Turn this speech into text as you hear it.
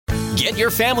Get your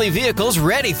family vehicles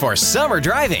ready for summer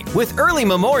driving with early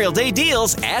Memorial Day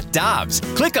deals at Dobbs.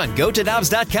 Click on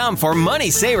GoToDobbs.com for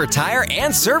money saver tire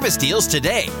and service deals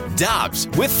today. Dobbs,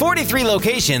 with 43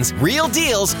 locations, real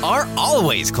deals are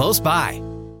always close by.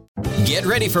 Get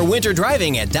ready for winter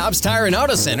driving at Dobbs Tire and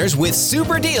Auto Centers with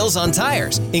super deals on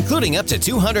tires, including up to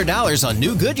 $200 on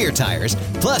new Goodyear tires,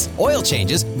 plus oil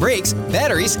changes, brakes,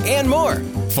 batteries, and more.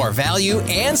 For value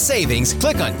and savings,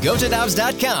 click on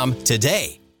GoToDobbs.com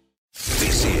today.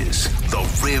 This is the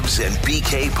Ribs and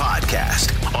BK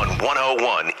podcast on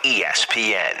 101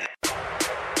 ESPN.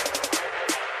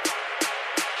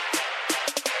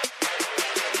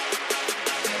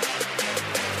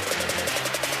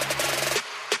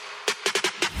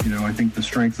 You know, I think the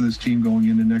strength of this team going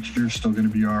into next year is still going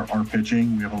to be our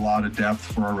pitching. We have a lot of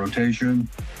depth for our rotation.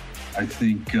 I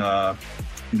think,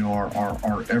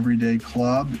 our everyday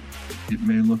club, it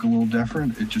may look a little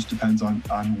different. It just depends on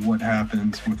what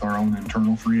happens with our own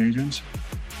internal free agents.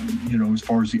 You know, as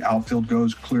far as the outfield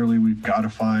goes, clearly we've got to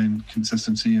find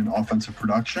consistency in offensive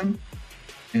production.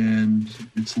 And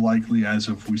it's likely, as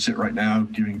if we sit right now,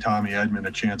 giving Tommy Edman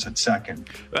a chance at second.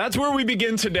 That's where we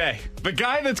begin today. The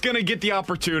guy that's going to get the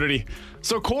opportunity.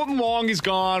 So Kolten Wong is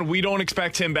gone. We don't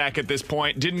expect him back at this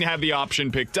point. Didn't have the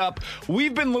option picked up.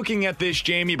 We've been looking at this,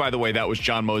 Jamie. By the way, that was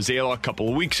John Mozela a couple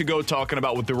of weeks ago talking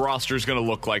about what the roster is going to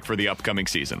look like for the upcoming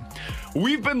season.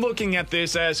 We've been looking at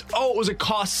this as, it was a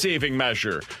cost-saving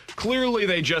measure. Clearly,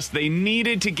 they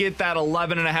needed to get that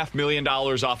 $11.5 million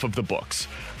off of the books.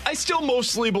 I still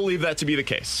mostly believe that to be the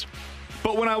case.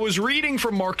 But when I was reading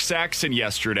from Mark Saxon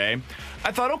yesterday,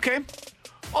 I thought, okay,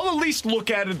 I'll at least look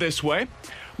at it this way.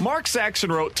 Mark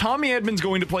Saxon wrote, Tommy Edman's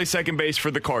going to play second base for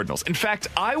the Cardinals. In fact,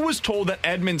 I was told that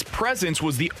Edman's presence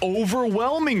was the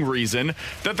overwhelming reason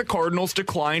that the Cardinals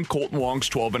declined Kolten Wong's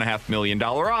 $12.5 million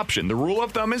option. The rule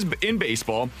of thumb is in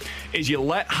baseball is you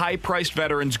let high-priced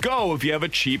veterans go if you have a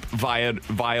cheap,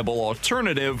 viable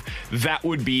alternative. That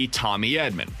would be Tommy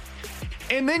Edman.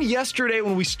 And then yesterday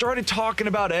when we started talking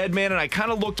about Edman and I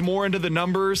kind of looked more into the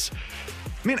numbers,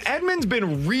 Edman's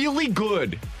been really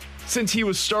good since he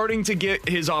was starting to get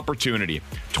his opportunity.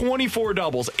 24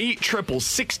 doubles, 8 triples,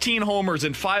 16 homers,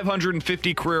 and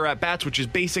 550 career at-bats, which is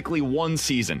basically one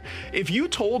season. If you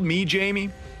told me, Jamie,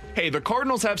 hey, the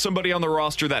Cardinals have somebody on the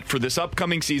roster that for this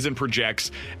upcoming season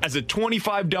projects as a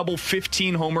 25 double,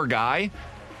 15 homer guy,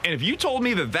 and if you told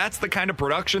me that that's the kind of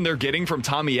production they're getting from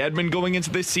Tommy Edman going into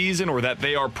this season, or that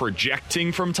they are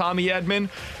projecting from Tommy Edman,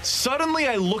 suddenly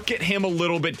I look at him a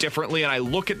little bit differently, and I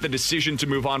look at the decision to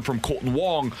move on from Kolten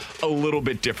Wong a little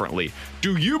bit differently.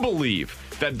 Do you believe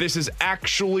that this is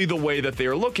actually the way that they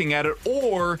are looking at it,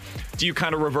 or do you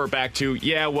kind of revert back to,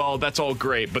 yeah, well, that's all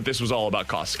great, but this was all about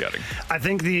cost cutting? I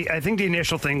think the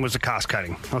initial thing was the cost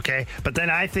cutting, okay? But then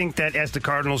I think that as the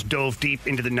Cardinals dove deep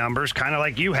into the numbers, kind of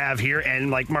like you have here, and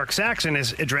like Mark Saxon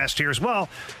has addressed here as well,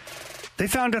 they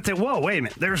found out that, whoa, wait a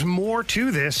minute, there's more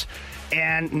to this.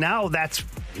 And now that's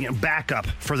backup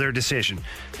for their decision.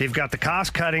 They've got the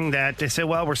cost cutting that they say,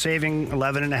 well, we're saving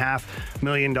 $11.5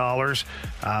 million,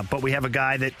 but we have a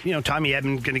guy that, Tommy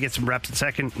Edman going to get some reps at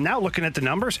second. Now looking at the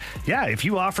numbers, yeah, if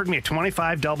you offered me a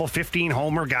 25 double, 15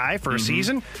 homer guy for a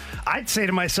season, I'd say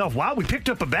to myself, wow, we picked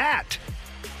up a bat.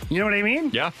 You know what I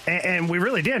mean? Yeah. And we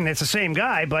really did, and it's the same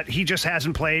guy, but he just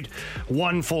hasn't played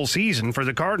one full season for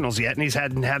the Cardinals yet, and he's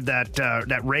hadn't had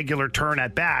that regular turn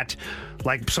at bat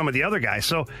like some of the other guys.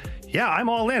 So, yeah, I'm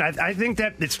all in. I think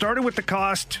that it started with the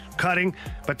cost cutting,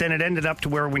 but then it ended up to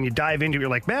where when you dive into it, you're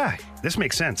like, this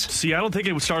makes sense. See, I don't think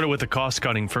it started with the cost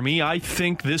cutting. For me, I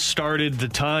think this started the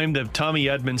time that Tommy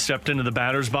Edman stepped into the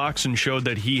batter's box and showed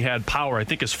that he had power. I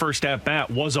think his first at-bat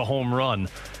was a home run.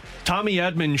 Tommy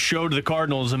Edman showed the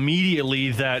Cardinals immediately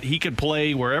that he could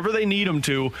play wherever they need him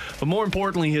to, but more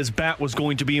importantly, his bat was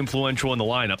going to be influential in the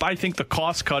lineup. I think the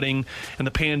cost-cutting and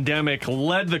the pandemic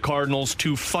led the Cardinals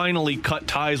to finally cut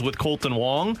ties with Kolten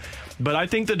Wong, but I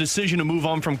think the decision to move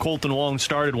on from Kolten Wong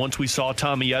started once we saw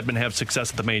Tommy Edman have success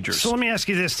at the majors. So let me ask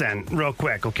you this then, real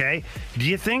quick, okay? Do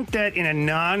you think that in a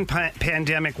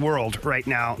non-pandemic world right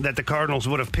now that the Cardinals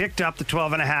would have picked up the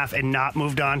 12.5 and not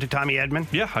moved on to Tommy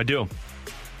Edman? Yeah, I do.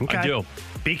 Okay. I do.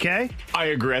 BK? I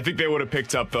agree. I think they would have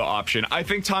picked up the option. I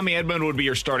think Tommy Edman would be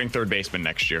your starting third baseman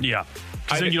next year. Yeah.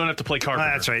 Because then you don't have to play Carpenter.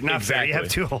 That's right. Not exactly. fair. You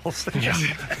have 2 holes. Yeah.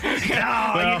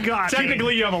 No, you got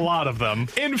technically, you have a lot of them.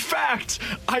 In fact,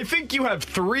 I think you have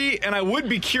 3, and I would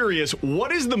be curious,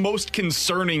 what is the most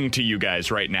concerning to you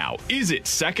guys right now? Is it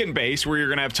second base, where you're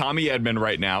going to have Tommy Edman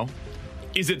right now?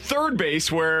 Is it third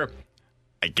base, where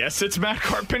I guess it's Matt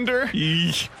Carpenter?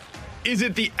 Is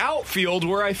it the outfield,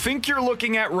 where I think you're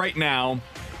looking at right now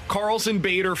Carlson,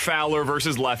 Bader, Fowler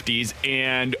versus lefties,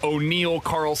 and O'Neill,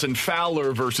 Carlson,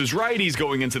 Fowler versus righties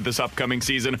going into this upcoming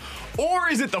season? Or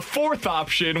is it the fourth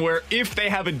option where if they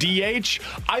have a DH,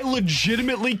 I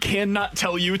legitimately cannot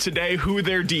tell you today who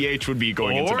their DH would be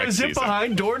going into next season? Or is it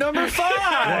behind door number 5?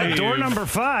 Well, door number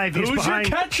 5. He's Who's behind,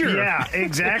 your catcher? Yeah,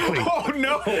 exactly. Oh,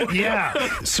 no. Yeah.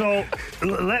 So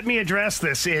let me address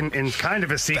this in kind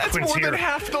of a sequence That's more here. than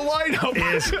half the lineup.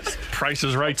 Is Price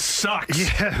is Right sucks.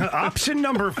 Yeah, option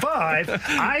number 5,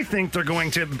 I think they're going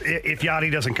to, if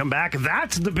Yachty doesn't come back,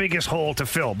 that's the biggest hole to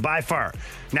fill by far.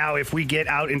 Now, if we get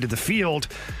out into the field,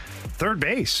 third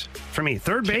base for me.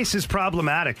 Third base is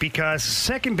problematic because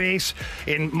second base,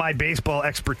 in my baseball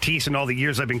expertise and all the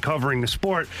years I've been covering the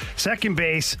sport, second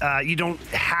base, you don't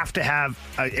have to have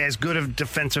as good of a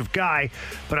defensive guy.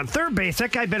 But on third base,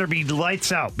 that guy better be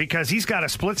lights out because he's got a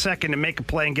split second to make a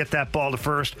play and get that ball to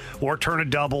first or turn a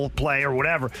double play or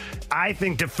whatever. I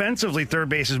think defensively, third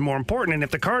base is more important. And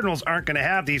if the Cardinals aren't going to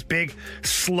have these big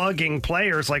slugging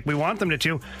players like we want them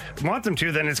to,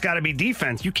 then it's got to be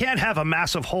defense. You can't have a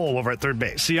massive hole over at third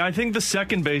base. See, I think the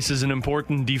second base is an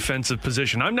important defensive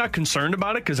position. I'm not concerned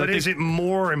about it because I think is it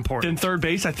more important than third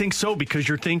base? I think so because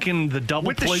you're thinking the double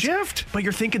with plays. the shift? But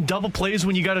you're thinking double plays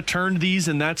when you got to turn these,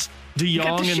 and that's DeYoung. You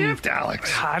got the and shift,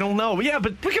 Alex. I don't know. Yeah,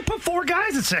 but We can put 4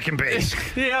 guys at second base.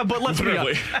 yeah, but let's be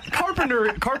Literally. honest.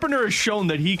 Carpenter has shown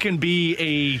that he can be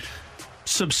a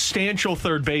substantial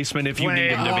third baseman if you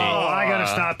need him to be. I got to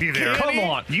stop you there. Come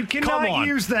on. You Come cannot on.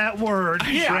 use that word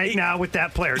right now with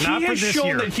that player. Not He for has this shown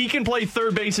year. that he can play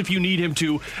third base if you need him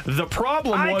to. The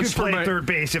problem I was could play for third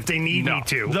base if they need me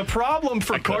to. The problem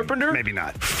for Carpenter, Maybe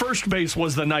not. First base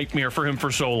was the nightmare for him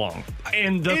for so long,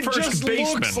 and the It first just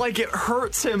baseman. looks like it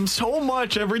hurts him so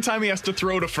much every time he has to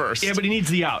throw to first. Yeah, but he needs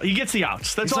the out. He gets the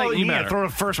outs. That's It's all like that me, I matters. throw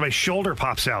it first, my shoulder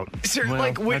pops out. Well,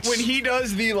 like when that's- he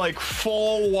does the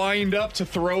full wind up to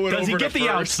throw it Does over he get to the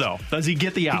first, outs though? Does he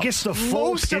get the outs? He gets the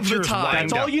full Most of the pitcher's time. wind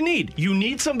That's all up. you need. You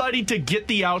need somebody to get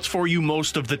the outs for you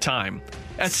most of the time.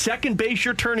 At second base,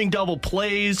 you're turning double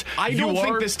plays. I don't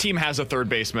think this team has a third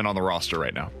baseman on the roster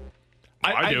right now.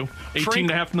 I do.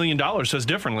 $18.5 million says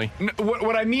differently.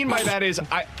 What I mean by that is,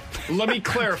 let me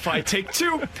clarify. Take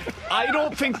 2. I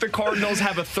don't think the Cardinals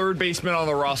have a third baseman on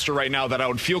the roster right now that I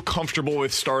would feel comfortable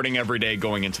with starting every day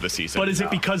going into the season. But is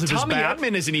it because of his Tommy bat?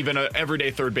 Edman isn't even an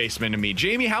everyday third baseman to me.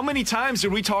 Jamie, how many times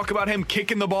did we talk about him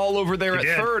kicking the ball over there at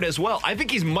did. third as well? I think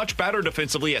he's much better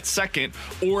defensively at second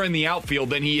or in the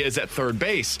outfield than he is at third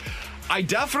base. I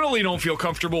definitely don't feel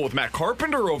comfortable with Matt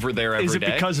Carpenter over there every day.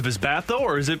 Is it because of his bat, though,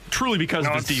 or is it truly because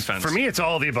of his defense? For me, it's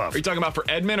all of the above. Are you talking about for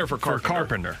Edman or for Carpenter?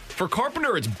 Carpenter. For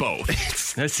Carpenter, it's both.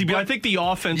 See, I think the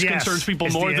offense Yes, concerns people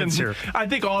is the more than answer. I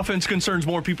think offense concerns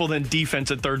more people than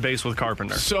defense at third base with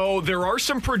Carpenter. So there are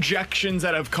some projections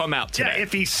that have come out Yeah, today.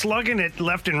 if he's slugging it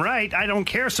left and right, I don't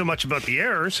care so much about the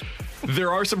errors.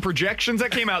 There are some projections that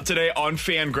came out today on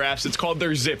FanGraphs. It's called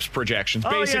their ZiPS projections.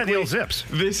 Oh, yeah, Basically, the old ZiPS.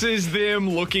 This is them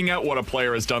looking at what a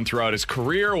player has done throughout his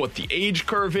career, what the age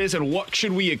curve is, and what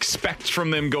should we expect from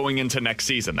them going into next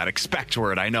season. That expect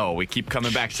word, I know. We keep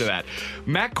coming back to that.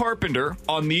 Matt Carpenter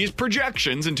on these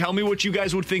projections, and tell me what you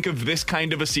guys would think of this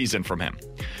kind of a season from him.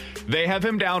 They have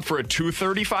him down for a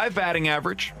 .235 batting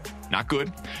average. Not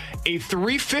good. A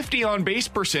 .350 on base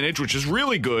percentage, which is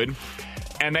really good.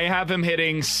 And they have him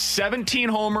hitting 17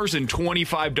 homers and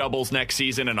 25 doubles next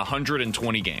season in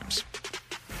 120 games.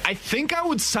 I think I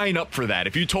would sign up for that.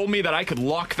 If you told me that I could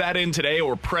lock that in today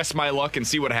or press my luck and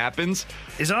see what happens.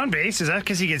 Is on base? Is that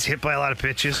because he gets hit by a lot of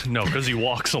pitches? No, because he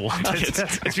walks a lot.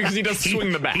 It's because he does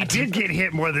swing the bat. He did get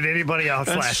hit more than anybody else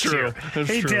That's last true. year. That's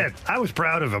He true. did. I was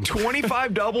proud of him.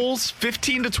 25 doubles,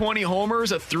 15 to 20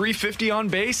 homers, a .350 on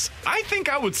base. I think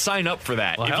I would sign up for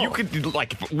that. Well, if hell. you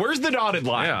could, where's the dotted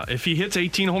line? Yeah, if he hits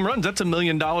 18 home runs, that's $1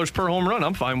 million per home run.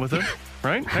 I'm fine with it,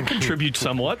 right? That contributes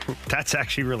somewhat. That's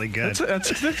actually really good.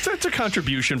 That's a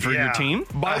contribution for your Yeah. team.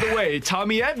 By the way,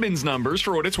 Tommy Edman's numbers,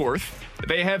 for what it's worth,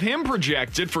 they have him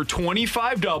projected for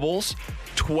 25 doubles,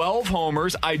 12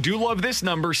 homers. I do love this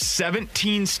number,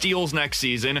 17 steals next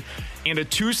season, and a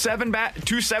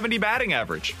 .270 batting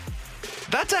average.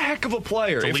 That's a heck of a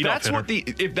player. It's a If leadoff that's what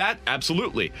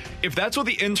if that's what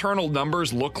the internal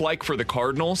numbers look like for the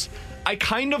Cardinals, I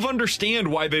kind of understand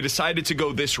why they decided to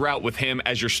go this route with him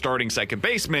as your starting second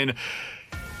baseman.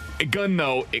 Again,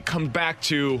 though, it comes back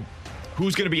to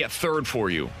who's going to be at third for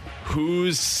you.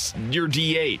 Who's your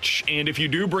DH? And if you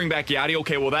do bring back Yachty,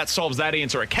 okay, well, that solves that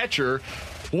answer at catcher.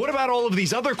 What about all of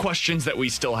these other questions that we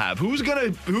still have? Who's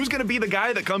gonna be the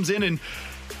guy that comes in and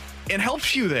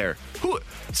helps you there?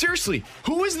 Seriously,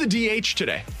 who is the DH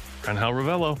today? Angel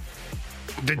Ravello.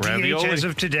 The Ravioli. DH as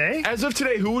of today? As of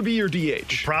today, who would be your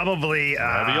DH? Probably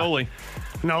Ravioli.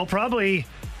 No, probably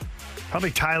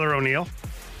Tyler O'Neill.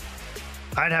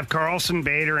 I'd have Carlson,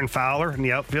 Bader, and Fowler in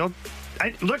the outfield.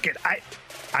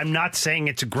 I'm not saying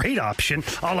it's a great option.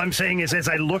 All I'm saying is, as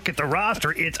I look at the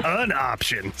roster, it's an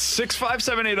option.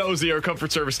 65780 is the Air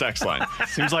Comfort Service text line.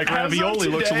 Seems like Ravioli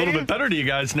looks a little bit better to you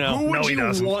guys now. Who would No, he you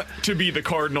doesn't. want to be the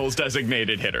Cardinals'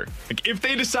 designated hitter? Like, if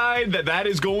they decide that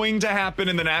is going to happen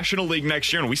in the National League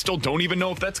next year, and we still don't even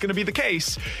know if that's going to be the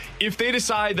case, if they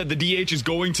decide that the DH is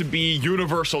going to be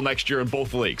universal next year in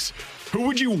both leagues, who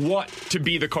would you want to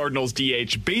be the Cardinals'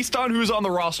 DH based on who's on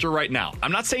the roster right now?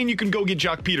 I'm not saying you can go get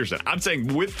Jock Peterson. I'm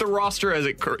saying with the roster as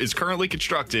it is currently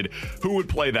constructed, who would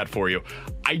play that for you?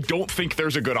 I don't think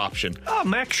there's a good option. Oh,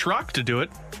 Max Schrock to do it.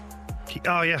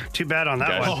 Oh, yeah. Too bad on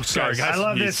that Okay. one. Oh, sorry, guys. I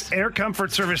love Jeez. this Air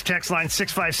Comfort Service text line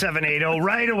 65780.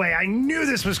 Right away, I knew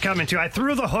this was coming too. I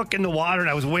threw the hook in the water and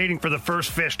I was waiting for the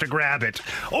first fish to grab it.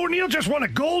 O'Neill just won a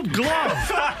Gold Glove.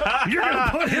 You're going to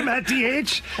put him at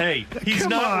DH? Hey, he's Come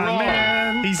not on, wrong.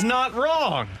 man. He's not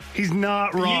wrong. He's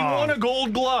not wrong. He won a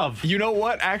Gold Glove. You know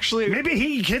what? Actually, Maybe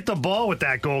he hit the ball with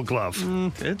that Gold Glove.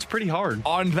 It's pretty hard.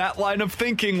 on that line of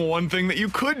thinking, one thing that you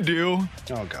could do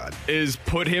Oh, God. is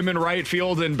put him in right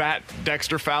field and bat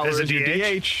Dexter Fowler As a as your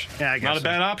DH? DH. Yeah, I guess Not a so.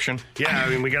 bad option. Yeah, I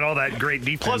mean, we got all that great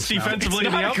defense. Plus now. defensively It's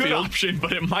in the not a good outfield. option,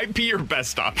 but it might be your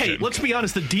best option. Hey, let's be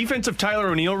honest. The defense of Tyler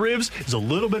O'Neill, Rivs, is a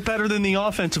little bit better than the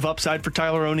offensive upside for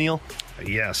Tyler O'Neill.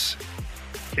 Yes,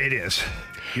 it is.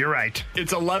 You're right.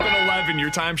 It's 11:11. Your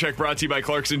time check brought to you by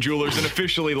Clarkson Jewelers, an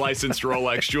officially licensed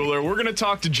Rolex jeweler. We're going to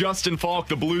talk to Justin Falk,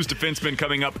 the Blues defenseman,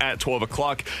 coming up at 12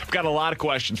 o'clock. We've got a lot of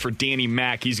questions for Danny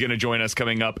Mack. He's going to join us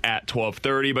coming up at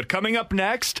 12:30. But coming up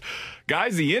next,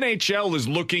 guys, the NHL is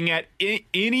looking at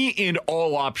any and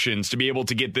all options to be able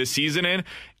to get this season in.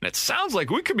 And it sounds like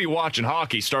we could be watching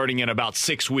hockey starting in about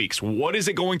 6 weeks. What is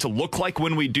it going to look like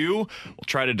when we do? We'll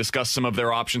try to discuss some of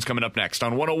their options coming up next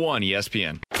on 101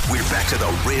 ESPN. We're back to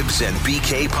the Ribs and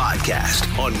BK podcast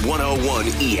on 101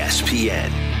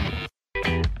 ESPN.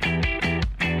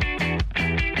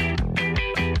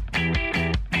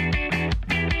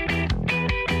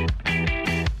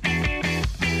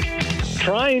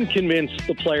 Try and convince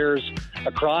the players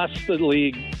across the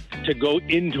league to go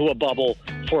into a bubble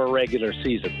for a regular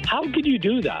season. How could you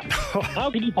do that? How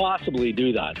could you possibly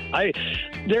do that?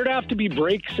 There'd have to be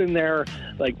breaks in there,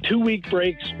 like 2-week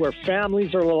breaks where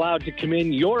families are allowed to come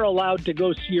in. You're allowed to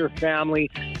go see your family.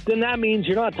 Then that means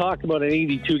you're not talking about an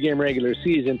 82-game regular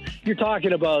season. You're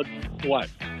talking about,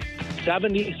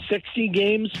 70, 60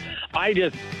 games?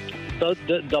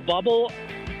 The bubble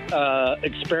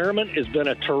experiment has been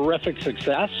a terrific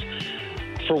success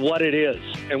for what it is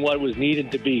and what it was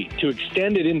needed to be. To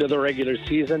extend it into the regular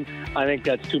season, I think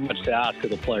that's too much to ask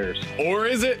of the players. Or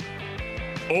is it?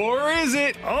 Or is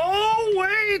it? Oh,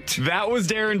 wait! That was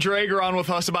Darren Drager on with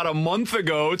us about a month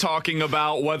ago talking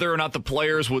about whether or not the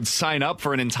players would sign up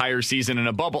for an entire season in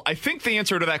a bubble. I think the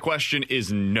answer to that question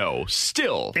is no.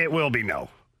 Still. It will be no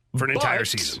for an entire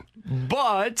season.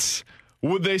 But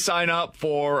would they sign up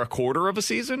for a quarter of a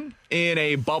season in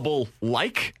a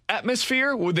bubble-like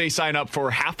atmosphere? Would they sign up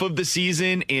for half of the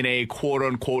season in a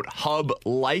quote-unquote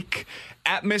hub-like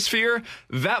atmosphere?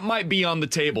 That might be on the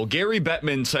table. Gary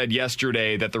Bettman said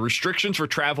yesterday that the restrictions for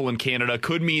travel in Canada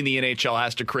could mean the NHL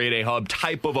has to create a hub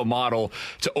type of a model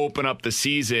to open up the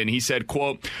season. He said,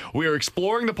 quote, "We are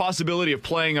exploring the possibility of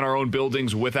playing in our own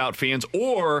buildings without fans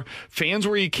or fans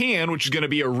where you can, which is going to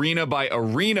be arena by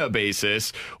arena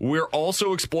basis. We're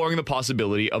also exploring the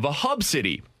possibility of a hub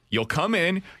city. You'll come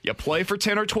in, you play for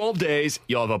 10 or 12 days,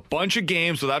 you'll have a bunch of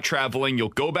games without traveling, you'll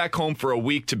go back home for a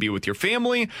week to be with your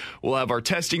family, we'll have our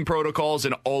testing protocols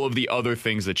and all of the other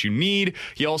things that you need."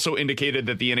 He also indicated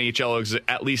that the NHL is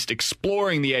at least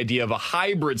exploring the idea of a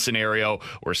hybrid scenario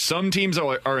where some teams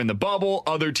are in the bubble,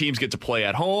 other teams get to play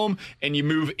at home, and you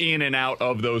move in and out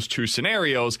of those two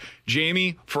scenarios.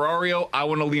 Jamie, Ferrario, I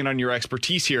want to lean on your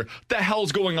expertise here. What the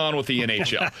hell's going on with the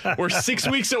NHL? We're 6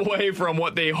 weeks away from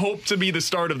what they hope to be the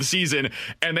start of the season,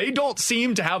 and they don't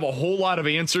seem to have a whole lot of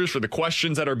answers for the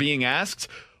questions that are being asked.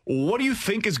 What do you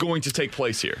think is going to take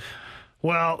place here?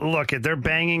 Well, look, they're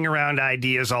banging around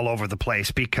ideas all over the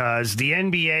place because the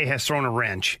NBA has thrown a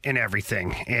wrench in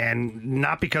everything. And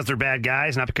not because they're bad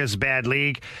guys, not because it's a bad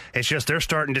league. It's just they're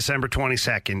starting December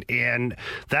 22nd. And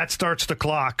that starts the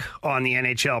clock on the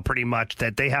NHL pretty much,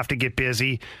 that they have to get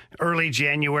busy early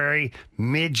January,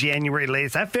 mid-January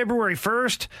latest. That February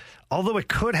 1st, although it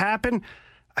could happen,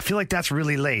 I feel like that's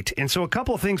really late. And so a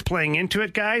couple of things playing into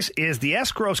it, guys, is the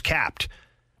escrow's capped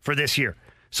for this year.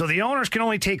 So the owners can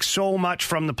only take so much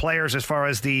from the players as far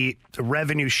as the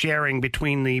revenue sharing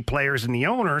between the players and the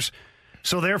owners.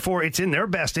 So therefore, it's in their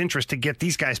best interest to get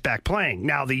these guys back playing.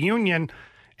 Now, the union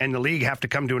and the league have to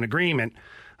come to an agreement,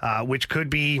 which could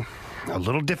be a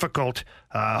little difficult.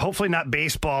 Hopefully not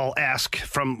baseball-esque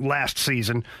from last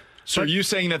season. So are you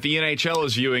saying that the NHL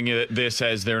is viewing this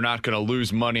as they're not going to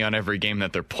lose money on every game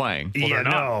that they're playing? Well,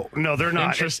 yeah, no, they're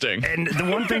not. Interesting. And the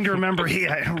one thing to remember,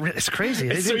 it's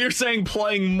crazy. So you're saying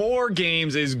playing more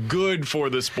games is good for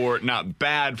the sport, not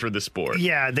bad for the sport?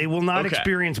 Yeah, they will not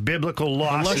experience biblical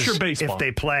losses if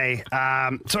they play.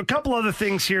 So a couple other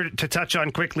things here to touch on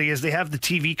quickly is they have the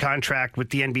TV contract with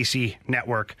the NBC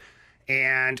network.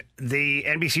 And the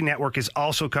NBC network is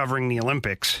also covering the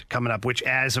Olympics coming up, which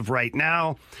as of right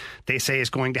now, they say is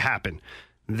going to happen.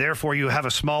 Therefore, you have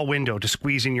a small window to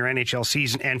squeeze in your NHL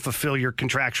season and fulfill your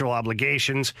contractual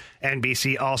obligations.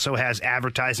 NBC also has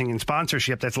advertising and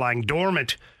sponsorship that's lying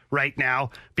dormant right now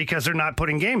because they're not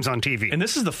putting games on TV. And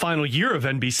this is the final year of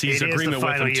NBC's agreement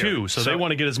with them, too. So they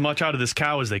want to get as much out of this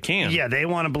cow as they can. Yeah, they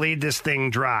want to bleed this thing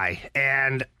dry.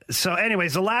 And so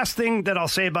anyways, the last thing that I'll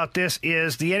say about this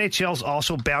is the NHL's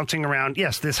also bouncing around,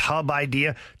 yes, this hub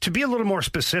idea. To be a little more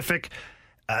specific,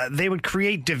 they would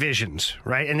create divisions,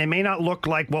 right? And they may not look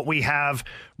like what we have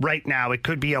right now. It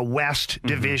could be a West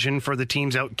division for the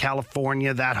teams out in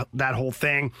California, that whole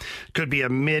thing. Could be a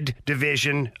mid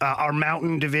division, our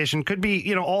mountain division. Could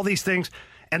be, all these things.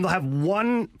 And they'll have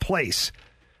one place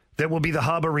that will be the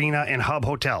hub arena and hub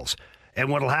hotels. And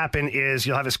what'll happen is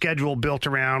you'll have a schedule built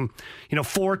around,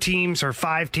 4 teams or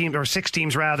 5 teams or 6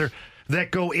 teams rather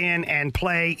that go in and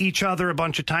play each other a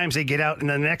bunch of times. They get out and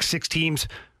the next 6 teams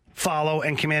follow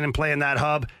and come in and play in that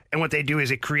hub. And what they do is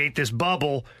they create this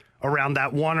bubble around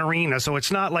that one arena. So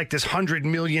it's not like this $100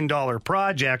 million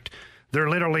project. They're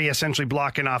literally essentially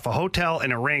blocking off a hotel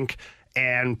and a rink,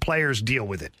 and players deal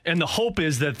with it. And the hope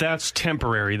is that that's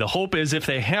temporary. The hope is if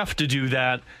they have to do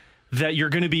that you're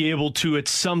going to be able to, at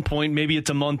some point, maybe it's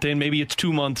a month in, maybe it's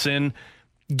 2 months in,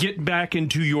 get back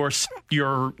into your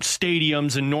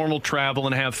stadiums and normal travel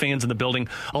and have fans in the building.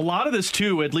 A lot of this,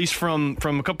 too, at least from a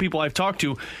couple people I've talked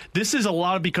to, this is a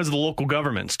lot because of the local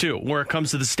governments, too, where it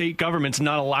comes to the state governments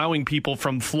not allowing people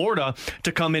from Florida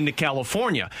to come into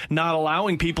California, not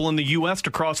allowing people in the U.S.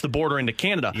 to cross the border into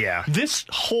Canada. Yeah. This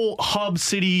whole hub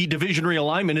city division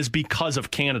realignment is because of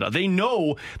Canada. They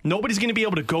know nobody's going to be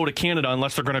able to go to Canada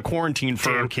unless they're going to quarantine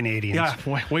for... Damn Canadians.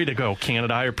 Yeah, way to go,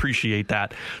 Canada. I appreciate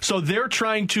that. So they're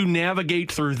trying to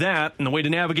navigate through that, and the way to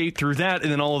navigate through that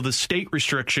and then all of the state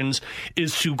restrictions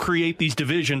is to create these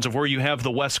divisions of where you have the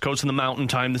West Coast and the Mountain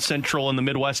Time, the Central and the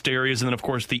Midwest areas, and then, of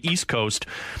course, the East Coast.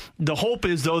 The hope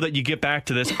is, though, that you get back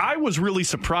to this. I was really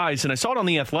surprised, and I saw it on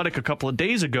The Athletic a couple of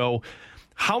days ago,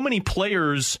 how many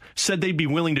players said they'd be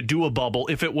willing to do a bubble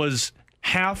if it was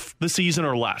half the season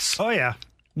or less. Oh, yeah.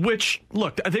 Which,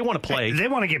 look, they want to play. They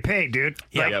want to get paid, dude.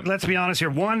 Let's be honest here.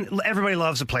 One, everybody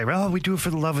loves to play. Oh, we do it for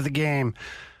the love of the game.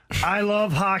 I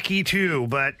love hockey, too,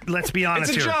 but let's be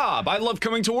honest here. It's a job. I love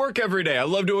coming to work every day. I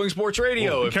love doing sports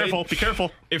radio. Be careful.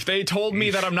 If they told me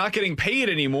that I'm not getting paid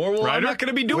anymore, well, I'm not going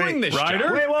to be doing this job.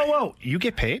 Wait, whoa. You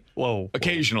get paid? Whoa.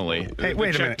 Occasionally. Hey, wait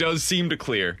a check minute. does seem to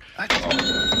clear.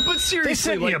 But seriously, they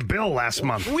sent me a bill last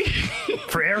month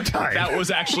for airtime.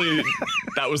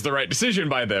 That was the right decision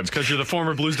by them. Because you're the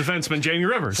former Blues defenseman, Jamie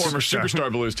Rivers. Former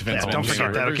superstar Blues defenseman. Yeah, don't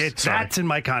forget that, okay? That's in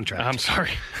my contract. I'm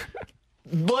sorry.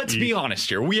 Let's be honest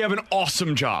here. We have an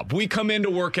awesome job. We come into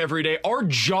work every day. Our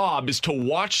job is to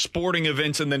watch sporting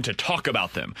events and then to talk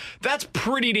about them. That's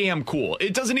pretty damn cool.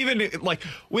 It doesn't even,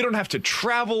 we don't have to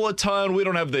travel a ton. We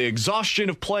don't have the exhaustion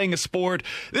of playing a sport.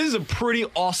 This is a pretty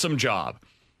awesome job.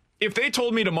 If they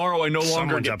told me tomorrow I no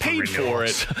longer get paid for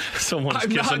it, I'm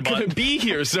not going to be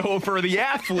here. So for the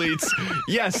athletes,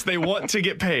 yes, they want to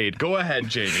get paid. Go ahead,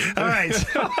 Jamie. All right.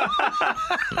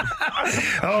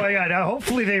 Oh, my God. Now,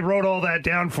 hopefully they wrote all that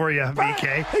down for you,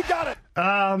 BK. He got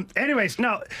it. Anyways,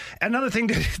 now, another thing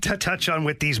to touch on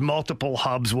with these multiple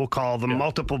hubs, we'll call them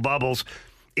multiple bubbles,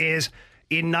 is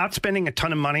in not spending a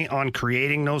ton of money on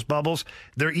creating those bubbles,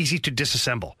 they're easy to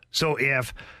disassemble. So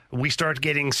if we start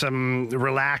getting some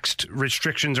relaxed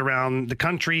restrictions around the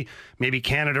country, maybe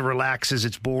Canada relaxes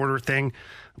its border thing,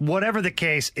 whatever the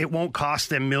case, it won't cost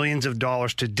them millions of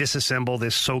dollars to disassemble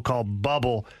this so-called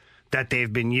bubble that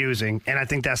they've been using. And I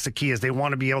think that's the key, is they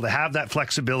want to be able to have that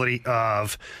flexibility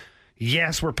of,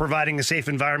 yes, we're providing a safe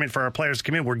environment for our players to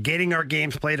come in. We're getting our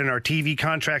games played and our TV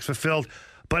contracts fulfilled.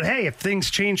 But hey, if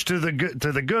things change to the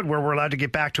good, where we're allowed to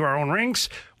get back to our own rinks,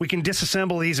 we can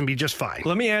disassemble these and be just fine.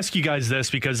 Let me ask you guys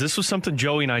this, because this was something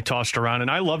Joey and I tossed around,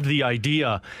 and I loved the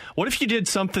idea. What if you did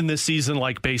something this season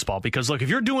like baseball? Because, look, if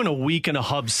you're doing a week in a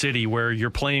hub city where you're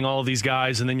playing all of these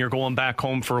guys and then you're going back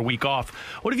home for a week off,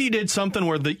 what if you did something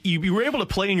where you were able to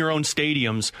play in your own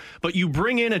stadiums, but you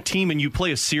bring in a team and you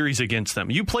play a series against them?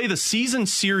 You play the season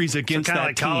series against that team.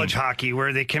 Kind of like college hockey,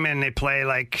 where they come in and they play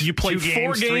like you play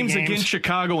 4 games against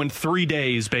Chicago in 3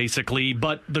 days, basically.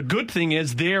 But the good thing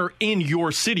is they're in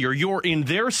your city, or you're in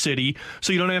their city,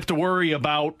 so you don't have to worry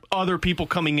about other people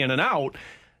coming in and out.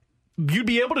 You'd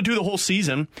be able to do the whole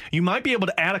season. You might be able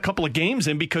to add a couple of games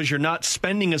in because you're not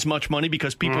spending as much money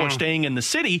because people are staying in the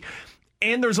city.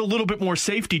 And there's a little bit more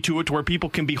safety to it, to where people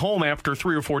can be home after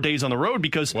 3 or 4 days on the road,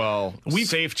 because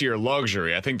safety or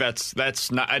luxury. I think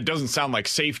that's not. It doesn't sound like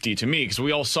safety to me, because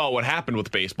we all saw what happened with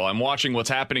baseball. I'm watching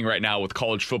what's happening right now with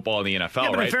college football and the NFL. Yeah,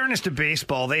 but right? in fairness to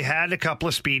baseball, they had a couple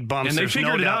of speed bumps, and they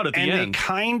figured it out at the end. And they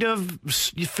kind of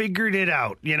figured it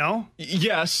out, you know.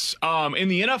 Yes,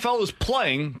 and the NFL is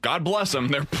playing. God bless them.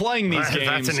 They're playing these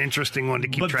games. That's an interesting one to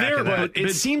keep track of. But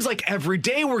it seems like every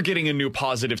day we're getting a new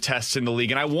positive test in the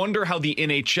league, and I wonder how the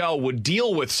NHL would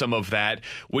deal with some of that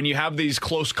when you have these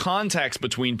close contacts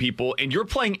between people and you're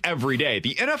playing every day.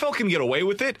 The NFL can get away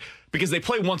with it because they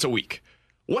play once a week.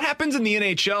 What happens in the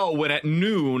NHL when at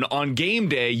noon on game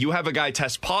day you have a guy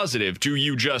test positive? Do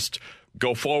you just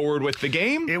go forward with the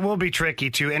game? It will be tricky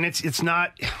too, and it's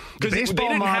not because they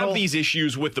didn't have these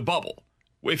issues with the bubble.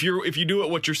 If you do it,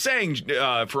 what you're saying,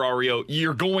 Ferrario,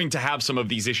 you're going to have some of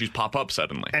these issues pop up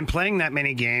suddenly. And playing that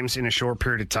many games in a short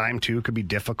period of time, too, could be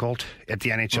difficult at the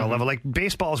NHL level. Like,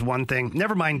 baseball is one thing.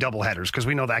 Never mind doubleheaders, because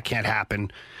we know that can't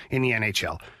happen in the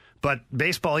NHL. But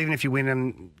baseball, even if you win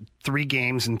in 3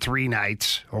 games in 3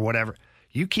 nights or whatever,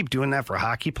 you keep doing that for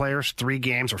hockey players, 3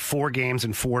 games or 4 games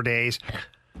in 4 days,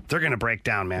 they're going to break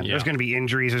down, man. Yeah. There's going to be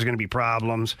injuries. There's going to be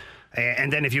problems.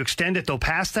 And then if you extend it, though,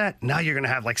 past that, now you're going to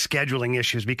have, like, scheduling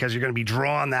issues, because you're going to be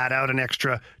drawing that out an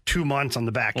extra 2 months on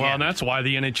the back end. Well, and that's why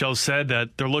the NHL said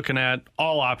that they're looking at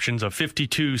all options of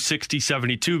 52, 60,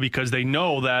 72, because they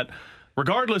know that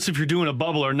regardless if you're doing a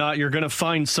bubble or not, you're going to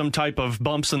find some type of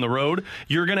bumps in the road.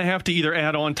 You're going to have to either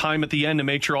add on time at the end to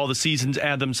make sure all the seasons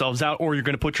add themselves out, or you're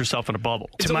going to put yourself in a bubble.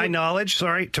 To my knowledge, the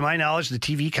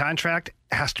TV contract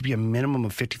has to be a minimum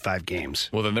of 55 games.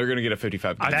 Well, then they're going to get a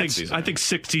 55 game season. I think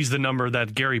 60 is the number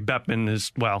that Gary Bettman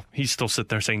is, well, he's still sitting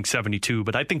there saying 72,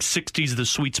 but I think 60 is the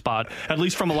sweet spot, at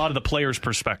least from a lot of the players'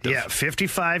 perspective. Yeah,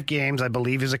 55 games, I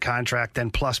believe, is a contract,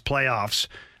 then plus playoffs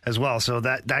as well. So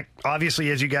that obviously,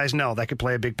 as you guys know, that could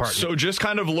play a big part. So just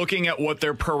kind of looking at what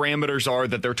their parameters are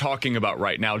that they're talking about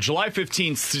right now, July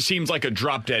 15th seems like a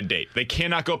drop dead date. They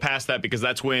cannot go past that, because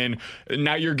that's when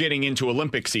now you're getting into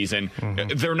Olympic season.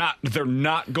 They're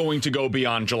not going to go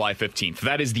beyond July 15th.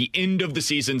 That is the end of the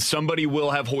season. Somebody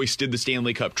will have hoisted the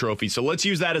Stanley Cup trophy. So let's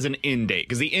use that as an end date,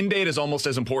 because the end date is almost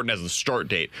as important as the start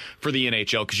date for the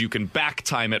NHL, because you can back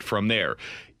time it from there.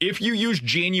 If you use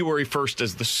January 1st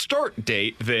as the start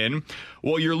date, then,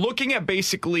 well, you're looking at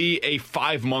basically a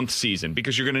 5-month season,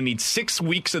 because you're going to need 6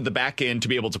 weeks at the back end to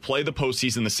be able to play the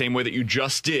postseason the same way that you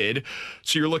just did.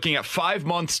 So you're looking at 5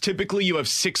 months. Typically, you have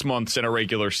 6 months in a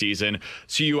regular season.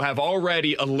 So you have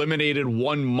already eliminated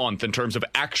 1 month in terms of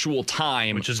actual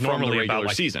time, which is from normally the regular about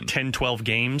like season. 10, 12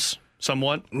 games.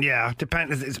 Somewhat. Yeah,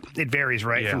 it varies,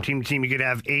 right? Yeah. From team to team. You could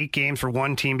have 8 games for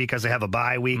one team because they have a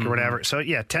bye week or whatever. So,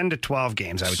 yeah, 10 to 12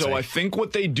 games, I would say. So I think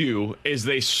what they do is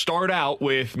they start out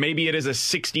with, maybe it is a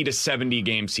 60 to 70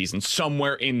 game season,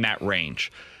 somewhere in that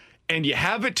range. And you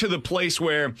have it to the place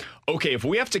where, okay, if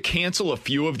we have to cancel a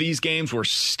few of these games, we're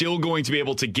still going to be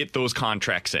able to get those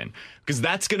contracts in, because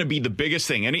that's going to be the biggest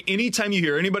thing. And anytime you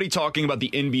hear anybody talking about the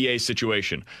NBA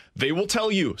situation, they will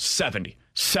tell you 70.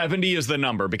 70 is the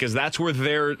number, because that's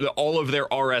where all of their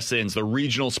RSNs, the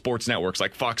regional sports networks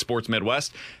like Fox Sports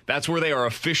Midwest, that's where they are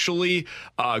officially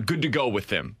good to go with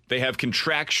them. They have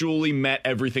contractually met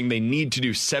everything they need to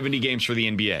do, 70 games for the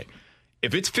NBA.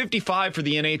 If it's 55 for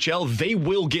the NHL, they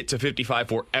will get to 55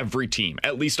 for every team,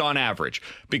 at least on average,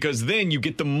 because then you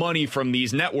get the money from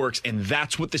these networks, and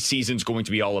that's what the season's going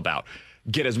to be all about.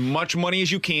 Get as much money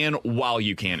as you can while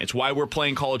you can. It's why we're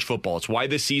playing college football. It's why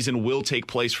this season will take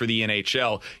place for the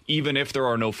NHL. Even if there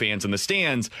are no fans in the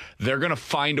stands, they're going to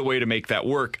find a way to make that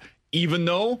work, even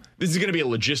though this is going to be a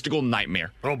logistical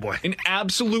nightmare. Oh, boy. An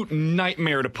absolute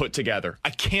nightmare to put together. I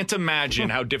can't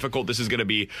imagine how difficult this is going to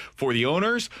be for the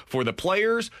owners, for the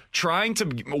players, trying to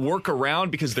work around,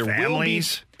 because there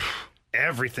Families, will be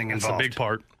everything involved. That's a big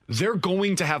part. they're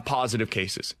going to have positive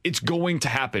cases. It's going to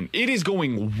happen. It is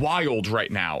going wild right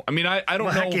now. I mean, I don't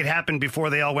know. Heck, it happened before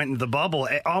they all went into the bubble.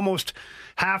 Almost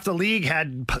half the league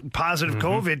had positive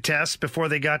COVID tests before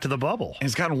they got to the bubble. And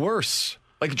it's gotten worse.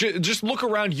 Like, just look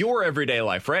around your everyday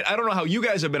life, right? I don't know how you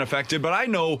guys have been affected, but I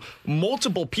know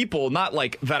multiple people, not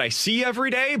like that I see every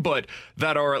day, but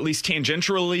that are at least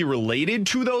tangentially related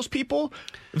to those people,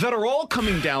 that are all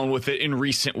coming down with it in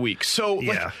recent weeks. So,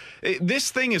 this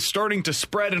thing is starting to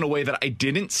spread in a way that I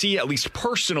didn't see, at least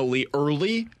personally,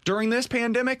 early during this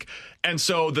pandemic. And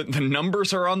so the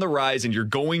numbers are on the rise, and you're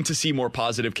going to see more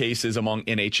positive cases among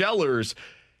NHLers.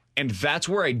 And that's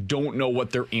where I don't know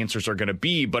what their answers are going to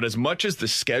be. But as much as the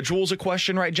schedule's a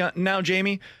question right now,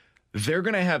 Jamie, they're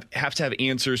going to have to have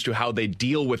answers to how they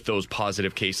deal with those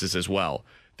positive cases as well.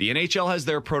 The NHL has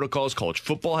their protocols. College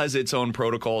football has its own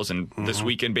protocols. And this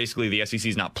weekend, basically, the SEC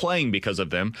is not playing because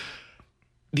of them.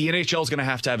 The NHL is going to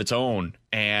have its own.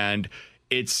 And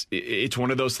it's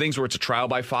one of those things where it's a trial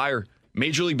by fire.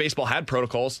 Major League Baseball had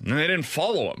protocols, and they didn't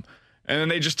follow them. And then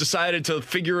they just decided to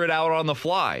figure it out on the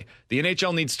fly. The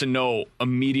NHL needs to know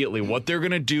immediately what they're going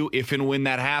to do if and when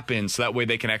that happens, so that way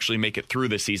they can actually make it through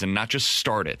the season, not just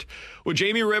start it. With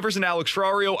Jamie Rivers and Alex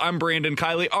Ferrario, I'm Brandon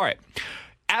Kiley. All right,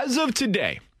 as of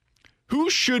today, who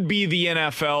should be the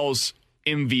NFL's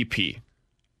MVP?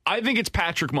 I think it's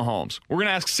Patrick Mahomes. We're going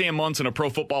to ask Sam Munson of Pro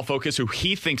Football Focus who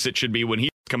he thinks it should be when he's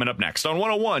coming up next on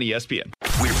 101 ESPN.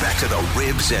 We're back to the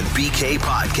Ribs and BK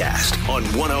podcast on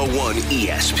 101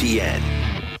 ESPN.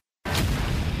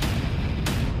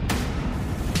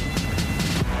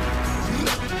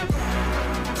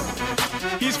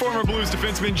 He's former Blues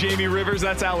defenseman Jamie Rivers.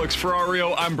 That's Alex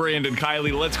Ferrario. I'm Brandon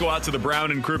Kiley. Let's go out to the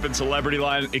Brown and Crouppen Celebrity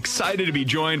Line. Excited to be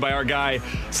joined by our guy,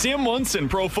 Sam Munson,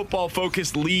 Pro Football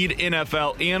Focus lead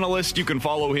NFL analyst. You can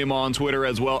follow him on Twitter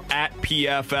as well, at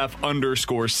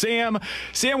PFF_Sam.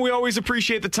 Sam, we always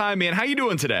appreciate the time, man. How you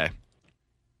doing today?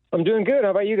 I'm doing good.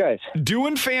 How about you guys?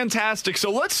 Doing fantastic. So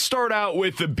let's start out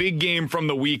with the big game from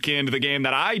the weekend, the game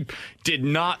that I did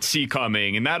not see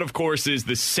coming. And that, of course, is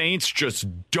the Saints just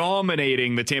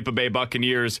dominating the Tampa Bay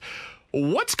Buccaneers.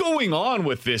 What's going on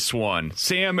with this one?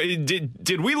 Sam,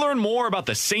 did we learn more about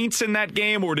the Saints in that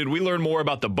game, or did we learn more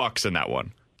about the Bucs in that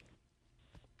one?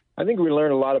 I think we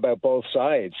learned a lot about both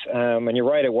sides. And you're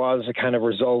right, it was a kind of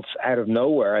results out of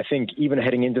nowhere. I think even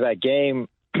heading into that game,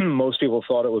 most people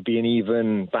thought it would be an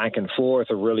even back and forth,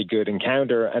 a really good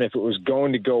encounter. And if it was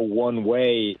going to go one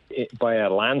way by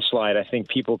a landslide, I think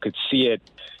people could see it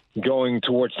going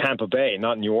towards Tampa Bay,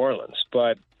 not New Orleans.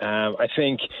 But I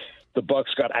think the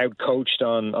Bucs got out-coached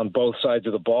on both sides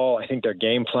of the ball. I think their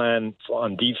game plan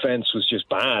on defense was just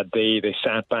bad. They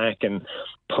sat back and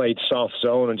played soft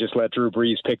zone and just let Drew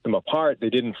Brees pick them apart. They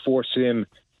didn't force him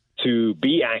to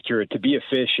be accurate, to be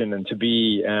efficient, and to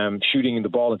be shooting the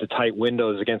ball into tight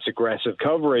windows against aggressive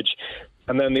coverage.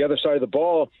 And then the other side of the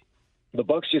ball, the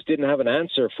Bucs just didn't have an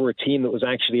answer for a team that was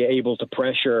actually able to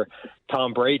pressure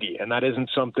Tom Brady. And that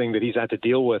isn't something that he's had to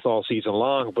deal with all season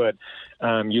long. But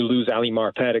you lose Ali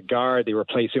Marpet at guard. They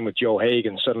replace him with Joe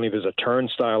Hagan. Suddenly there's a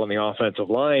turnstile on the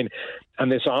offensive line.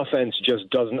 And this offense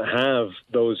just doesn't have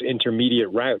those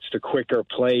intermediate routes, the quicker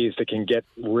plays that can get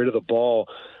rid of the ball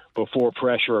before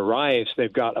pressure arrives.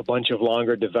 They've got a bunch of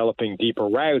longer developing deeper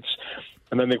routes,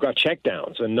 and then they've got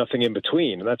checkdowns and nothing in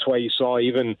between. And that's why you saw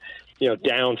even,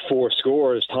 down 4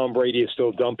 scores, Tom Brady is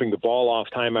still dumping the ball off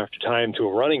time after time to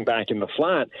a running back in the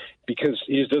flat because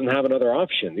he just doesn't have another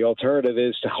option. The alternative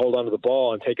is to hold onto the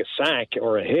ball and take a sack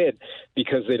or a hit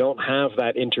because they don't have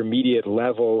that intermediate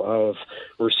level of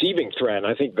receiving threat. And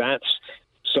I think that's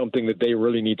something that they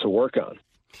really need to work on.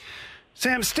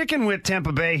 Sam, sticking with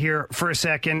Tampa Bay here for a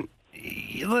second.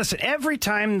 Listen, every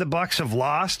time the Bucs have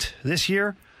lost this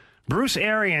year, Bruce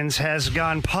Arians has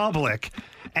gone public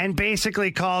and basically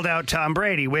called out Tom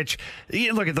Brady, which,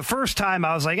 look, at the first time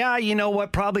I was like, you know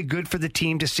what, probably good for the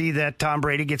team to see that Tom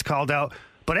Brady gets called out.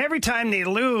 But every time they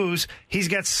lose, he's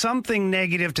got something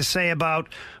negative to say about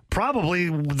probably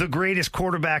the greatest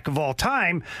quarterback of all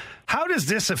time. How does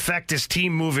this affect his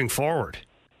team moving forward?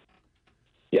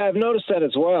 Yeah, I've noticed that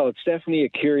as well. It's definitely a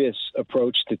curious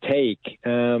approach to take.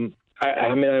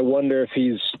 I wonder if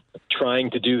he's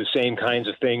trying to do the same kinds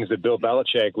of things that Bill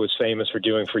Belichick was famous for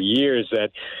doing for years,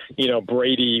 that,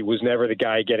 Brady was never the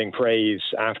guy getting praise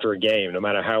after a game. No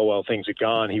matter how well things had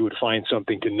gone, he would find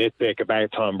something to nitpick about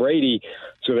Tom Brady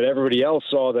so that everybody else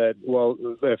saw that, well,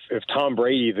 if Tom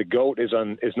Brady, the GOAT, is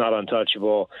not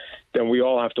untouchable, then we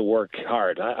all have to work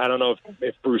hard. I don't know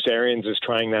if Bruce Arians is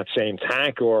trying that same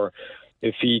tack or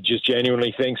if he just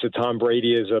genuinely thinks that Tom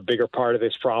Brady is a bigger part of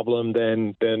this problem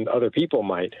than other people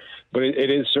might. But it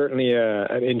is certainly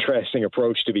an interesting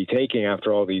approach to be taking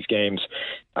after all these games.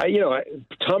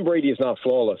 Tom Brady is not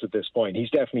flawless at this point.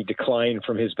 He's definitely declined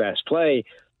from his best play,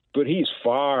 but he's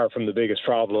far from the biggest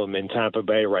problem in Tampa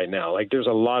Bay right now. Like, there's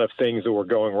a lot of things that were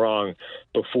going wrong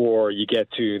before you get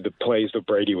to the plays that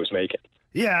Brady was making.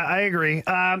 Yeah, I agree.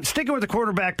 Sticking with the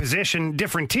quarterback position,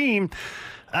 different team.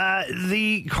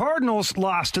 The Cardinals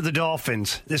lost to the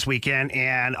Dolphins this weekend,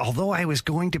 and although I was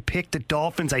going to pick the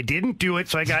Dolphins, I didn't do it,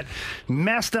 so I got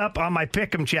messed up on my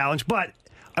Pick'em challenge. But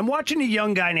I'm watching a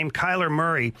young guy named Kyler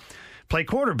Murray play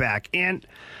quarterback, and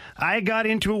I got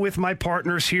into it with my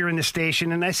partners here in the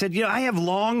station, and I said, I have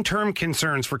long-term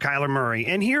concerns for Kyler Murray,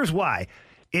 and here's why.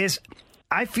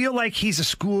 I feel like he's a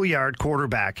schoolyard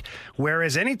quarterback,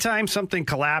 whereas anytime something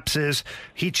collapses,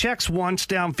 he checks once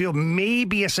downfield,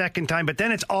 maybe a second time, but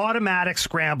then it's automatic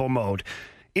scramble mode.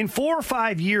 In 4 or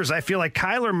 5 years, I feel like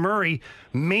Kyler Murray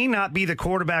may not be the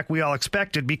quarterback we all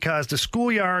expected because the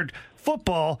schoolyard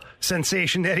football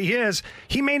sensation that he is,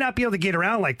 he may not be able to get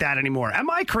around like that anymore. Am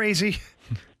I crazy?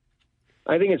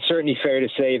 I think it's certainly fair to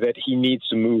say that he needs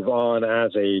to move on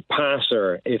as a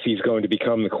passer if he's going to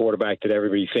become the quarterback that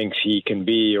everybody thinks he can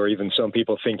be, or even some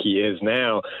people think he is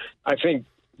now. I think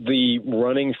the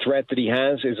running threat that he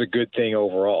has is a good thing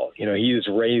overall. He has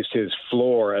raised his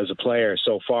floor as a player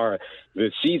so far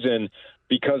this season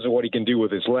because of what he can do with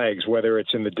his legs, whether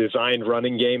it's in the designed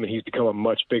running game, and he's become a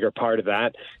much bigger part of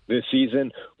that this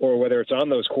season, or whether it's on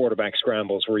those quarterback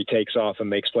scrambles where he takes off and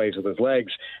makes plays with his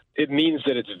legs. It means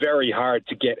that it's very hard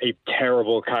to get a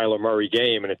terrible Kyler Murray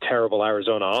game and a terrible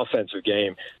Arizona offensive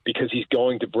game because he's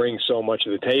going to bring so much to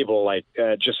the table,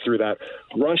 just through that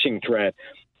rushing threat.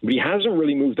 But he hasn't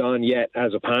really moved on yet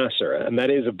as a passer, and that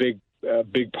is a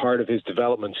big part of his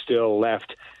development still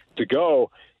left to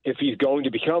go. If he's going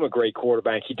to become a great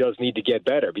quarterback, he does need to get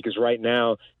better because right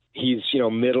now he's,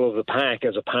 middle of the pack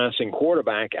as a passing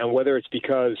quarterback. And whether it's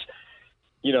because,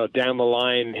 down the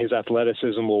line his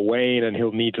athleticism will wane and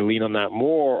he'll need to lean on that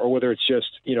more, or whether it's just,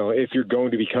 if you're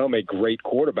going to become a great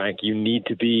quarterback, you need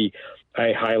to be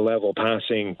a high-level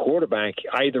passing quarterback.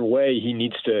 Either way, he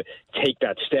needs to take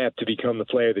that step to become the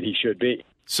player that he should be.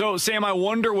 So, Sam, I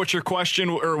wonder what your question,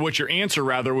 or what your answer,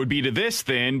 rather, would be to this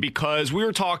then, because we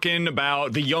were talking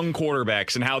about the young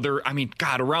quarterbacks and how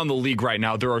around the league right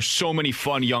now, there are so many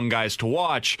fun young guys to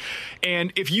watch.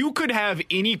 And if you could have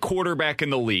any quarterback in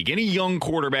the league, any young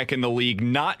quarterback in the league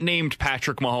not named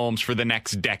Patrick Mahomes for the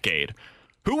next decade,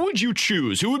 who would you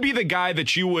choose? Who would be the guy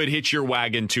that you would hitch your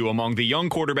wagon to among the young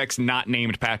quarterbacks not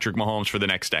named Patrick Mahomes for the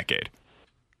next decade?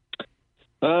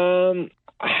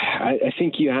 I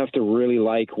think you have to really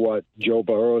like what Joe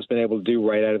Burrow has been able to do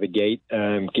right out of the gate,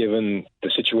 given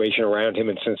the situation around him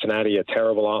in Cincinnati, a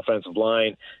terrible offensive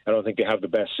line. I don't think they have the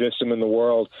best system in the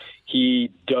world.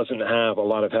 He doesn't have a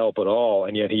lot of help at all,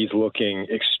 and yet he's looking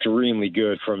extremely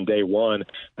good from day one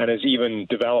and is even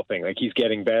developing. Like, he's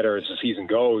getting better as the season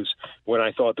goes, when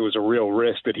I thought there was a real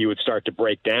risk that he would start to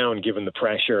break down given the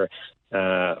pressure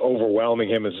overwhelming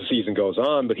him as the season goes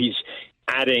on. But he's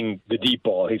adding the deep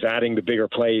ball. He's adding the bigger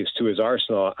plays to his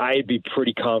arsenal. I'd be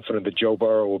pretty confident that Joe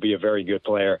Burrow will be a very good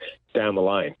player down the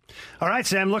line. All right,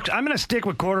 Sam, look, I'm going to stick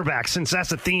with quarterbacks since that's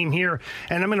the theme here,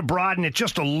 and I'm going to broaden it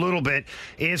just a little bit.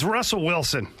 Is Russell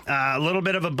Wilson a little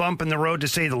bit of a bump in the road, to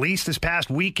say the least, this past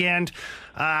weekend?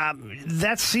 That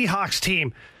Seahawks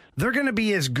team, they're going to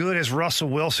be as good as Russell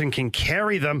Wilson can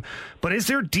carry them, but is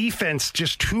their defense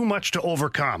just too much to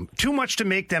overcome, too much to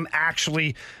make them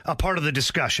actually a part of the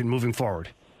discussion moving forward?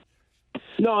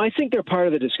 No, I think they're part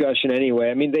of the discussion anyway.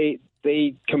 I mean,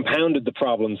 they compounded the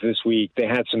problems this week. They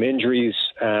had some injuries,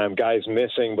 guys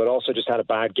missing, but also just had a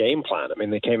bad game plan. I mean,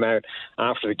 they came out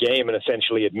after the game and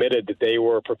essentially admitted that they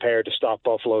were prepared to stop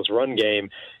Buffalo's run game,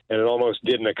 and it almost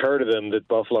didn't occur to them that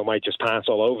Buffalo might just pass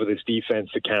all over this defense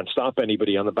that can't stop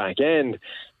anybody on the back end.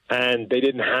 And they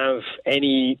didn't have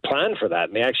any plan for that.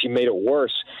 And they actually made it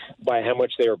worse by how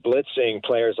much they were blitzing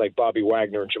players like Bobby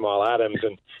Wagner and Jamal Adams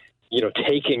and,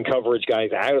 taking coverage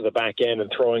guys out of the back end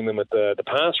and throwing them at the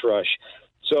pass rush.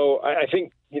 So I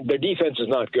think their defense is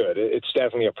not good. It's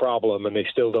definitely a problem, and they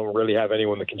still don't really have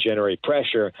anyone that can generate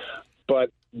pressure.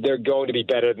 But they're going to be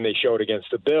better than they showed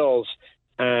against the Bills,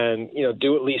 and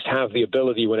do at least have the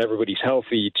ability when everybody's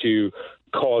healthy to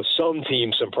cause some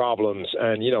teams some problems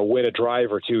and win a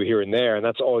drive or two here and there. And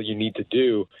that's all you need to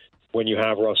do when you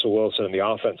have Russell Wilson and the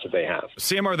offense that they have.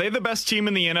 Sam, are they the best team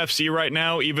in the NFC right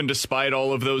now, even despite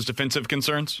all of those defensive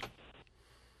concerns?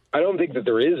 I don't think that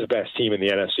there is a best team in the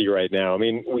NFC right now. I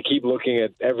mean, we keep looking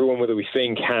at everyone that we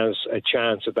think has a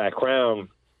chance at that crown,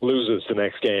 loses the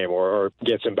next game or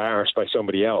gets embarrassed by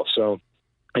somebody else. So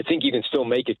I think you can still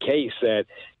make a case that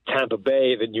Tampa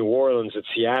Bay, that New Orleans, that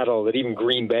Seattle, that even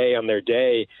Green Bay on their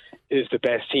day is the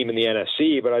best team in the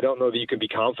NFC, but I don't know that you can be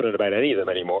confident about any of them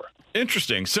anymore.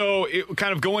 Interesting. So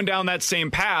kind of going down that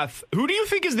same path, who do you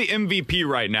think is the MVP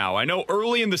right now? I know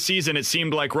early in the season it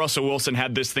seemed like Russell Wilson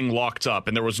had this thing locked up,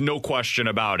 and there was no question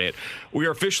about it. We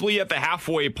are officially at the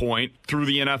halfway point through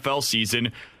the NFL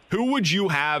season. Who would you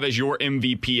have as your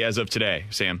MVP as of today,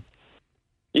 Sam?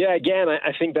 Yeah, again,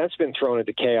 I think that's been thrown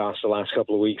into chaos the last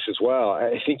couple of weeks as well.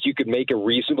 I think you could make a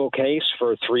reasonable case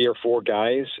for 3 or 4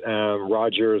 guys,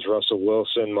 Rodgers, Russell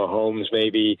Wilson, Mahomes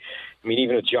maybe. I mean,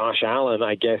 even a Josh Allen,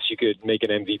 I guess you could make an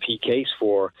MVP case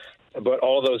for. But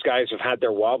all those guys have had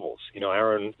their wobbles. You know,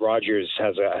 Aaron Rodgers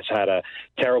has had a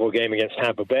terrible game against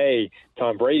Tampa Bay.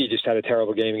 Tom Brady just had a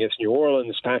terrible game against New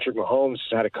Orleans. Patrick Mahomes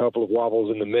has had a couple of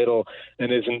wobbles in the middle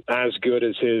and isn't as good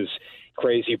as his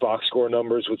crazy box score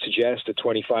numbers would suggest, at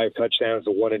 25 touchdowns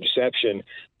to 1 interception.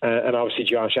 And obviously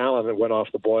Josh Allen went off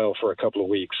the boil for a couple of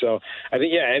weeks. So I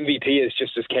think, MVP is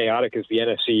just as chaotic as the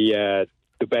NFC,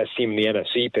 the best team in the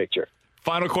NFC picture.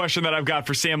 Final question that I've got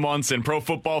for Sam Monson, Pro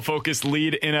Football Focus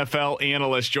lead NFL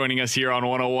analyst, joining us here on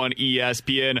 101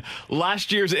 ESPN.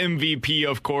 Last year's MVP,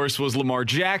 of course, was Lamar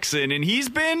Jackson, and he's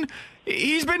been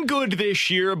good this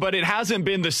year, but it hasn't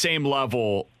been the same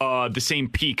level, the same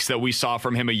peaks that we saw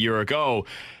from him a year ago.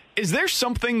 Is there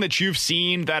something that you've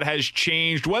seen that has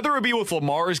changed, whether it be with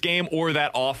Lamar's game or that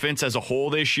offense as a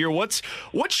whole this year? What's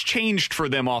changed for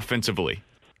them offensively?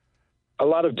 A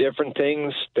lot of different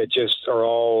things that just are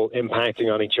all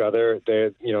impacting on each other.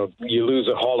 You lose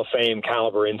a Hall of Fame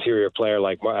caliber interior player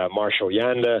like Marshall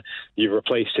Yanda. You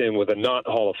replaced him with a not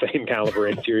Hall of Fame caliber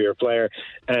interior player.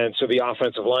 And so the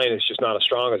offensive line is just not as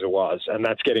strong as it was. And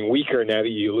that's getting weaker now that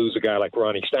you lose a guy like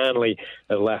Ronnie Stanley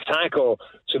at left tackle.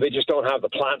 So they just don't have the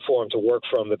platform to work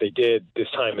from that they did this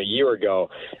time a year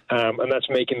ago. And that's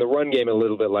making the run game a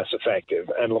little bit less effective.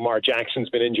 And Lamar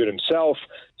Jackson's been injured himself,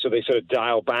 so they sort of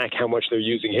dial back how much they're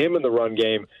using him in the run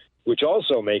game, which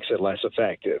also makes it less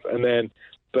effective. And then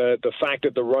the fact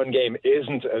that the run game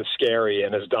isn't as scary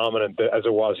and as dominant as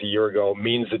it was a year ago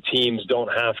means that teams don't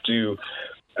have to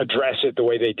address it the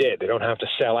way they did. They don't have to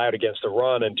sell out against the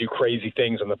run and do crazy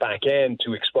things on the back end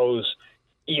to expose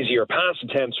easier pass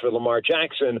attempts for Lamar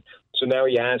Jackson. So now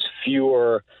he has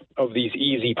fewer of these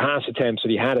easy pass attempts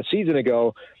that he had a season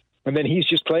ago. And then he's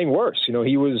just playing worse. You know,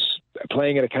 he was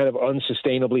playing at a kind of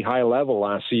unsustainably high level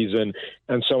last season,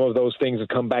 and some of those things have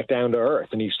come back down to earth,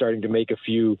 and he's starting to make a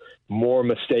few more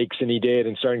mistakes than he did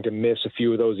and starting to miss a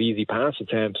few of those easy pass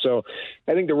attempts. So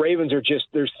I think the Ravens are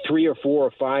there's 3 or 4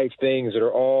 or 5 things that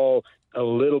are all a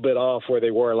little bit off where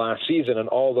they were last season, and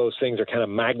all those things are kind of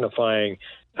magnifying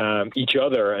each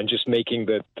other and just making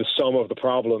the sum of the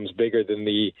problems bigger than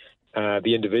the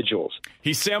individuals.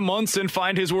 He's Sam Monson.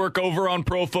 Find his work over on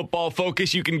Pro Football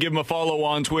Focus. You can give him a follow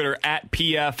on Twitter at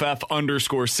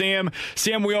PFF_Sam.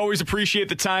 Sam, we always appreciate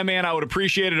the time, man. I would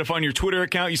appreciate it if on your Twitter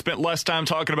account you spent less time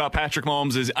talking about Patrick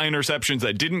Mahomes' interceptions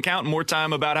that didn't count and more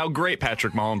time about how great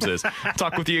Patrick Mahomes is.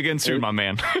 Talk with you again soon, my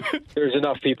man. There's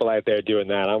enough people out there doing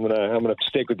that. I'm gonna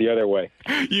stick with the other way.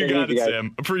 You got it,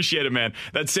 Sam. Appreciate it, man.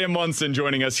 That's Sam Monson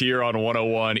joining us here on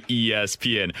 101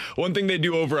 ESPN. One thing they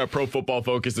do over at Pro Football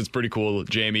Focus that's pretty cool,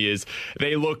 Jamie, is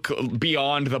they look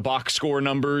beyond the box score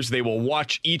numbers. They will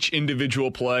watch each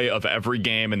individual play of every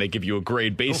game, and they give you a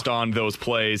grade based on those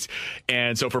plays.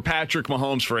 And so for Patrick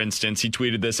Mahomes, for instance, he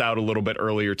tweeted this out a little bit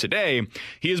earlier today.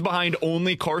 He is behind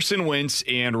only Carson Wentz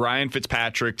and Ryan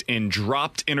Fitzpatrick in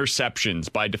dropped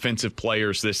interceptions by defensive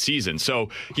players this season. So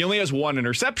he only has 1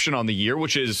 interception on the year,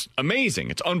 which is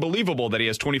amazing. It's unbelievable that he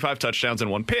has 25 touchdowns and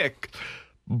 1 pick.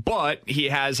 But he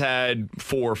has had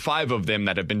 4 or 5 of them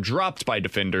that have been dropped by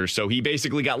defenders, so he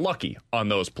basically got lucky on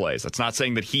those plays. That's not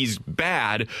saying that he's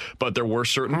bad, but there were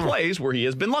certain plays where he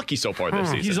has been lucky so far this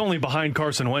season. He's only behind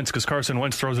Carson Wentz because Carson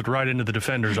Wentz throws it right into the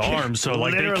defender's arms, so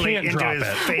like they can't drop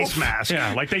it. Face mask.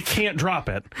 Yeah, like they can't drop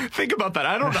it. Think about that.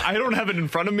 I don't have it in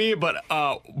front of me, but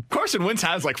Carson Wentz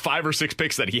has like 5 or 6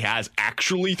 picks that he has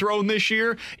actually thrown this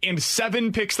year, and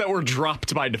 7 picks that were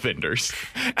dropped by defenders.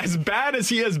 As bad as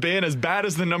he has been, as bad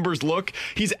as the numbers look,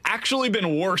 he's actually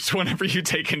been worse whenever you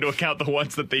take into account the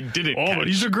ones that they didn't catch. But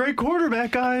he's a great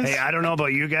quarterback, guys. Hey, I don't know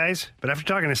about you guys, but after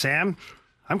talking to Sam,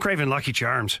 I'm craving Lucky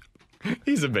Charms.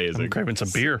 He's amazing. I'm craving some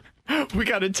beer. We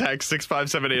got a text,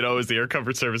 65780 is the Air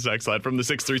Comfort Service text line from the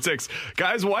 636.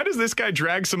 Guys, why does this guy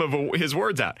drag some of his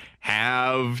words out?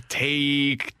 Have,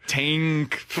 take,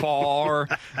 tank, far.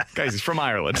 Guys, he's from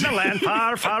Ireland. In a land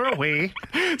far, far away.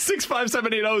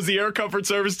 65780 is the Air Comfort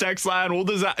Service text line. We'll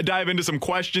dive into some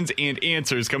questions and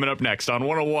answers coming up next on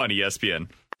 101 ESPN.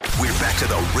 We're back to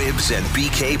the Ribs and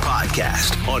BK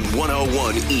podcast on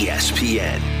 101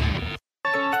 ESPN.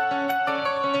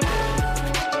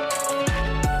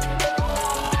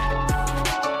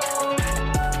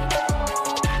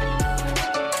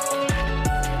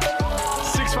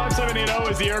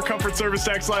 Is the Air Comfort Service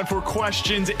text line for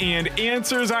questions and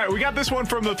answers. All right, we got this one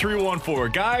from the 314.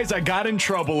 Guys, I got in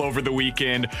trouble over the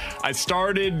weekend. I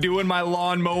started doing my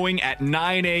lawn mowing at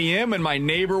 9 a.m. and my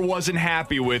neighbor wasn't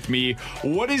happy with me.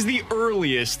 What is the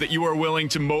earliest that you are willing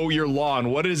to mow your lawn?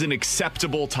 What is an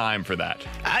acceptable time for that?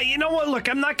 You know what? Look,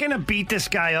 I'm not going to beat this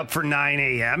guy up for 9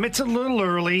 a.m. It's a little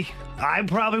early. I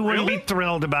probably wouldn't be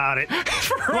thrilled about it.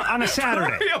 Well, on a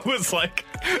Saturday. I was like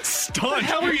stunned. What the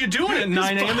hell are you doing at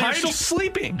 9 a.m. You're still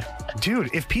sleeping?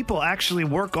 Dude, if people actually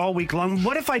work all week long,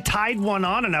 what if I tied one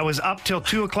on and I was up till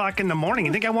 2 o'clock in the morning?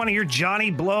 You think I want to hear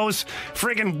Johnny Blow's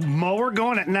friggin' mower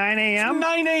going at 9 a.m.?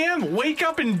 9 a.m. Wake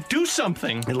up and do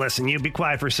something. Hey, listen, you be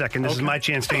quiet for a second. This is my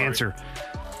chance to answer.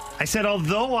 I said,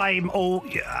 although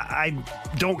I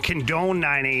don't condone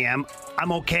 9 a.m.,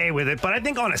 I'm okay with it. But I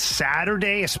think on a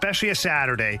Saturday, especially a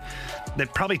Saturday,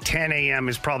 that probably 10 a.m.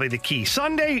 is probably the key.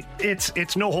 Sunday,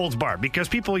 it's no holds barred because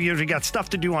people usually got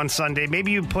stuff to do on Sunday.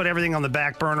 Maybe you put everything on the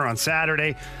back burner on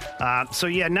Saturday. So,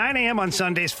 9 a.m. on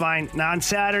Sunday is fine. Now, on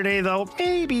Saturday, though,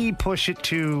 maybe push it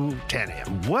to 10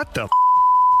 a.m. What the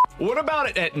What about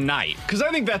it at night? Because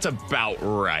I think that's about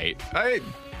right.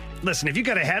 Listen, if you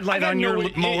got a headlight on your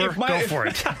mower, go for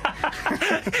it.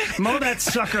 Mow that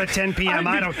sucker at 10 p.m.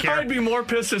 I don't care. I'd be more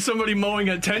pissed at somebody mowing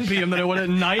at 10 p.m. than I would at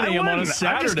 9 a.m. on a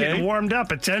Saturday. I'm just getting warmed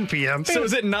up at 10 p.m. So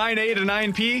is it 9A to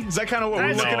 9P? Is that kind of what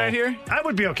we're looking at here? I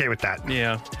would be okay with that.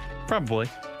 Yeah, probably.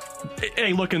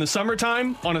 Hey, look, in the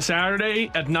summertime on a Saturday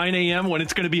at 9 a.m. when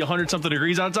it's going to be 100-something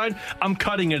degrees outside, I'm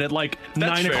cutting it at like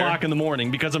 9 o'clock in the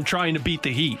morning because I'm trying to beat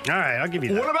the heat. All right, I'll give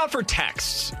you that. What about for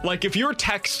texts? Like if you're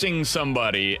texting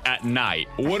somebody at night,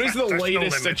 what is the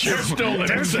latest that you're...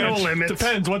 There's no limits.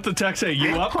 Depends what the text say.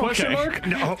 You up, question mark?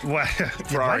 No,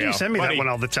 why do you send me that one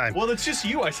all the time? Well, it's just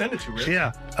you I send it to, Rich.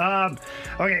 Yeah.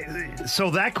 Okay, so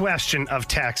that question of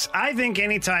text, I think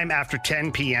anytime after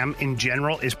 10 p.m. in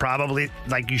general is probably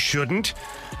like you shouldn't.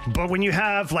 But when you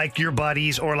have like your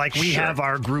buddies or like we have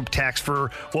our group text for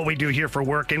what we do here for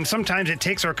work, and sometimes it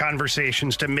takes our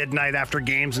conversations to midnight after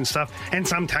games and stuff, and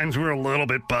sometimes we're a little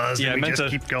bit buzzed and we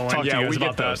just keep going. Talk to you guys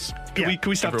about those. Can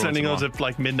we stop sending those at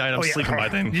like midnight? I'm sleeping by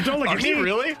then. You don't look at me.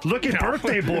 Really? Look at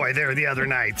Birthday Boy there the other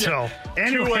night. So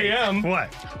anyway, 2 a.m. What?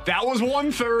 That was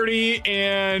 1:30,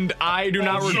 and I do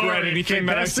not regret anything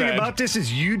that I said. The best thing about this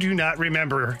is you do not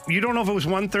remember. You don't know if it was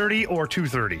 1:30 or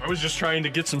 2:30. I was just trying to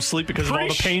get some sleep because of all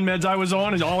the pain meds I was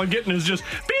on, and all I'm getting is just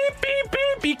beep, beep,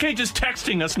 beep. BK just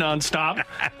texting us nonstop.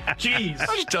 Jeez.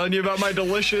 I was telling you about my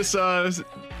delicious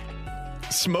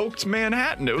smoked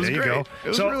Manhattan. It was there you great. Go. It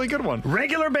was a really good one.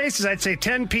 Regular basis, I'd say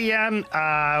 10 p.m.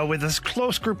 With a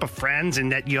close group of friends,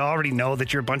 and that you already know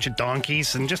that you're a bunch of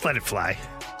donkeys, and just let it fly.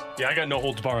 Yeah, I got no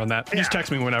holds bar on that. Yeah. Just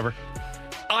text me whenever.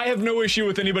 I have no issue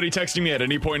with anybody texting me at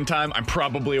any point in time. I'm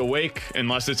probably awake,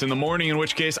 unless it's in the morning, in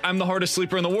which case I'm the hardest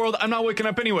sleeper in the world. I'm not waking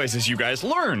up anyways, as you guys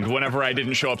learned whenever I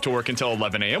didn't show up to work until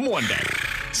 11 a.m. one day.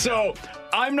 So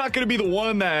I'm not going to be the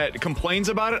one that complains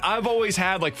about it. I've always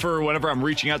had, like, for whenever I'm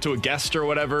reaching out to a guest or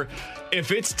whatever,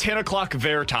 if it's 10 o'clock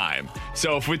their time,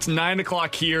 so if it's 9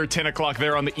 o'clock here, 10 o'clock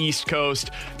there on the East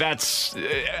Coast, that's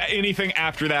anything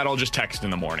after that, I'll just text in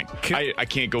the morning. I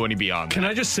can't go any beyond that. Can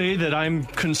I just say that I'm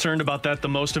concerned about that the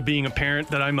most of being a parent,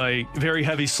 that I'm a very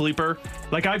heavy sleeper?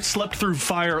 Like, I've slept through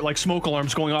fire, like smoke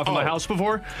alarms going off in my house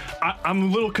before. I'm a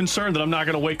little concerned that I'm not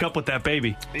going to wake up with that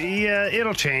baby. Yeah,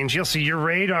 it'll change. You'll see your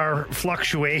radar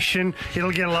fluctuation.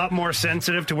 It'll get a lot more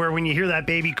sensitive to where when you hear that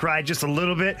baby cry just a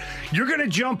little bit, you're going to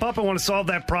jump up and want to solve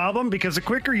that problem, because the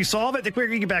quicker you solve it, the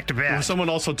quicker you get back to bed. Well, someone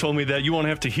also told me that you won't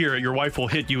have to hear it. Your wife will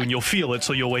hit you and you'll feel it,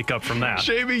 so you'll wake up from that.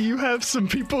 Jamie, you have some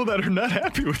people that are not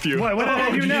happy with you. What did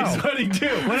I do now? What did he do?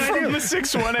 From the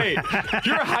 618.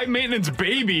 You're a high-maintenance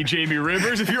baby, Jamie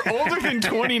Rivers. If you're older than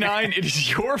 29, it is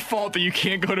your fault that you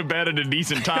can't go to bed at a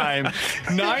decent time.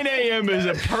 9 a.m. is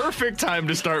a perfect time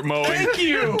to start mowing. Thank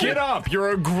you. Get up.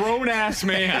 You're a grown-ass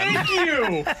man. Thank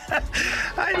you.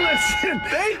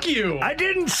 Thank you. I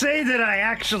didn't say that I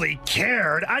actually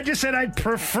cared. I just said I'd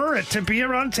prefer it to be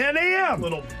around 10 a.m.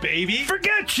 Little baby.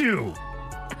 Forget you.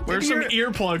 Wear some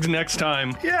earplugs next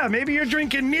time. Yeah, maybe you're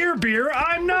drinking near beer.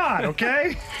 I'm not,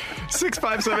 okay?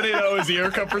 65780 is the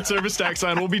Air Comfort Service tax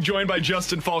line. We'll be joined by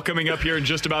Justin Fall coming up here in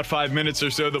just about 5 minutes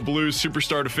or so. The Blues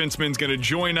superstar defenseman is going to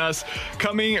join us.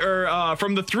 From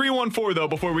the 314, though,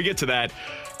 before we get to that,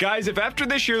 Guys, if after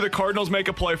this year the Cardinals make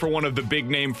a play for one of the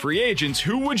big-name free agents,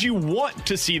 who would you want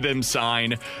to see them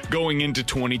sign going into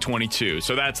 2022?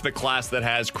 So that's the class that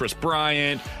has Chris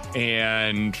Bryant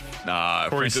and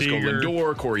Francisco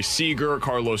Lindor, Corey Seager,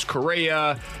 Carlos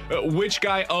Correa. Which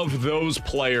guy of those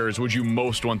players would you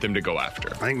most want them to go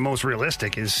after? I think most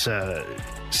realistic is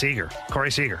Seager, Corey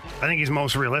Seager. I think he's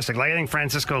most realistic. Like, I think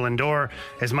Francisco Lindor,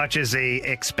 as much as they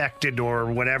expected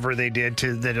or whatever they did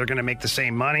that are going to make the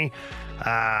same money,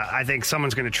 I think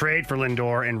someone's going to trade for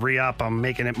Lindor and re-up on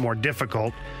making it more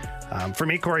difficult. For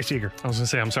me, Corey Seager. I was going to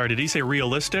say, I'm sorry, did he say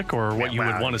realistic or what you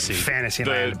would want to see? Fantasy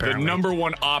land, the number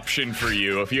one option for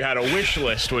you, if you had a wish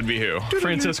list, would be who?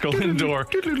 Francisco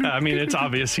Lindor. I mean, it's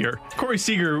obvious here. Corey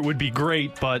Seager would be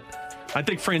great, but I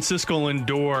think Francisco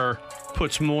Lindor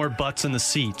puts more butts in the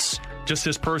seats. Just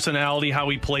his personality, how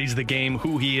he plays the game,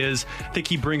 who he is. I think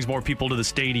he brings more people to the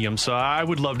stadium. So I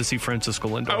would love to see Francisco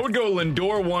Lindor. I would go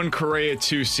Lindor 1, Correa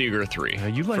 2, Seager 3.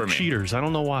 You like cheaters. I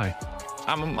don't know why.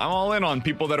 I'm all in on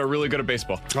people that are really good at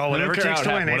baseball. Oh, whatever it takes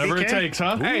to win. Whatever it takes,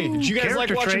 huh? Hey, did you guys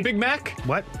like watching Big Mac?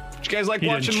 What? Did you guys like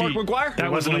watching Mark McGwire?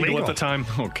 That wasn't illegal at the time.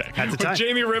 Okay. At the time. With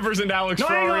Jamie Rivers and Alex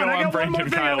Ferrario, I got one more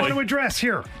thing I want to Kiley. address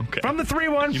here. Okay. From the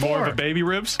 314. You more of a baby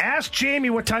ribs? Ask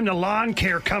Jamie what time the lawn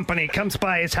care company comes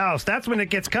by his house. That's when it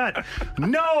gets cut.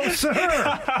 No,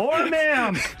 sir. Or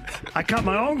ma'am. I cut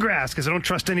my own grass because I don't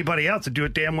trust anybody else to do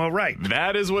it damn well right.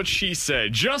 That is what she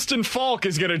said. Justin Falk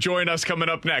is going to join us coming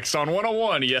up next on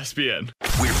 101 ESPN.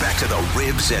 We're back to the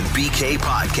Ribs and BK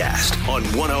podcast on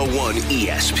 101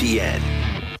 ESPN.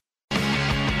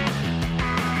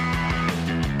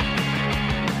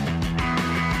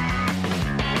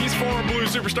 Former Blue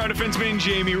superstar defenseman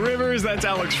Jamie Rivers. That's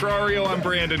Alex Ferrario. I'm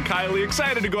Brandon Kiley.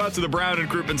 Excited to go out to the Brown and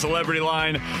Crouppen Celebrity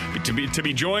Line to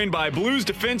be joined by Blues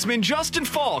defenseman Justin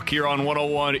Falk here on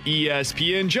 101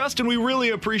 ESPN. Justin, we really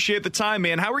appreciate the time,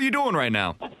 man. How are you doing right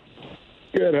now?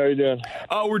 Good. How are you doing?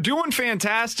 We're doing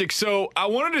fantastic. So I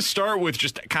wanted to start with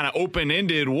just kind of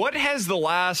open-ended. What has the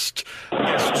last,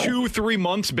 2-3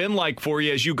 months been like for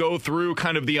you as you go through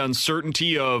kind of the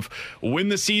uncertainty of when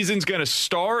the season's going to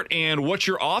start and what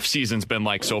your off-season's been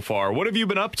like so far? What have you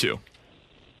been up to?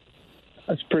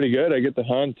 That's pretty good. I get to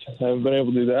hunt. I haven't been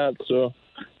able to do that, so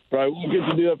probably won't get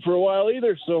to do that for a while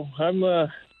either. So I'm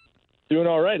doing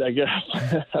all right, I guess.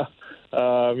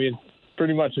 I mean,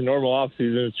 pretty much a normal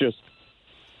off-season. It's just,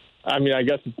 I mean, I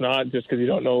guess it's not just because you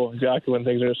don't know exactly when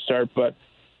things are going to start, but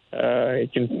you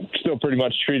can still pretty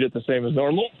much treat it the same as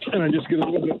normal, and I just get a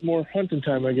little bit more hunting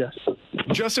time, I guess.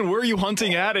 Justin, where are you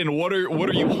hunting at, and what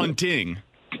are you hunting?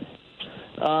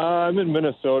 I'm in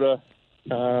Minnesota.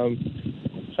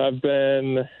 I've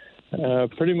been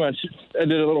pretty much, I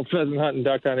did a little pheasant hunt and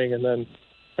duck hunting, and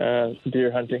then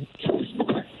deer hunting.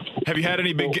 Have you had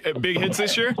any big hits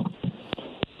this year?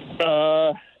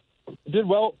 Did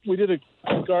well. We did a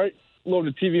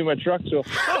loaded TV in my truck, so.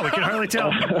 Oh, we can hardly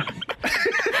tell.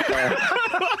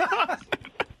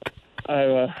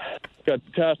 I got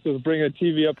tasked with bringing a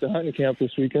TV up to hunting camp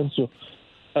this weekend, so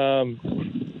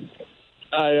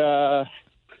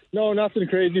no, nothing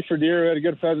crazy for deer. We had a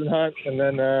good pheasant hunt, and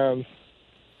then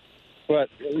but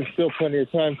there's still plenty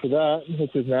of time for that,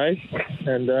 which is nice,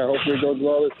 and hopefully it goes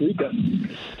well this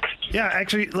weekend. Yeah,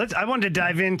 actually, I wanted to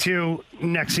dive into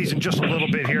next season just a little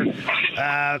bit here.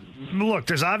 Look,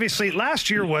 there's obviously, last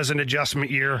year was an adjustment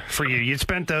year for you. You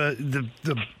spent the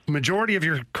majority of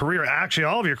your career, actually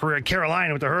all of your career in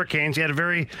Carolina with the Hurricanes. You had a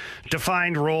very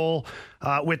defined role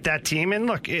with that team. And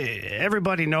look,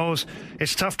 everybody knows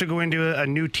it's tough to go into a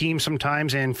new team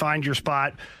sometimes and find your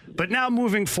spot. But now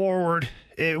moving forward,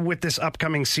 with this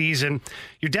upcoming season,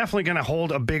 you're definitely going to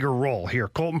hold a bigger role here.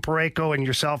 Colton Parayko and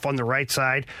yourself on the right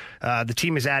side. The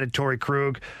team has added Torrey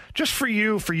Krug. Just for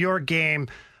you, for your game,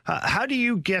 how do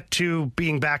you get to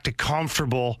being back to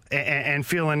comfortable and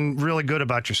feeling really good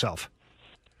about yourself?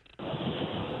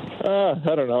 I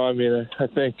don't know. I mean, I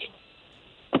think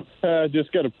I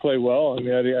just got to play well. I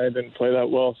mean, I didn't play that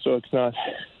well, so it's not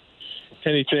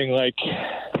anything like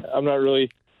I'm not really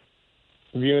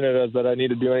viewing it as that I need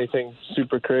to do anything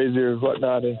super crazy or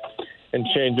whatnot and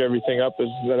change everything up as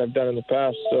that I've done in the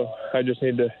past. So I just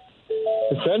need to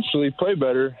essentially play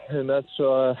better, and that's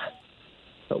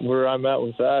where I'm at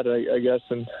with that, I guess.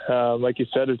 And like you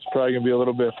said, it's probably going to be a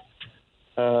little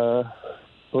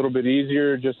bit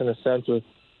easier, just in a sense with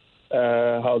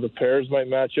how the pairs might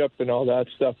match up and all that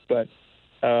stuff. But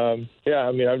yeah,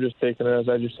 I mean, I'm just taking it as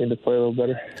I just need to play a little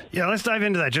better. Yeah, let's dive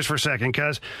into that just for a second,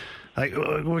 because like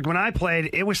when I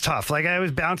played, it was tough. Like I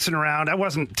was bouncing around. I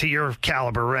wasn't to your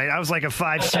caliber, right? I was like a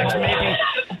 5'6",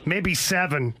 maybe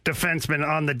 7 defenseman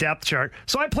on the depth chart.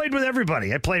 So I played with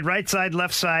everybody. I played right side,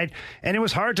 left side, and it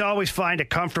was hard to always find a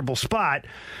comfortable spot.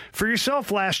 For yourself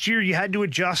last year, you had to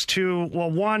adjust to, well,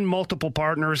 1, multiple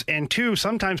partners, and 2,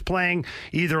 sometimes playing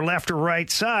either left or right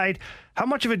side. How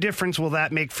much of a difference will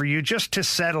that make for you just to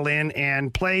settle in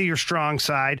and play your strong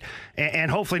side and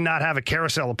hopefully not have a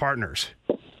carousel of partners?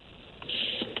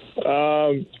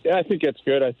 Yeah, I think it's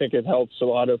good. I think it helps a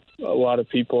lot of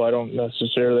people. I don't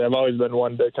necessarily. I've always been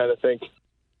one to kind of think,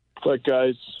 let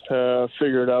guys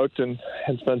figure it out and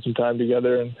spend some time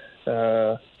together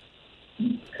and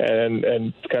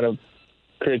kind of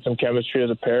create some chemistry as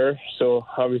a pair. So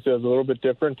obviously it's a little bit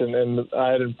different, and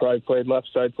I hadn't probably played left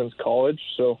side since college.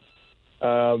 So,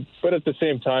 but at the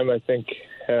same time, I think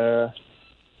I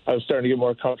was starting to get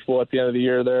more comfortable at the end of the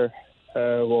year there.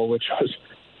 Which was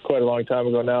quite a long time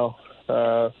ago now,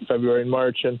 February and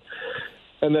March, and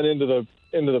then into the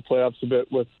playoffs a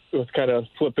bit with kind of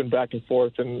flipping back and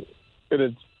forth, and it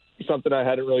is something I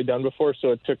hadn't really done before,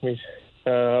 so it took me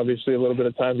obviously a little bit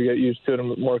of time to get used to it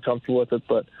and more comfortable with it,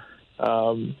 but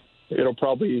it'll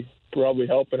probably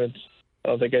help, and I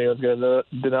don't think anyone's going to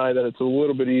deny that it's a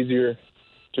little bit easier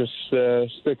just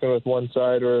sticking with one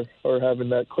side or having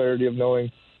that clarity of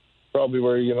knowing probably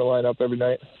where you're going to line up every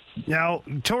night. Now,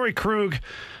 Torey Krug,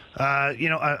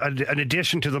 an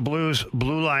addition to the Blues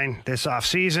blue line this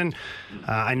offseason.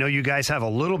 I know you guys have a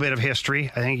little bit of history.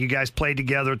 I think you guys played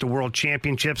together at the World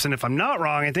Championships, and if I'm not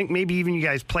wrong, I think maybe even you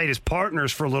guys played as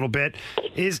partners for a little bit.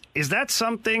 Is that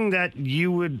something that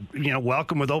you would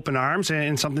welcome with open arms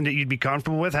and something that you'd be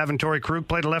comfortable with, having Torey Krug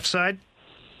play the left side?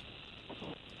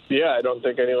 Yeah, I don't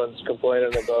think anyone's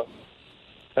complaining about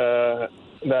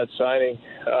that signing.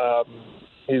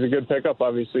 He's a good pickup.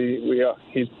 Obviously,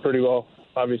 he's very well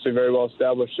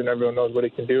established, and everyone knows what he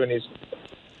can do, and he's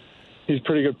a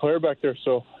pretty good player back there.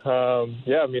 So,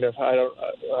 yeah, I mean, I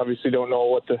obviously don't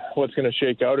know what's going to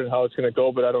shake out and how it's going to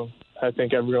go, but I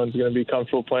think everyone's going to be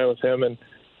comfortable playing with him. And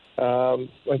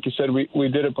like you said, we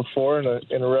did it before in a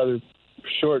rather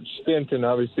short stint, and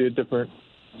obviously a different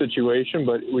situation,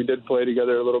 but we did play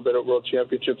together a little bit at World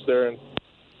Championships there, and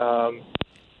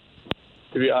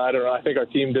I don't know. I think our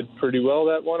team did pretty well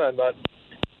that one. I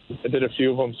did a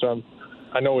few of them, so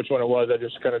I know which one it was. I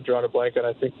just kind of drawn a blank, and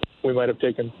I think we might have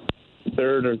taken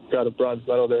third or got a bronze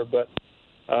medal there. But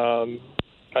I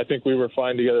think we were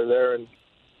fine together there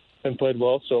and played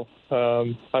well. So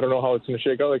I don't know how it's going to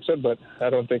shake out, like I said, but I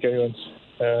don't think anyone's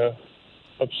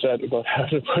upset about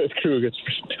having to play with Krug. It's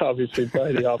obviously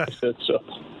probably the opposite. So.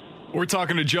 We're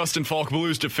talking to Justin Falk,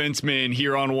 Blues defenseman,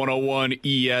 here on 101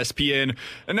 ESPN.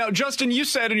 And now, Justin, you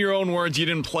said in your own words you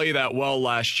didn't play that well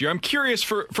last year. I'm curious,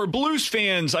 for Blues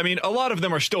fans, I mean, a lot of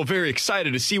them are still very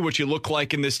excited to see what you look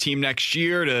like in this team next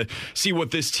year, to see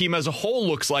what this team as a whole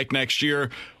looks like next year.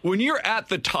 When you're at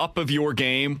the top of your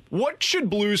game, what should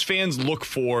Blues fans look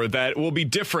for that will be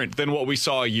different than what we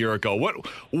saw a year ago?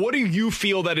 What do you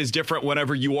feel that is different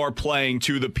whenever you are playing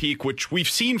to the peak, which we've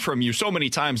seen from you so many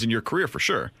times in your career, for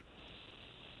sure?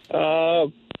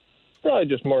 Probably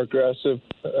just more aggressive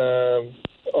all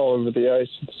over the ice.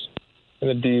 It's in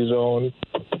the D zone,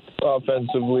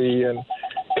 offensively, and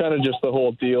kind of just the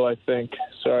whole deal, I think.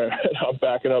 Sorry, I'm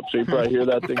backing up, so you probably hear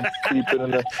that thing beeping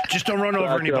in the Just don't run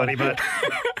over anybody, but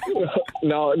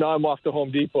no, I'm off to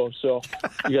Home Depot, so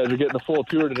you guys are getting the full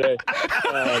tour today.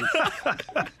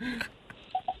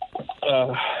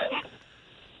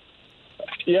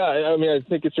 Yeah, I mean, I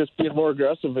think it's just being more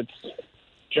aggressive. It's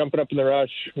jumping up in the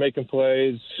rush, making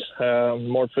plays,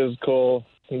 more physical.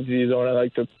 In the zone, I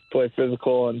like to play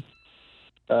physical, and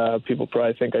people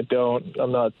probably think I don't.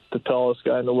 I'm not the tallest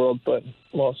guy in the world, but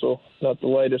I'm also not the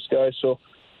lightest guy. So,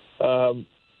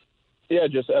 yeah,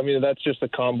 that's just a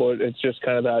combo. It's just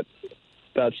kind of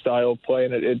that style of play,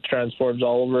 and it transforms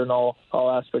all over in all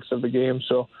aspects of the game.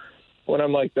 So when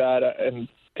I'm like that and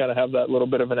kind of have that little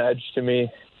bit of an edge to me,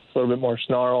 a little bit more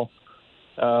snarl,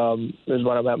 is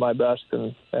when I'm at my best,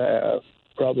 and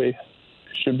probably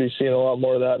should be seeing a lot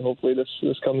more of that hopefully this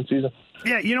coming season.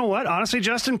 Yeah, you know what? Honestly,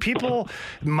 Justin, people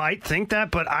might think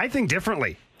that, but I think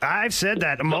differently. I've said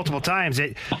that multiple times.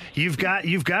 You've got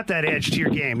that edge to your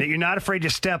game, that you're not afraid to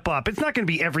step up. It's not going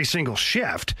to be every single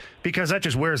shift because that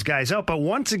just wears guys out. But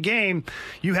once a game,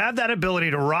 you have that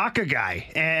ability to rock a guy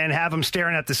and have him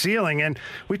staring at the ceiling. And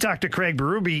we talked to Craig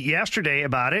Berube yesterday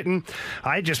about it, and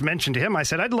I just mentioned to him, I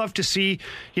said, I'd love to see,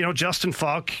 Justin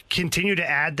Falk continue to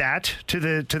add that to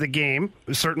the game,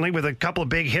 certainly with a couple of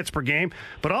big hits per game.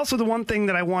 But also the one thing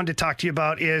that I wanted to talk to you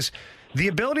about is the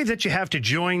ability that you have to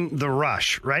join the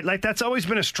rush, right? Like that's always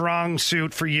been a strong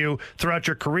suit for you throughout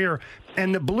your career.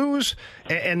 And the Blues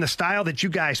and the style that you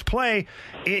guys play,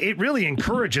 it really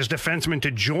encourages defensemen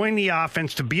to join the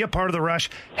offense, to be a part of the rush.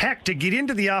 Heck, to get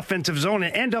into the offensive zone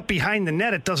and end up behind the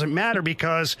net, it doesn't matter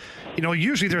because,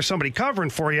 usually there's somebody covering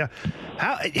for you.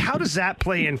 How does that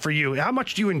play in for you? How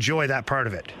much do you enjoy that part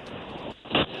of it?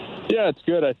 Yeah, it's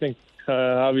good. I think,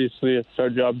 obviously, it's our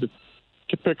job to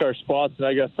pick our spots, and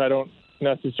I guess I don't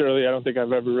think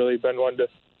I've ever really been one to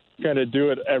kind of do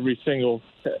it every single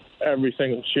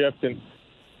shift and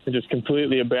just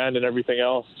completely abandon everything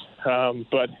else.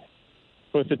 But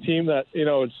with the team that,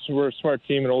 we're a smart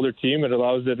team, an older team, it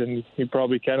allows it, and you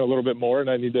probably can a little bit more, and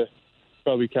I need to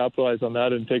probably capitalize on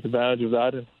that and take advantage of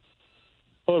that and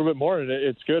a little bit more. And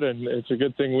it's good, and it's a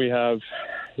good thing we have,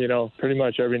 pretty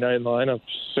much every night in the lineup,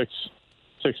 six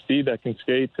speed that can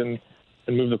skate and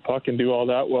move the puck and do all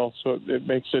that well. So it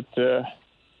makes it a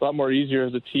lot more easier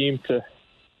as a team to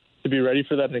be ready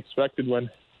for that and expected when,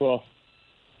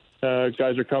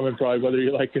 guys are coming probably whether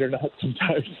you like it or not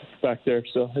sometimes back there.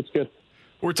 So it's good.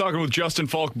 We're talking with Justin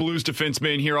Falk, Blues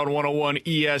defenseman here on 101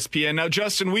 ESPN. Now,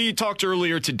 Justin, we talked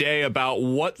earlier today about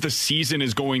what the season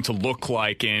is going to look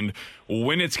like and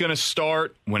when it's going to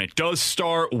start, when it does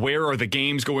start, where are the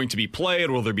games going to be played,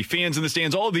 will there be fans in the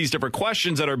stands, all of these different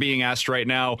questions that are being asked right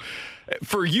now.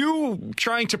 For you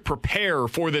trying to prepare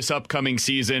for this upcoming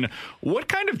season, what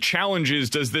kind of challenges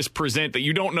does this present that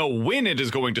you don't know when it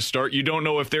is going to start? You don't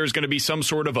know if there's going to be some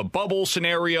sort of a bubble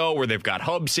scenario where they've got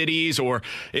hub cities or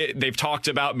they've talked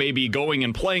about maybe going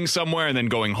and playing somewhere and then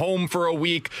going home for a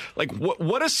week. Like,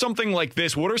 what is something like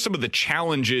this? What are some of the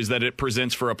challenges that it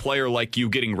presents for a player like you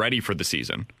getting ready for the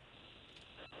season?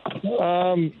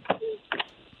 I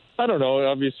don't know.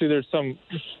 Obviously, there's some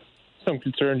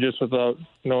concern just without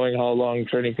knowing how long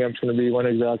training camp's going to be, when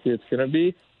exactly it's going to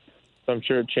be. So I'm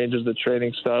sure it changes the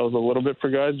training styles a little bit for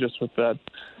guys just with that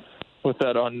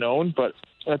unknown. But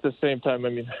at the same time, I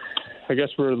mean, I guess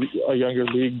we're a younger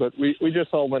league, but we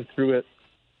just all went through it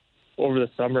over the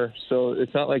summer. So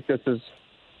it's not like this is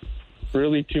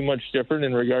really too much different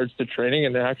in regards to training.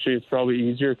 And actually, it's probably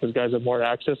easier because guys have more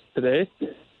access today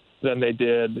than they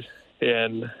did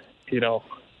in,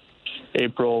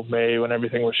 April, May, when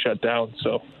everything was shut down.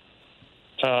 So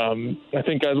I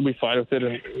think guys will be fine with it.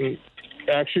 And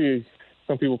actually,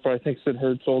 some people probably think it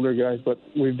hurts older guys, but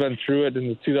we've been through it in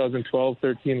the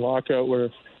 2012-13 lockout where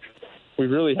we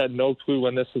really had no clue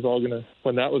when that was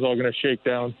all gonna shake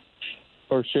down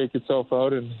or shake itself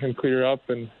out and clear up.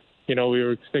 And we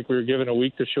were given a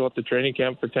week to show up to training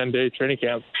camp for 10-day training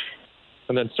camp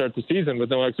and then start the season with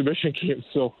no exhibition games.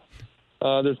 So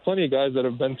there's plenty of guys that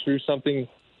have been through something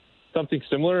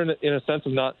similar in a sense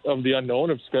of the unknown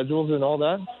of schedules and all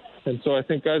that. And so I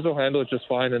think guys will handle it just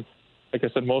fine. And like I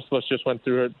said, most of us just went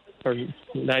through it, or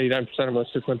 99% of us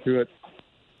just went through it.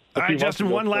 All right, Justin,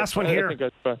 one last one here.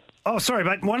 Oh, sorry,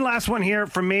 but one last one here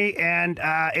from me, and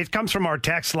it comes from our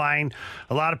text line.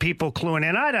 A lot of people cluing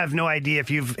in. I have no idea if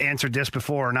you've answered this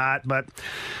before or not, but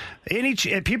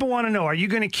people want to know, are you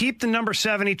going to keep the number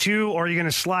 72 or are you going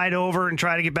to slide over and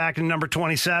try to get back to number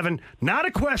 27? Not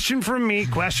a question from me,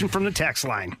 question from the text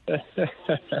line.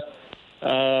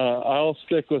 I'll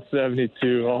stick with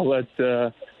 72. I'll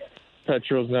let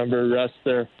Petro's number rest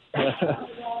there.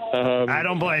 I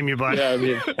don't blame you, bud. Yeah, I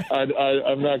mean,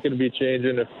 I'm not going to be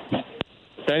changing.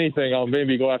 If anything, I'll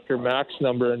maybe go after Mac's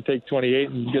number and take 28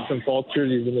 and get some false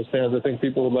jerseys in the stands. I think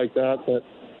people would like that. But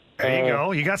there you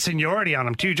go. You got seniority on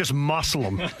them, too. Just muscle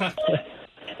them.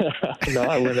 No,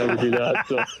 I would never do that.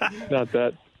 So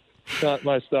not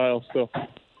my style. So,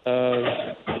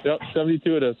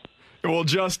 72 it is. Well,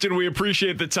 Justin, we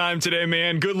appreciate the time today,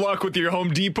 man. Good luck with your Home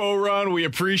Depot run. We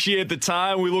appreciate the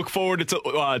time. We look forward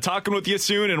to talking with you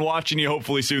soon and watching you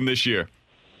hopefully soon this year.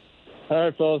 All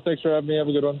right, fellas. Thanks for having me. Have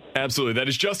a good one. Absolutely. That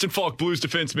is Justin Falk, Blues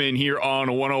defenseman here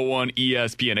on 101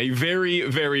 ESPN. A very,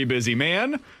 very busy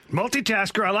man.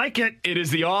 Multitasker. I like it. It is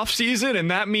the off season,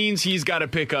 and that means he's got to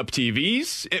pick up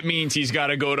TVs. It means he's got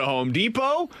to go to Home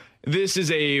Depot. This is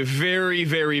a very,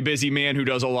 very busy man who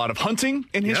does a lot of hunting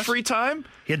in his free time.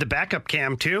 He had the backup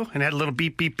cam, too, and had a little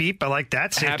beep, beep, beep. I like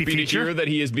that safety feature. Happy to hear that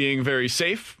he is being very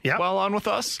safe while on with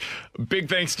us. Big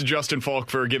thanks to Justin Falk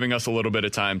for giving us a little bit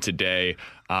of time today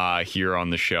here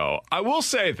on the show. I will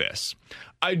say this.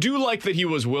 I do like that he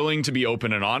was willing to be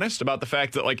open and honest about the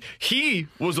fact that, like, he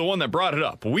was the one that brought it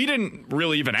up. We didn't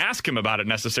really even ask him about it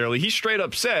necessarily. He straight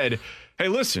up said, hey,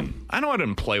 listen, I know I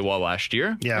didn't play well last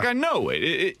year. Yeah. Like, I know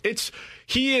it.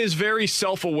 He is very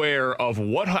self-aware of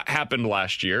what happened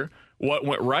last year, what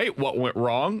went right, what went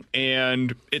wrong,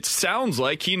 and it sounds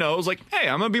like he knows, like, hey,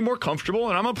 I'm going to be more comfortable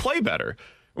and I'm going to play better.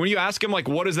 When you ask him, like,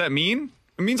 what does that mean?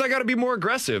 It means I got to be more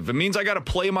aggressive. It means I got to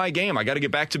play my game. I got to get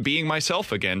back to being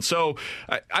myself again. So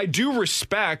I do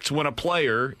respect when a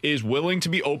player is willing to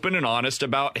be open and honest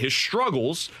about his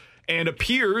struggles and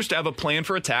appears to have a plan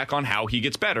for attack on how he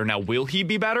gets better. Now, will he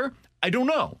be better? I don't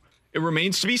know. It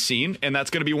remains to be seen, and that's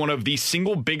going to be one of the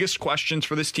single biggest questions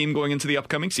for this team going into the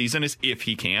upcoming season is if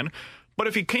he can. But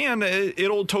if he can,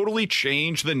 it'll totally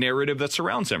change the narrative that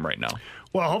surrounds him right now.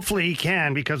 Well, hopefully he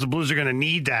can, because the Blues are going to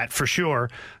need that for sure.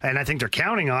 And I think they're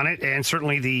counting on it. And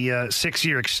certainly the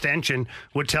 6-year extension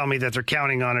would tell me that they're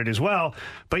counting on it as well.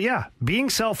 But yeah, being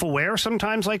self-aware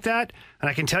sometimes like that, and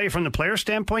I can tell you from the player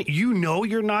standpoint, you know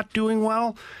you're not doing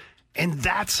well. And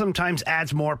that sometimes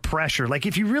adds more pressure. Like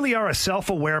if you really are a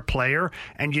self-aware player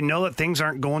and you know that things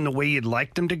aren't going the way you'd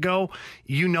like them to go,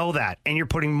 you know that. And you're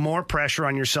putting more pressure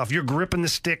on yourself. You're gripping the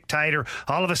stick tighter.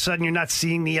 All of a sudden, you're not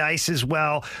seeing the ice as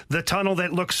well. The tunnel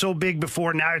that looked so big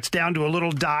before, now it's down to a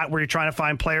little dot where you're trying to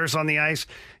find players on the ice.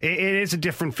 It is a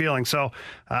different feeling. So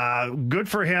good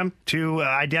for him to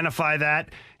identify that.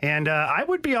 And I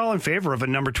would be all in favor of a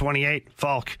number 28,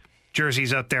 Falk.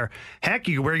 Jerseys out there. Heck,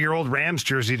 you wear your old Rams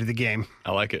jersey to the game.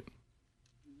 I like it.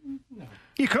 No.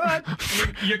 You could.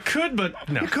 You could, but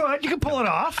no. You could. You could pull it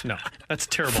off. No, that's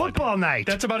terrible. Football night.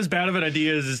 That's about as bad of an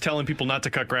idea as telling people not to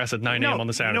cut grass at 9 a.m. on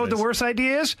the Saturdays. You know what the worst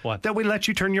idea is? What? That we let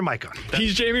you turn your mic on.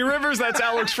 He's Jamie Rivers. That's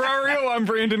Alex Ferrario. I'm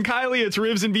Brandon Kiley. It's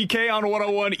Ribs and BK on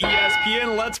 101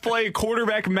 ESPN. Let's play a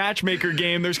quarterback matchmaker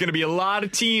game. There's going to be a lot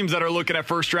of teams that are looking at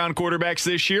first-round quarterbacks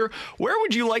this year. Where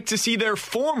would you like to see their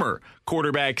former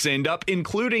quarterbacks end up,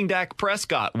 including Dak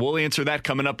Prescott? We'll answer that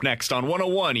coming up next on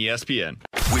 101 ESPN.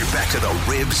 We're back to the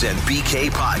Ribs and BK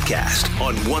podcast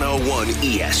on 101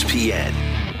 ESPN.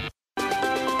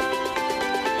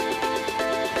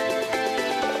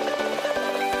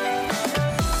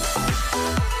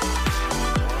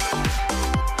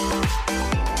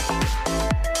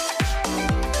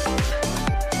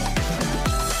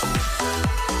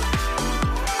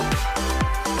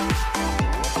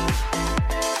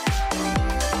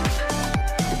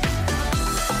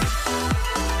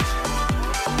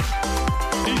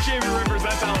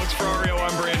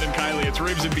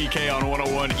 Ribs and BK on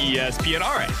 101 ESPN.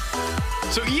 All right.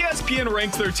 So ESPN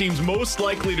ranks their teams most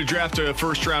likely to draft a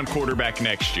first-round quarterback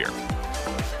next year.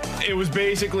 It was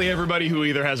basically everybody who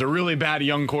either has a really bad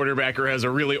young quarterback or has a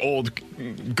really old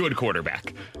good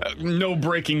quarterback. No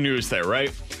breaking news there,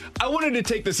 right? I wanted to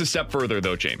take this a step further,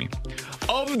 though, Jamie.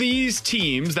 Of these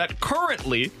teams that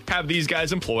currently have these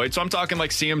guys employed, so I'm talking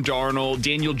like Sam Darnold,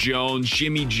 Daniel Jones,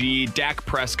 Jimmy G, Dak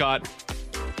Prescott.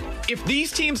 If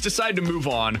these teams decide to move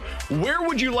on, where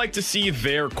would you like to see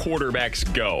their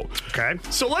quarterbacks go? Okay.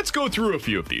 So let's go through a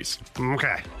few of these.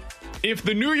 Okay. If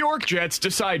the New York Jets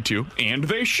decide to, and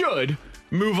they should,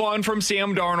 move on from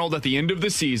Sam Darnold at the end of the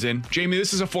season, Jamie,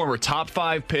 this is a former top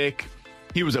 5 pick.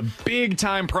 He was a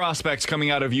big-time prospect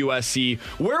coming out of USC.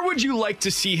 Where would you like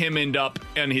to see him end up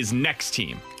in his next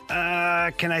team?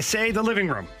 Can I say the living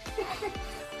room?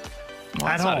 Well,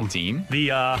 at home. Not a team. The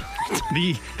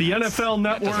NFL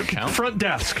Network front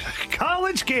desk.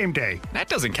 College game day. That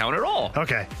doesn't count at all.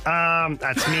 Okay.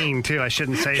 That's mean, too. I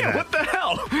shouldn't say that. What the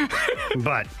hell?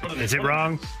 But is it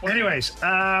wrong? Anyways,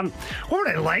 what would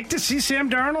I like to see Sam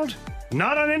Darnold?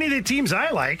 Not on any of the teams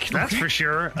I like, that's for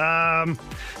sure. Wow,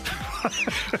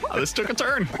 this took a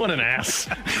turn. What an ass.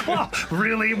 Well,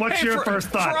 really? What's your first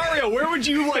thought? Ferrario, where would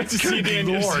you like to see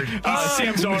Daniel? Sam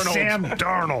Darnold. Sam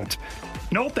Darnold.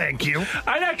 No, thank you.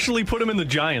 I'd actually put him in the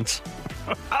Giants.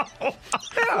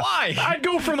 Why? I'd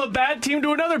go from a bad team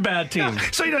to another bad team.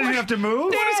 So he doesn't have to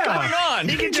move? What is going on?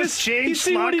 He can just change. You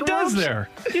see what he does there.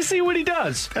 You see what he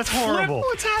does. That's horrible.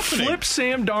 What's happening? Flip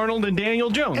Sam Darnold and Daniel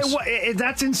Jones.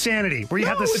 That's insanity. Where you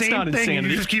have the same thing insanity. and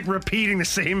you just keep repeating the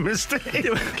same mistake.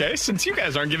 Okay, since you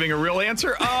guys aren't giving a real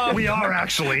answer. We are,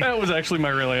 actually. That was actually my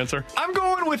real answer. I'm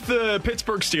going with the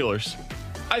Pittsburgh Steelers.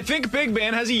 I think Big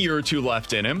Ben has a year or two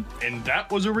left in him. And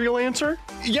that was a real answer?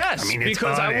 Yes, I mean, it's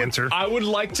because an answer. I would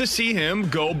like to see him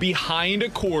go behind a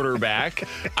quarterback.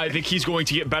 I think he's going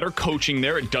to get better coaching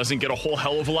there. It doesn't get a whole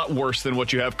hell of a lot worse than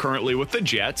what you have currently with the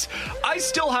Jets. I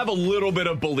still have a little bit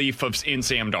of belief in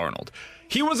Sam Darnold.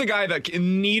 He was a guy that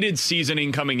needed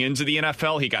seasoning coming into the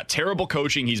NFL. He got terrible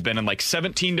coaching. He's been in like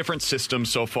 17 different systems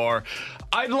so far.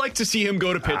 I'd like to see him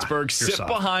go to Pittsburgh, sit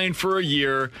behind for a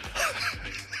year.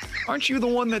 Aren't you the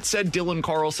one that said Dylan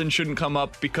Carlson shouldn't come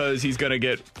up because he's going to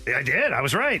get... I did. I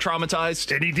was right.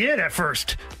 Traumatized? And he did at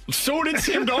first. So did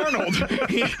Sam Darnold.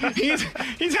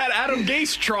 He's had Adam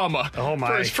Gase trauma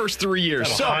for his first 3 years.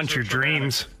 That'll haunt your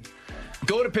dreams.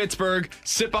 Go to Pittsburgh,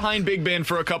 sit behind Big Ben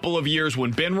for a couple of years.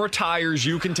 When Ben retires,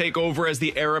 you can take over as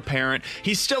the heir apparent.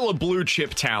 He's still a blue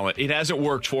chip talent. It hasn't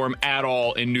worked for him at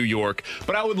all in New York,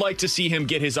 but I would like to see him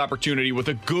get his opportunity with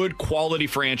a good quality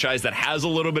franchise that has a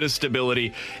little bit of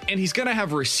stability, and he's going to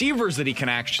have receivers that he can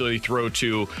actually throw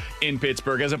to in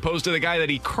Pittsburgh as opposed to the guy that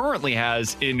he currently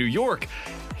has in New York.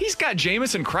 He's got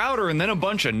Jamison Crowder and then a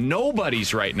bunch of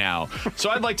nobodies right now. So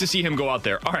I'd like to see him go out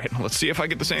there. All right, let's see if I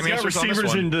get the same answers on this one.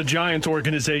 Receivers in the Giants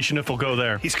organization if he'll go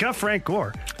there. He's got Frank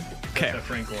Gore. Okay.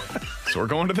 So we're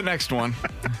going to the next one.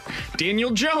 Daniel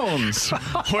Jones.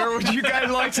 Where would you guys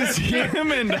like to see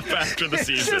him end up after the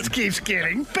season? It just keeps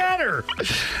getting better.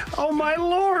 Oh, my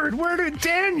Lord. Where did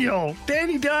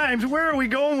Danny Dimes, where are we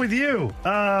going with you?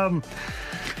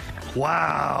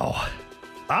 Wow.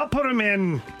 I'll put him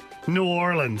in New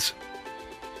Orleans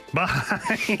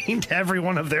behind every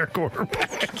one of their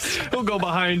quarterbacks. He'll go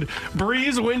behind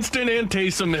Breeze, Winston, and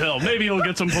Taysom Hill. Maybe he'll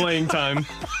get some playing time.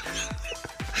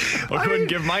 I'll go ahead and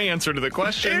give my answer to the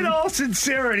question. In all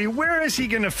sincerity, where is he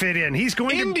going to fit in? He's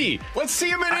going Indy. Let's see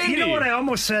him in Indy. You know what? I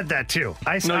almost said that too.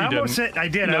 I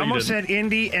almost said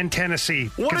Indy and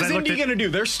Tennessee. What is Indy going to do?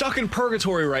 They're stuck in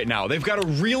purgatory right now. They've got a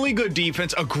really good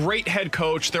defense, a great head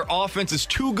coach. Their offense is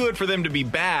too good for them to be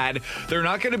bad. They're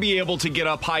not going to be able to get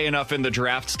up high enough in the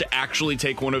drafts to actually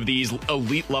take one of these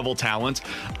elite level talents.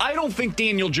 I don't think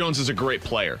Daniel Jones is a great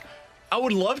player. I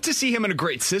would love to see him in a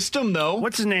great system, though.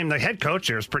 What's his name? The head coach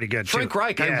there is pretty good, too. Frank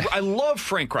Reich. Yeah. I love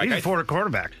Frank Reich. He's a former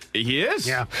quarterback. He is?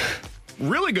 Yeah.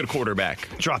 Really good quarterback.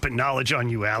 Dropping knowledge on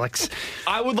you, Alex.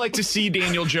 I would like to see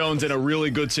Daniel Jones in a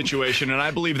really good situation, and I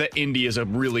believe that Indy is a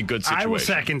really good situation. I will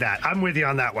second that. I'm with you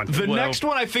on that one. The next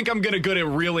one, I think I'm going to get a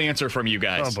real answer from you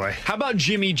guys. Oh, boy. How about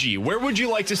Jimmy G? Where would you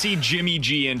like to see Jimmy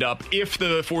G end up if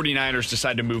the 49ers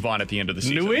decide to move on at the end of the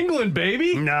season? New England,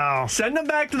 baby. No. Send him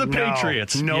back to the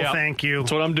Patriots. No, thank you.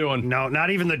 That's what I'm doing. No,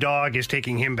 not even the dog is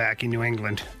taking him back in New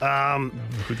England.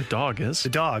 Who the dog is? The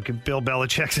dog, Bill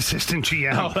Belichick's assistant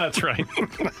GM. Oh, that's right.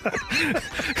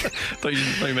 Wait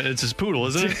a minute, it's his poodle,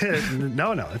 isn't it?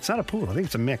 No, it's not a poodle. I think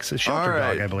it's a mix. It's a shelter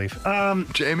dog, I believe.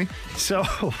 Jamie? So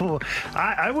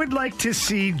I would like to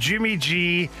see Jimmy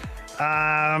G.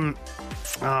 Oh,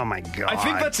 my God. I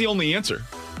think that's the only anscer.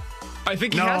 I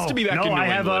think he has to be back in New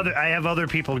England. I have other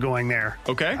people going there.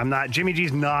 Okay. Jimmy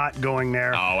G's not going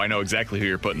there. Oh, I know exactly who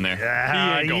you're putting there. He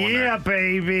ain't going there. Yeah,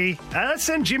 baby. Let's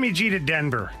send Jimmy G to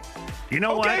Denver. You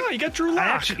know what? Okay, you got Drew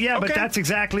Lock. But that's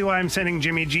exactly why I'm sending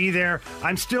Jimmy G there.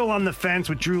 I'm still on the fence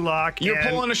with Drew Lock. You're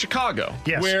pulling to Chicago.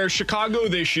 Yes. Where Chicago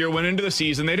this year went into the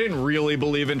season, they didn't really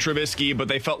believe in Trubisky, but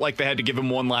they felt like they had to give him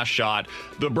one last shot.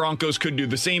 The Broncos could do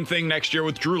the same thing next year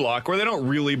with Drew Lock, where they don't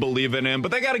really believe in him,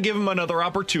 but they got to give him another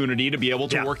opportunity to be able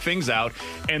to work things out.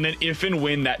 And then if and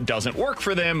when that doesn't work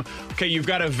for them, okay, you've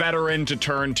got a veteran to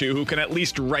turn to who can at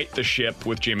least right the ship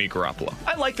with Jimmy Garoppolo.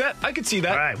 I like that. I could see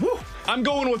that. All right. Woo. I'm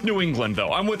going with New England,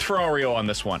 though. I'm with Ferrario on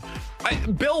this one.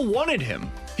 Bill wanted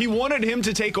him. He wanted him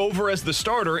to take over as the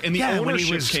starter, and the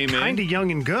ownership came in. Kind of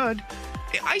young and good.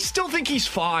 I still think he's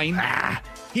fine.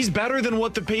 He's better than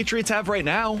what the Patriots have right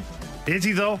now. Is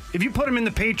he, though? If you put him in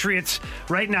the Patriots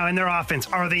right now in their offense,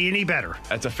 are they any better?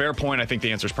 That's a fair point. I think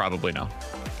the answer is probably no.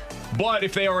 But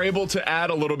if they are able to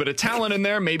add a little bit of talent in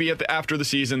there, maybe after the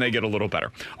season they get a little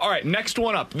better. All right, next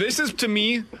one up. This is, to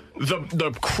me,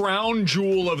 the crown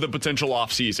jewel of the potential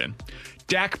offseason.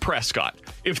 Dak Prescott.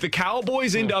 If the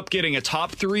Cowboys end up getting a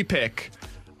top 3 pick,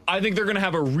 I think they're going to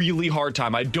have a really hard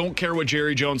time. I don't care what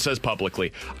Jerry Jones says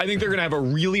publicly. I think they're going to have a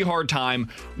really hard time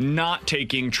not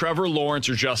taking Trevor Lawrence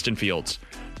or Justin Fields.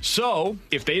 So,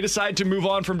 if they decide to move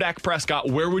on from Dak Prescott,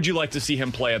 where would you like to see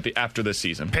him play after this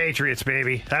season? Patriots,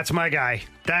 baby. That's my guy.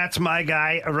 That's my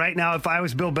guy. Right now, if I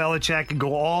was Bill Belichick, I'd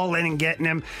go all in and getting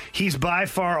him. He's by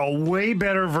far a way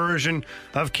better version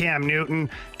of Cam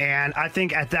Newton. And I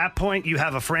think at that point, you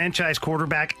have a franchise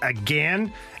quarterback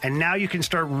again, and now you can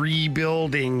start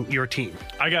rebuilding your team.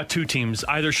 I got 2 teams,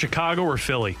 either Chicago or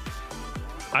Philly.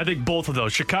 I think both of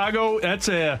those. Chicago,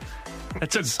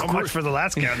 That's a so much for the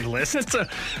last guy on the list.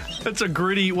 That's a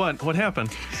gritty. What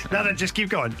happened? No, just keep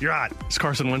going. You're hot. Is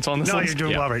Carson Wentz on this No, list? you're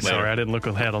doing well right now. Sorry, I didn't look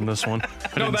ahead on this one.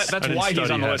 No, that's why he's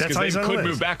on the list, because they could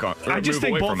move back on. I just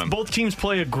think from him. both teams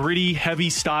play a gritty, heavy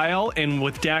style, and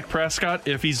with Dak Prescott,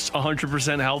 if he's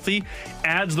 100% healthy,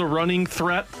 adds the running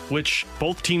threat, which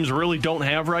both teams really don't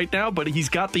have right now, but he's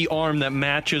got the arm that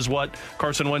matches what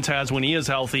Carson Wentz has when he is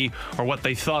healthy, or what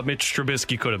they thought Mitch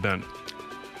Trubisky could have been.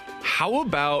 How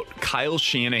about Kyle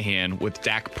Shanahan with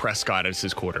Dak Prescott as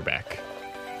his quarterback?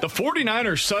 The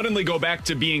 49ers suddenly go back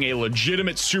to being a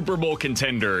legitimate Super Bowl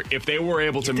contender if they were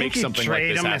able to make something like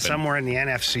this happen. Somewhere in the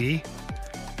NFC.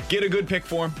 Get a good pick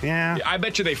for him. Yeah. I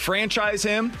bet you they franchise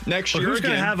him next year. Who's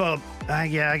going to have a...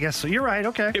 yeah, I guess so. You're right.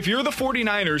 Okay. If you're the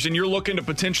 49ers and you're looking to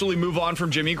potentially move on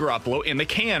from Jimmy Garoppolo, and they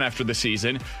can after the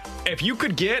season, if you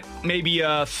could get maybe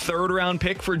a third-round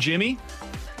pick for Jimmy,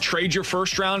 trade your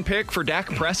first-round pick for Dak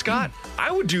Prescott,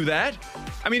 I would do that.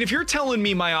 I mean, if you're telling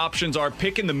me my options are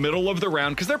pick in the middle of the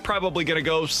round, because they're probably going to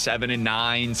go 7-9,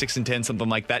 6-10, something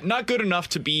like that. Not good enough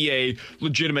to be a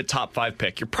legitimate top 5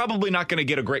 pick. You're probably not going to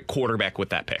get a great quarterback with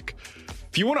that pick.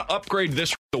 If you want to upgrade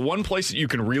this, the one place that you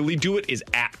can really do it is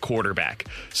at quarterback.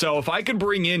 So if I could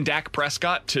bring in Dak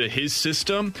Prescott to his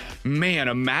system, man,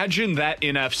 imagine that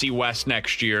NFC West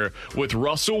next year with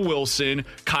Russell Wilson,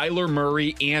 Kyler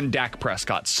Murray, and Dak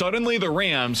Prescott. Suddenly the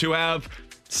Rams, who have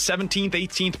 17th,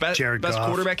 18th best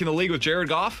quarterback in the league with Jared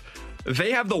Goff,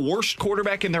 they have the worst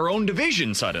quarterback in their own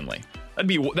division suddenly. That'd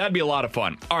be a lot of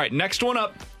fun. All right, next one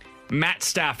up, Matt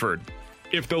Stafford.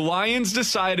 If the Lions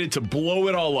decided to blow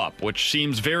it all up, which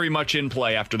seems very much in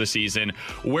play after the season,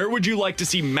 where would you like to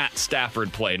see Matt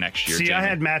Stafford play next year, Jamie? I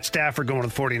had Matt Stafford going to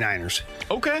the 49ers.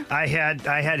 Okay. I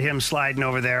had him sliding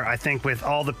over there. I think with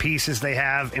all the pieces they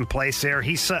have in place there,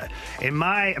 he's, in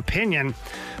my opinion,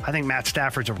 I think Matt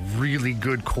Stafford's a really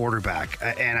good quarterback,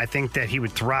 and I think that he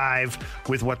would thrive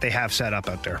with what they have set up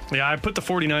out there. Yeah, I put the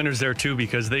 49ers there, too,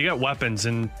 because they got weapons.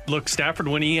 And look, Stafford,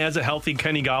 when he has a healthy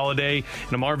Kenny Golladay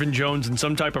and a Marvin Jones and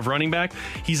some type of running back,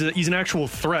 he's an actual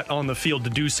threat on the field to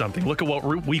do something. Look at what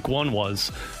week 1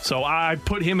 was. So I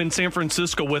put him in San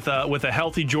Francisco with a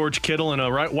healthy George Kittle and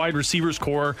a wide receivers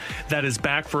core that is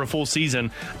back for a full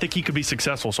season. I think he could be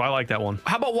successful, so I like that one.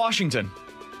 How about Washington?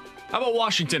 How about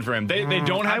Washington for him? They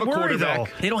don't have a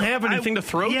quarterback. They don't have anything to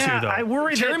throw to, though. I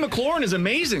worry Terry McLaurin is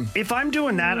amazing. If I'm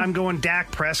doing that, I'm going Dak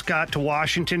Prescott to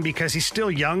Washington because he's still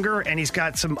younger and he's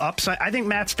got some upside. I think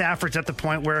Matt Stafford's at the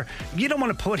point where you don't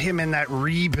want to put him in that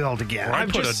rebuild again. Or I'd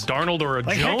put a Darnold or a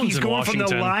Jones in Washington. He's going from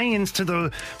the Lions to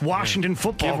the Washington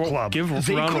Football Club.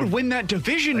 They could win that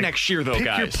division next year, though,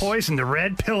 guys. Pick your poison, the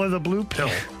red pill or the blue pill.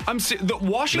 The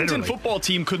Washington football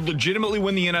team could legitimately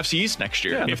win the NFC East next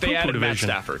year if they added Matt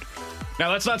Stafford. Now,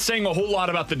 that's not saying a whole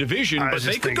lot about the division, but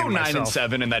they could go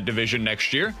 9-7 in that division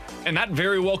next year, and that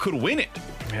very well could win it.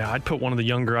 Yeah, I'd put one of the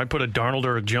younger. I'd put a Darnold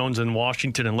or a Jones in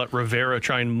Washington and let Rivera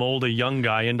try and mold a young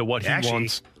guy into what he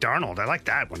wants. Darnold, I like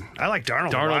that one. I like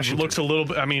Darnold. Darnold looks a little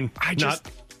bit, not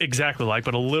exactly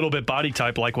but a little bit body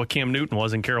type like what Cam Newton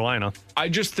was in Carolina. I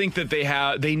just think that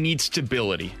they need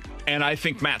stability. And I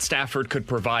think Matt Stafford could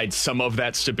provide some of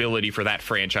that stability for that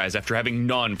franchise after having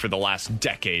none for the last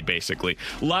decade, basically.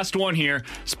 Last one here.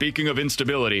 Speaking of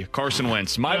instability, Carson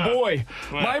Wentz. My boy.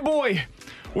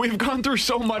 We've gone through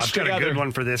so much together. I've got a good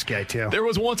one for this guy, too. There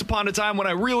was once upon a time when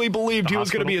I really believed he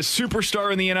was going to be a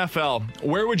superstar in the NFL.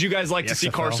 Where would you guys like to see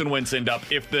Carson Wentz end up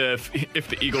if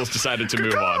the Eagles decided to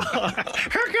move on?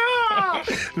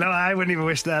 No, I wouldn't even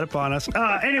wish that upon us.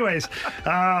 Anyways,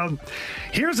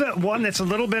 here's one that's a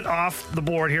little bit off the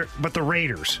board here, but the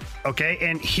Raiders, okay?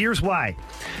 And here's why.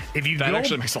 That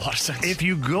actually makes a lot of sense. If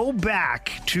you go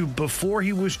back to before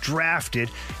he was drafted,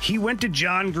 he went to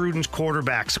John Gruden's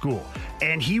quarterback school.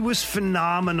 And he was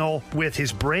phenomenal with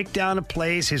his breakdown of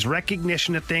plays, his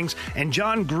recognition of things, and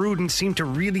John Gruden seemed to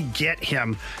really get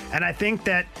him. And I think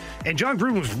that, and John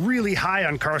Gruden was really high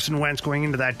on Carson Wentz going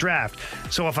into that draft.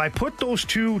 So if I put those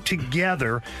two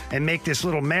together and make this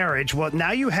little marriage, well,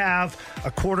 now you have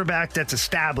a quarterback that's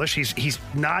established. He's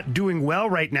not doing well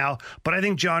right now, but I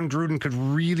think John Gruden could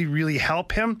really, really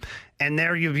help him. And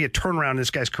there you'll be a turnaround in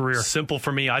this guy's career. Simple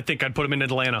for me. I think I'd put him in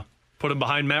Atlanta. Put him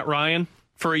behind Matt Ryan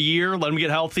for a year, let him get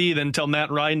healthy, then tell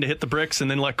Matt Ryan to hit the bricks, and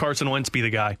then let Carson Wentz be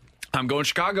the guy. I'm going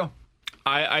Chicago.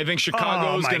 I think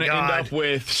Chicago's going to end up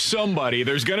with somebody.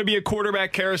 There's going to be a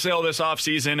quarterback carousel this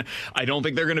offseason. I don't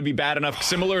think they're going to be bad enough.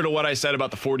 Similar to what I said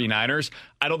about the 49ers,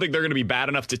 I don't think they're going to be bad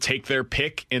enough to take their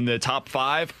pick in the top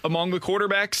 5 among the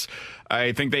quarterbacks.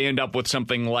 I think they end up with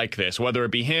something like this, whether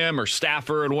it be him or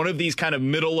Stafford, one of these kind of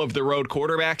middle-of-the-road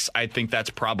quarterbacks. I think that's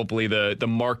probably the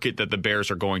market that the Bears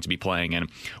are going to be playing in.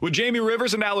 With Jamie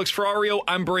Rivers and Alex Ferrario,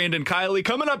 I'm Brandon Kiley.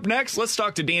 Coming up next, let's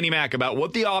talk to Danny Mac about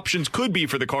what the options could be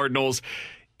for the Cardinals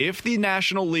if the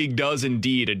National League does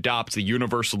indeed adopt the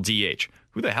universal DH.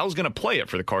 Who the hell's going to play it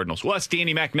for the Cardinals? Well, that's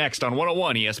Danny Mac next on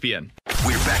 101 ESPN.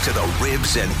 We're back to the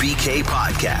Ribs and BK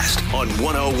podcast on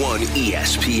 101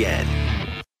 ESPN.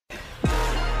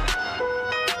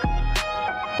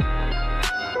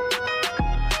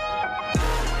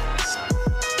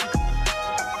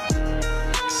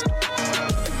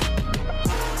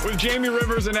 Jamie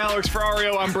Rivers and Alex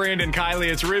Ferrario. I'm Brandon Kiley.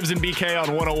 It's Ribs and BK on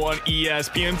 101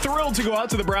 ESPN. Thrilled to go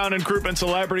out to the Brown and Crouppen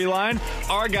Celebrity Line.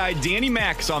 Our guy Danny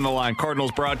Mac's on the line,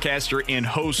 Cardinals broadcaster and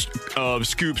host of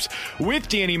Scoops with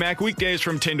Danny Mac, weekdays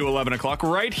from 10 to 11 o'clock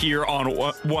right here on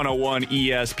 101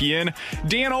 ESPN.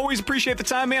 Dan, always appreciate the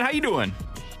time, man. How you doing?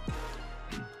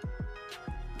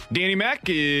 Danny Mac,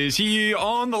 is he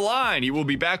on the line? He will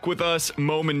be back with us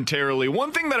momentarily.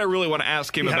 One thing that I really want to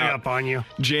ask him about, up on you,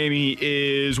 Jamie,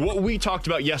 is what we talked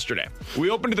about yesterday. We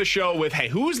opened the show with, hey,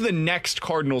 who's the next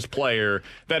Cardinals player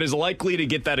that is likely to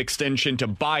get that extension to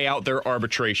buy out their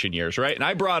arbitration years, right? And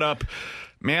I brought up,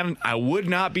 man, I would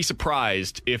not be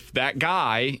surprised if that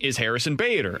guy is Harrison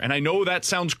Bader. And I know that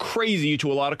sounds crazy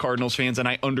to a lot of Cardinals fans, and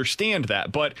I understand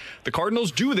that. But the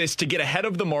Cardinals do this to get ahead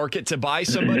of the market, to buy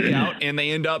somebody out, and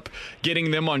they end up getting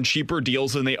them on cheaper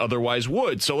deals than they otherwise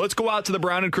would. So let's go out to the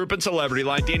Brown and Crouppen Celebrity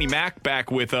Line. Danny Mac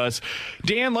back with us.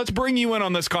 Dan, let's bring you in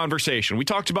on this conversation. We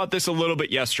talked about this a little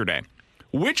bit yesterday.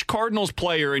 Which Cardinals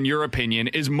player, in your opinion,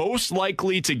 is most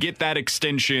likely to get that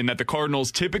extension that the Cardinals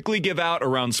typically give out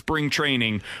around spring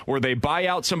training, where they buy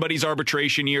out somebody's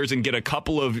arbitration years and get a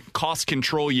couple of cost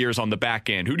control years on the back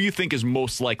end? Who do you think is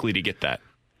most likely to get that?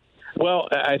 Well,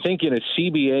 I think in a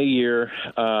CBA year,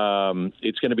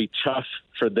 it's going to be tough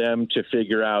for them to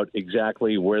figure out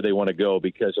exactly where they want to go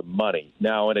because of money.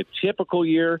 Now, in a typical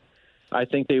year, I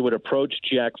think they would approach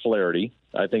Jack Flaherty.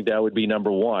 I think that would be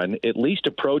number one. At least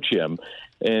approach him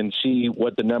and see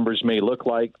what the numbers may look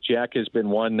like. Jack has been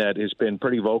one that has been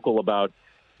pretty vocal about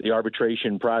the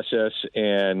arbitration process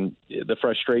and the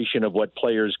frustration of what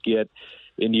players get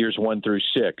in years 1 through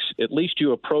 6. At least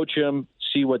you approach him,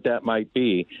 see what that might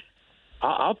be.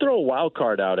 I'll throw a wild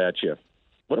card out at you.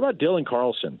 What about Dylan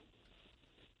Carlson?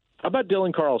 How about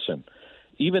Dylan Carlson?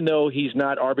 Even though he's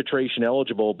not arbitration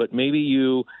eligible, but maybe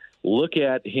you look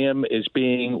at him as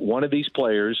being one of these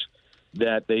players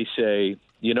that they say,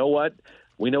 you know what,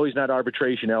 we know he's not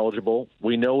arbitration eligible.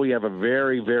 We know we have a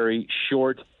very, very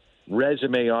short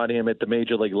resume on him at the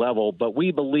major league level, but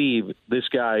we believe this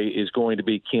guy is going to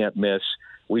be can't miss.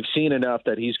 We've seen enough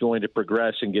that he's going to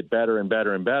progress and get better and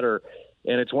better and better.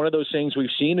 And it's one of those things we've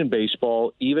seen in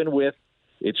baseball, even with,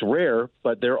 it's rare,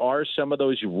 but there are some of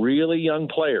those really young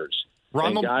players.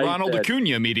 Ronald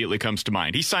Acuna immediately comes to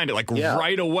mind. He signed it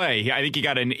right away. I think he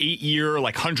got an 8-year,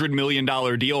 $100 million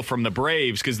deal from the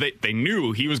Braves because they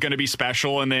knew he was going to be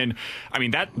special. And then, I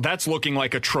mean, that's looking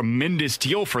like a tremendous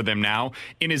deal for them now.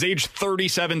 In his age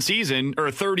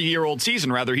 30-year-old season,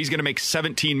 he's going to make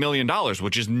 $17 million,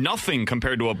 which is nothing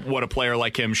compared to what a player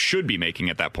like him should be making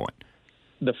at that point.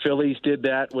 The Phillies did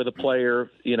that with a player.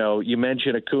 You know, you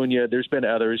mentioned Acuna. There's been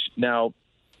others. Now,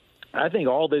 I think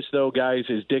all this, though, guys,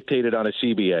 is dictated on a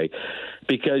CBA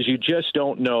because you just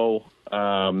don't know,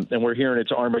 and we're hearing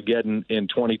it's Armageddon in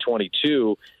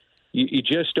 2022, you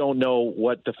just don't know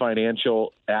what the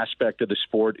financial aspect of the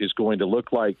sport is going to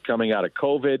look like coming out of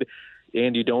COVID,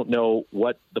 and you don't know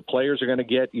what the players are going to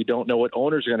get. You don't know what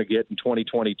owners are going to get in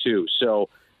 2022. So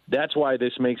that's why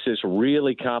this makes this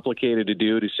really complicated to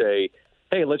do, to say,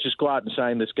 hey, let's just go out and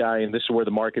sign this guy, and this is where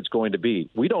the market's going to be.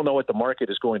 We don't know what the market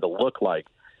is going to look like.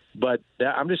 But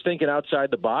I'm just thinking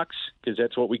outside the box because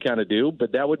that's what we kind of do.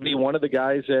 But that would be one of the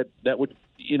guys that would,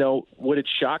 would it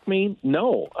shock me?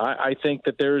 No. I think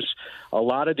that there's a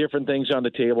lot of different things on the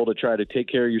table to try to take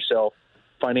care of yourself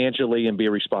financially and be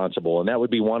responsible. And that would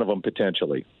be one of them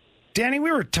potentially. Danny,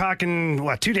 we were talking,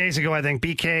 2 days ago, I think,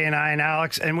 BK and I and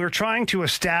Alex, and we were trying to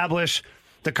establish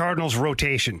the Cardinals'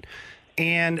 rotation.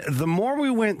 And the more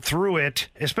we went through it,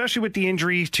 especially with the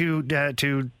injury to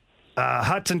Dakota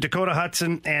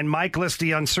Hudson, and Michaelis,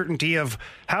 the uncertainty of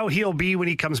how he'll be when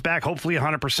he comes back, hopefully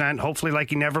 100%, hopefully like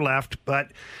he never left.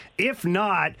 But if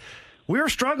not, we're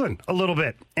struggling a little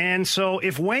bit. And so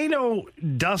if Waino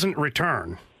doesn't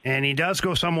return and he does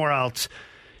go somewhere else,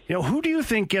 Who do you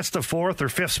think gets the 4th or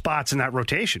 5th spots in that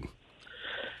rotation?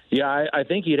 Yeah, I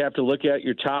think you'd have to look at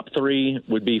your top 3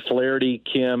 would be Flaherty,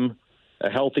 Kim, a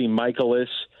healthy Michaelis.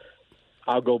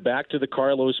 I'll go back to the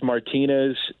Carlos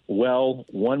Martinez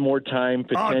one more time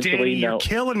potentially. Oh, Danny, you're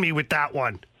killing me with that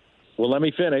one. Well, let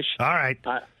me finish. All right.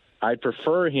 I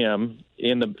prefer him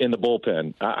in the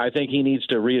bullpen. I think he needs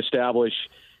to reestablish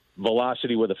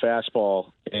velocity with a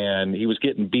fastball, and he was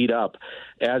getting beat up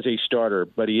as a starter,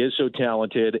 but he is so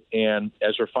talented, and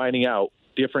as we're finding out,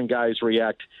 different guys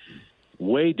react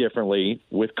way differently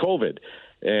with COVID,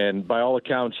 and by all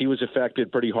accounts, he was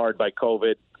affected pretty hard by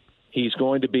COVID. He's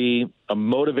going to be a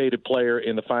motivated player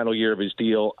in the final year of his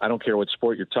deal. I don't care what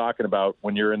sport you're talking about.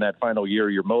 When you're in that final year,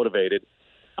 you're motivated.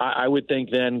 I would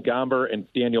think then Gomber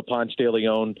and Daniel Ponce de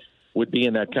Leon would be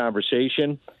in that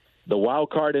conversation. The wild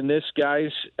card in this,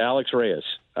 guys, Alex Reyes.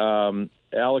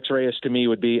 Alex Reyes, to me,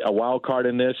 would be a wild card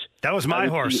in this. That was my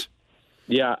horse.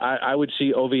 I would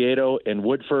see Oviedo and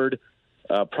Woodford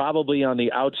probably on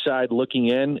the outside looking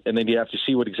in, and then you have to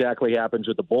see what exactly happens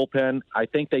with the bullpen. I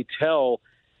think they tell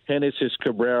Genesis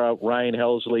Cabrera, Ryan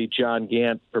Helsley, John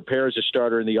Gant, prepare as a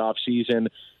starter in the offseason,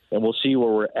 and we'll see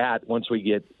where we're at once we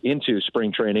get into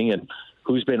spring training and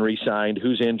who's been re-signed,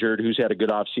 who's injured, who's had a good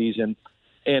offseason.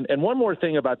 And one more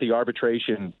thing about the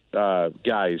arbitration,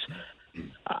 guys.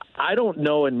 I don't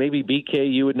know, and maybe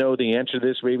BK, you would know the answer to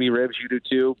this. Maybe Ribs, you do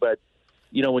too. But,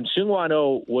 when Seung-Hwan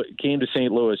Oh came to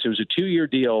St. Louis, it was a 2-year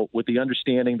deal with the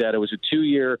understanding that it was a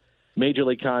 2-year major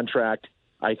league contract,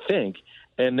 I think.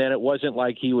 And then it wasn't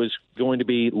like he was going to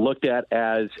be looked at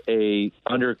as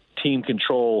under team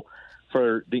control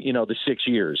for the 6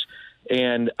 years.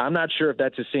 And I'm not sure if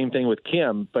that's the same thing with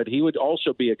Kim, but he would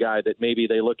also be a guy that maybe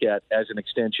they look at as an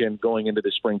extension going into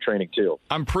the spring training too.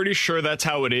 I'm pretty sure that's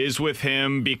how it is with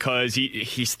him because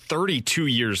he's 32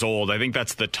 years old. I think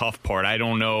that's the tough part. I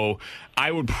don't know. I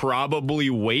would probably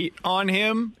wait on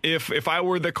him if I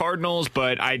were the Cardinals,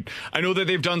 but I know that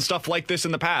they've done stuff like this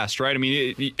in the past, right? I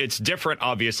mean, it's different,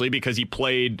 obviously, because he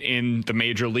played in the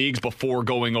major leagues before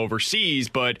going overseas,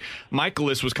 but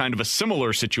Michaelis was kind of a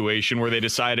similar situation where they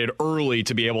decided early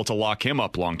to be able to lock him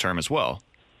up long-term as well.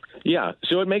 Yeah,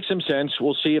 so it makes some sense.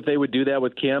 We'll see if they would do that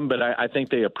with Kim, but I think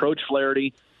they approach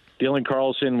Flaherty. Dylan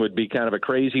Carlson would be kind of a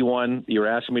crazy one. You're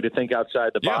asking me to think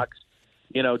outside the box.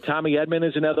 Tommy Edman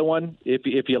is another one.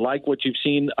 If you like what you've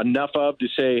seen enough of to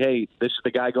say, hey, this is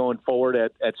the guy going forward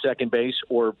at second base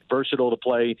or versatile to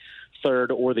play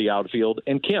third or the outfield.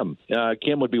 And Kim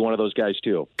would be one of those guys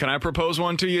too. Can I propose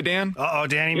one to you, Dan? Uh-oh,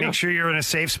 Danny, make sure you're in a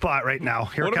safe spot right now.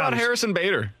 What about Harrison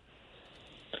Bader?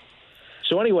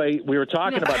 So anyway, we were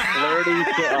talking about Flaherty.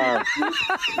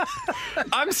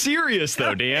 I'm serious,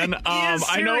 though, Dan.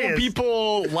 I know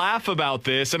people laugh about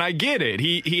this, and I get it.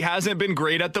 He hasn't been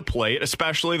great at the plate,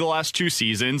 especially the last 2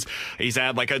 seasons. He's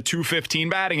had like a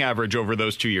 .215 batting average over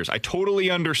those 2 years. I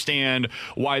totally understand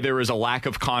why there is a lack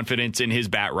of confidence in his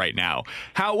bat right now.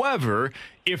 However,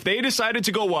 if they decided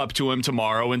to go up to him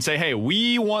tomorrow and say, hey,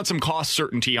 we want some cost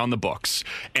certainty on the books,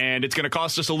 and it's going to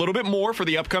cost us a little bit more for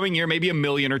the upcoming year, maybe $1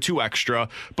 million or $2 million extra,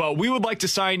 but we would like to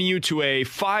sign you to a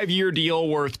 5-year deal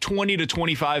worth $20 to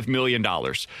 $25 million.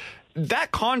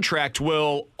 That contract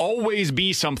will always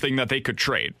be something that they could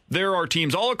trade. There are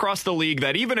teams all across the league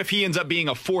that even if he ends up being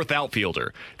a 4th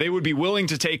outfielder, they would be willing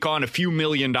to take on a few $1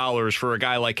 million for a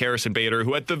guy like Harrison Bader,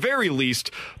 who at the very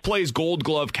least plays Gold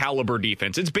Glove caliber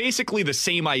defense. It's basically the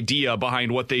same idea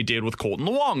behind what they did with Colton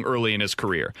Wong early in his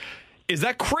career. Is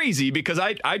that crazy? Because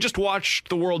I just watched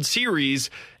the World Series,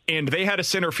 and they had a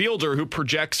center fielder who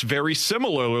projects very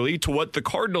similarly to what the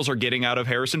Cardinals are getting out of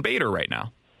Harrison Bader right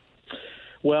now.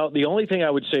 Well, the only thing I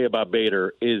would say about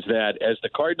Bader is that as the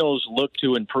Cardinals look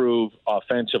to improve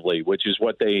offensively, which is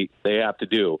what they have to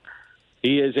do,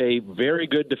 he is a very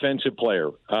good defensive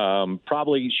player.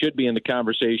 Probably should be in the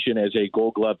conversation as a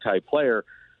Gold Glove type player.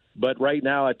 But right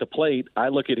now at the plate, I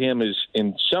look at him as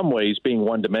in some ways being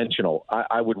one-dimensional.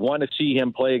 I would want to see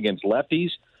him play against lefties.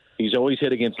 He's always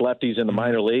hit against lefties in the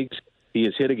minor leagues. He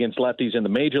has hit against lefties in the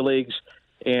major leagues.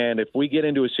 And if we get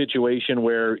into a situation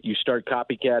where you start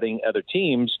copycatting other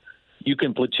teams, you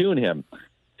can platoon him.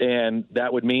 And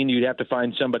that would mean you'd have to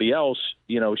find somebody else,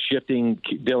 shifting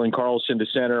Dylan Carlson to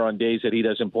center on days that he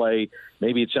doesn't play.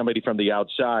 Maybe it's somebody from the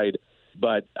outside.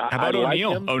 But how about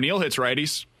O'Neill? O'Neill hits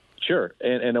righties. Sure.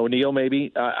 And O'Neill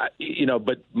maybe,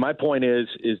 but my point is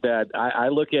that I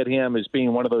look at him as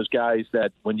being one of those guys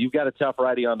that when you've got a tough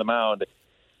righty on the mound,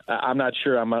 I'm not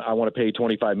sure I want to pay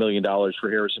 $25 million for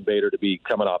Harrison Bader to be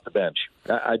coming off the bench.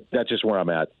 That's just where I'm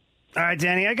at. All right,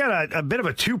 Danny, I got a bit of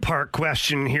a 2-part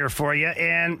question here for you.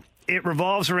 And it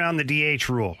revolves around the DH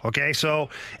rule. Okay, so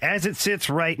as it sits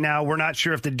right now, we're not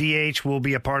sure if the DH will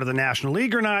be a part of the National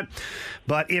League or not.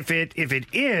 But if it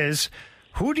is,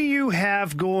 who do you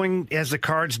have going as the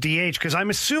Cards DH? Because I'm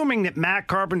assuming that Matt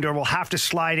Carpenter will have to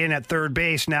slide in at third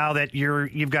base now that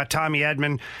you've got Tommy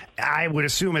Edman, I would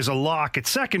assume, as a lock at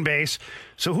second base.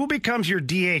 So who becomes your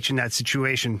DH in that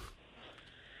situation?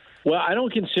 Well, I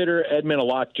don't consider Edman a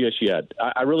lock just yet.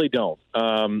 I really don't.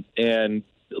 And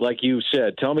like you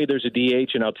said, tell me there's a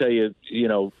DH, and I'll tell you,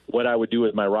 what I would do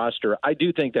with my roster. I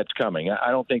do think that's coming.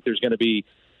 I don't think there's going to be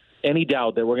any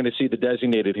doubt that we're going to see the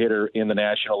designated hitter in the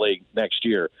National League next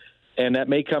year. And that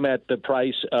may come at the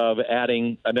price of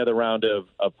adding another round of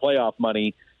playoff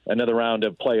money, another round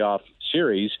of playoff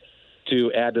series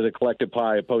to add to the collective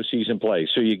pie of postseason play.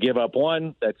 So you give up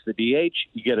one, that's the DH.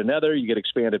 You get another, you get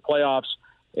expanded playoffs,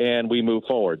 and we move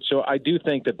forward. So I do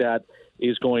think that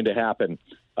is going to happen.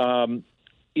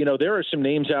 There are some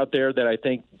names out there that I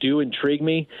think do intrigue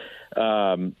me.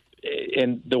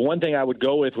 And the one thing I would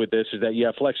go with this is that you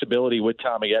have flexibility with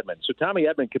Tommy Edman. So Tommy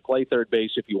Edman could play third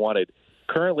base if you wanted.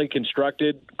 Currently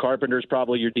constructed, Carpenter's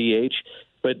probably your DH,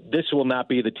 but this will not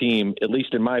be the team, at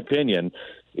least in my opinion,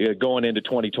 going into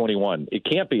 2021. It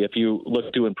can't be if you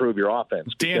look to improve your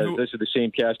offense, because this is the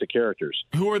same cast of characters.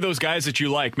 Who are those guys that you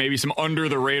like? Maybe some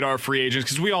under-the-radar free agents?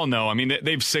 Because we all know, I mean,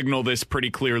 they've signaled this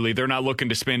pretty clearly. They're not looking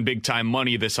to spend big-time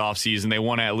money this offseason. They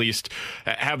want to at least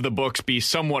have the books be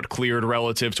somewhat cleared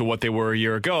relative to what they were a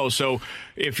year ago. So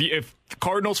if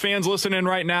Cardinals fans listening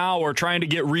right now are trying to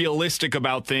get realistic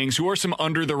about things, who are some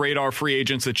under-the-radar free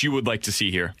agents that you would like to see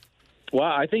here? Well,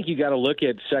 I think you got to look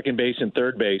at second base and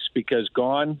third base, because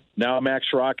gone. Now Max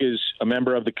Schrock is a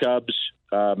member of the Cubs.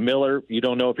 Miller, you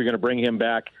don't know if you're going to bring him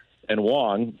back. And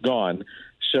Wong, gone.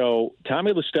 So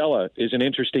Tommy La Stella is an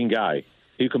interesting guy.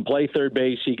 He can play third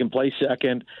base. He can play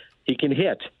second. He can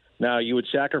hit. Now, you would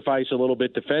sacrifice a little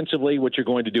bit defensively, which you're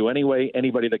going to do anyway.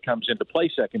 Anybody that comes in to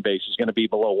play second base is going to be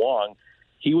below Wong.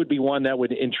 He would be one that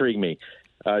would intrigue me.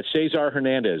 Cesar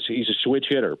Hernandez, he's a switch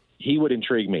hitter. He would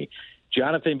intrigue me.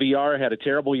 Jonathan Villar had a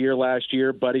terrible year last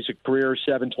year, but he's a career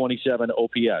 727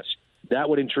 OPS. That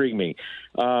would intrigue me.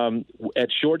 At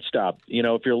shortstop,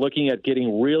 if you're looking at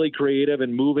getting really creative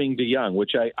and moving DeYoung,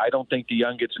 which I don't think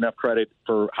DeYoung gets enough credit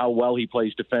for how well he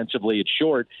plays defensively at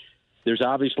short. There's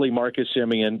obviously Marcus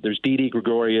Semien. There's Didi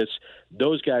Gregorius.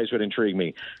 Those guys would intrigue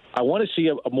me. I want to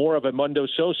see more of Edmundo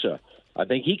Sosa. I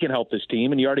think he can help this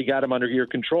team, and you already got him under your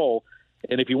control.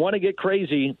 And if you want to get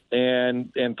crazy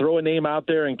and throw a name out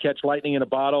there and catch lightning in a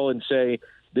bottle and say,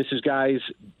 this is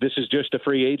just a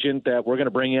free agent that we're going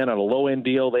to bring in on a low-end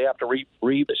deal. They have to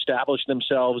re-establish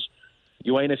themselves.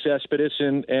 Yoenis Cespedes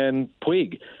and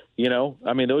Puig.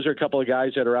 Those are a couple of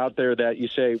guys that are out there that you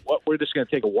say, we're just going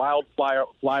to take a wild flyer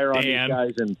on these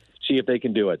guys and see if they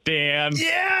can do it. Dan.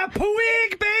 Yeah,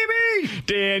 Puig, baby!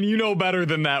 Dan, you know better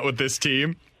than that with this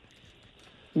team.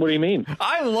 What do you mean?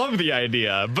 I love the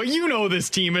idea, but this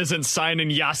team isn't signing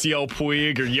Yasiel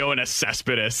Puig or Yoenis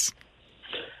Cespedes.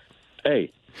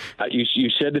 Hey, you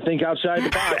said to think outside the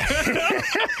box.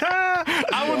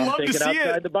 I would love to see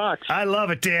outside the box. I love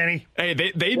it, Danny. Hey,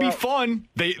 they'd be fun.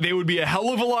 They would be a hell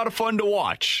of a lot of fun to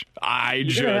watch.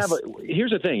 Here's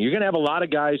the thing. You're going to have a lot of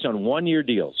guys on one-year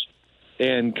deals.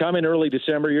 And come in early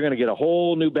December, you're going to get a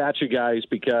whole new batch of guys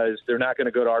because they're not going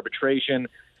to go to arbitration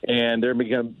and they're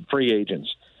become free agents.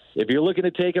 If you're looking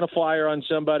at taking a flyer on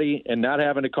somebody and not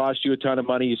having to cost you a ton of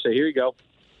money, you say, here you go.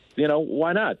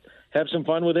 Why not? Have some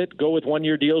fun with it. Go with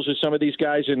one-year deals with some of these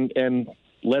guys and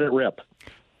let it rip.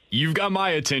 You've got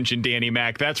my attention, Danny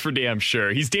Mac. That's for damn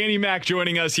sure. He's Danny Mac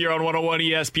joining us here on 101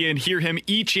 ESPN. Hear him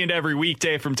each and every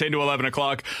weekday from 10 to 11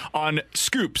 o'clock on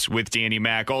Scoops with Danny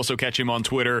Mac. Also catch him on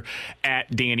Twitter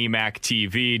at Danny Mac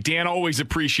TV. Dan, always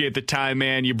appreciate the time,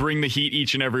 man. You bring the heat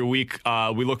each and every week.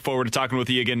 We look forward to talking with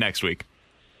you again next week.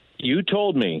 You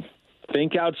told me,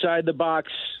 think outside the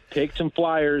box, take some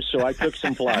flyers, so I took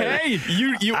some flyers. Hey,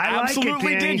 you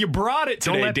absolutely did. You brought it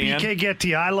today, Dan. Don't let Dan. BK get to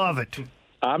you. I love it.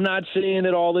 I'm not saying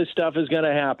that all this stuff is going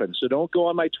to happen, so don't go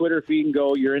on my Twitter feed and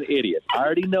go, you're an idiot. I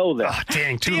already know that. Oh,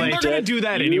 dang, too Dan, late. they're going to do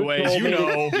that anyways,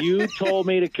 You told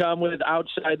me to come with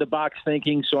outside-the-box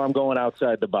thinking, so I'm going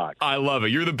outside the box. I love it.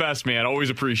 You're the best, man.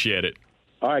 Always appreciate it.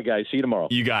 All right, guys. See you tomorrow.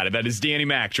 You got it. That is Danny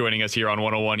Mac joining us here on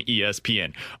 101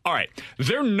 ESPN. All right.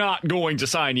 They're not going to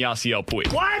sign Yasiel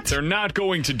Puig. What? They're not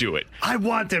going to do it. I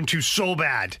want them to so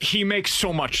bad. He makes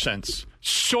so much sense.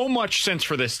 So much sense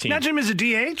for this team. Imagine him as a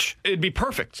DH. It'd be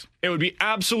perfect. It would be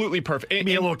absolutely perfect.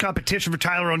 Maybe a little competition for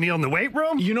Tyler O'Neill in the weight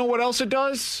room. You know what else it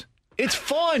does? It's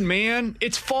fun, man.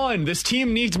 It's fun. This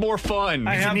team needs more fun.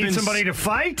 You need somebody to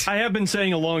fight? I have been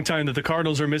saying a long time that the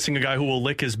Cardinals are missing a guy who will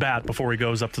lick his bat before he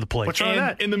goes up to the plate. What's wrong with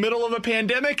that? In the middle of a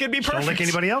pandemic, it'd be perfect. Don't lick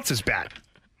anybody else's bat.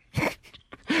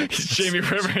 Jamie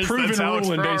Rivers, Proven that's Alex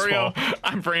rule in Ferrario. baseball.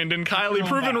 I'm Brandon Kiley.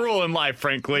 Proven rule in life,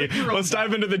 frankly. Let's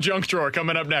dive into the junk drawer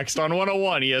coming up next on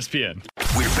 101 ESPN.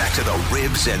 We're back to the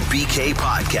Ribs and BK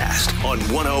podcast on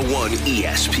 101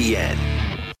 ESPN.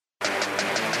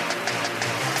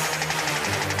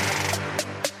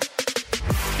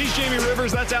 He's Jamie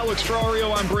Rivers. That's Alex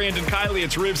Ferrario. I'm Brandon Kiley.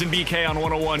 It's Ribs and BK on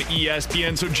 101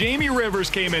 ESPN. So Jamie Rivers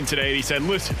came in today and he said,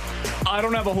 listen, I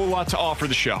don't have a whole lot to offer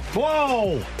the show.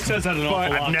 Whoa! Says that an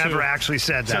awful lot, I've never too. actually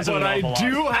said that. But I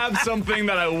do have something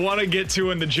that I want to get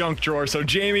to in the junk drawer. So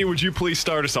Jamie, would you please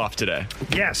start us off today?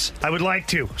 Yes, I would like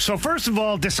to. So first of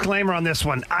all, disclaimer on this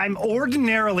one. I'm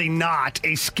ordinarily not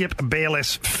a Skip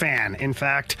Bayless fan. In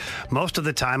fact, most of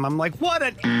the time I'm like, what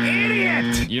an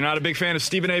idiot! You're not a big fan of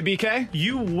Stephen A. BK?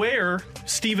 You wear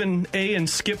Stephen A. and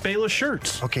Skip Bayless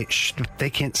shirts. Okay, they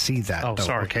can't see that. Oh, though,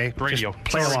 sorry. Okay, Radio. Just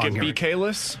play along Skip here.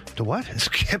 BK-less? The what?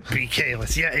 Skip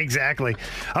BK-less. Yeah, exactly.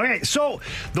 Okay, so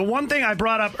the one thing I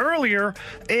brought up earlier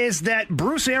is that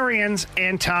Bruce Arians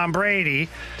and Tom Brady,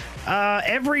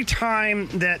 every time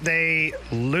that they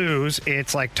lose,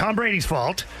 it's like Tom Brady's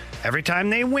fault. Every time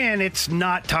they win, it's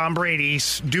not Tom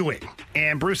Brady's doing.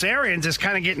 And Bruce Arians is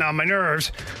kind of getting on my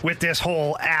nerves with this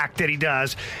whole act that he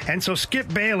does. And so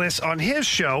Skip Bayless on his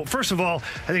show, first of all,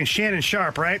 I think Shannon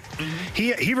Sharp, right?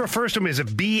 He refers to him as a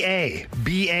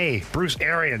BA, Bruce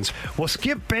Arians. Well,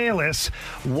 Skip Bayless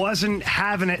wasn't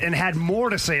having it and had more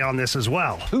to say on this as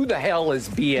well. Who the hell is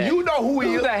BA? You know who he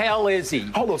is. Who the hell is he?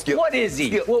 Hold on, Skip. What is he?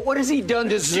 Skip. What has he done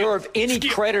to deserve any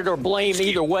credit or blame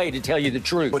either way, to tell you the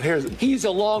truth? But he's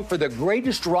along for the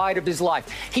greatest ride of his life.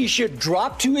 He should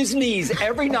drop to his knees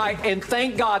every night and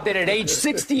thank God that at age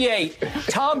 68,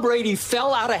 Tom Brady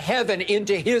fell out of heaven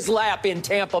into his lap in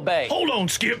Tampa Bay. Hold on,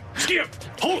 Skip.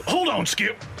 Hold on,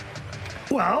 Skip.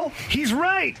 Well, he's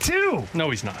right, too. No,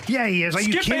 he's not. Yeah, he is. Are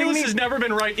you Skip kidding Bayless me? has never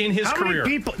been right in his How career.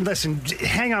 many people, listen,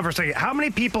 hang on for a second. How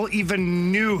many people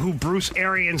even knew who Bruce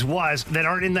Arians was that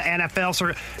aren't in the NFL?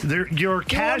 So your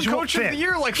casual Coach fit. of the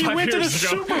Year like He 5 went to the years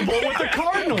ago. Super Bowl with the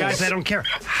Cardinals. Guys, I don't care.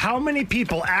 How many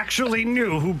people actually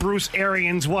knew who Bruce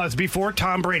Arians was before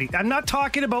Tom Brady? I'm not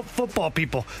talking about football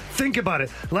people. Think about it.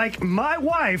 Like, my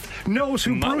wife knows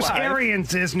who Bruce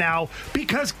Arians is now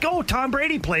because, Tom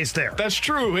Brady plays there. That's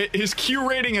true. His Q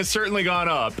rating has certainly gone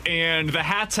up, and the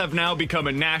hats have now become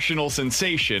a national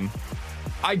sensation.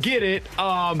 I get it. That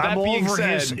I'm being over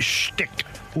said, his shtick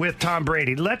with Tom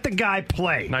Brady. Let the guy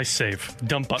play. Nice save.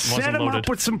 Dump button Set wasn't him loaded. up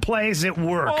with some plays at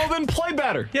work. well, then play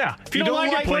better. Yeah. If you don't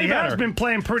like it, play He better. has been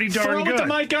playing pretty darn Throw good. it to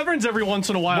Mike Evans every once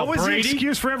in a while. What was Brady? the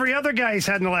excuse for every other guy he's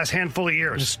had in the last handful of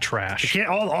years? Just trash.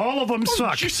 All of them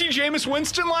suck. Did you see Jameis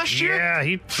Winston last year? Yeah,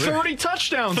 he 30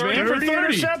 touchdowns, 30 man. for 30 30.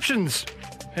 interceptions.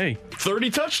 Hey, 30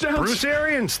 touchdowns. Bruce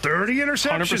Arians, 30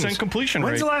 interceptions. 100% completion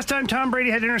When's rate. the last time Tom Brady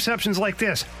had interceptions like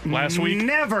this? Last week.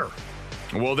 Never.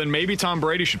 Well, then maybe Tom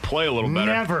Brady should play a little better.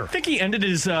 Never. I think he ended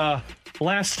his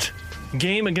last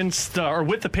game against or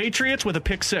with the Patriots with a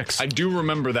pick six. I do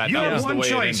remember that. You That have was one the way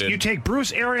choice. it ended. You take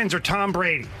Bruce Arians or Tom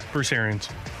Brady. Bruce Arians.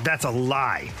 That's a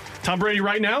lie. Tom Brady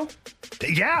right now?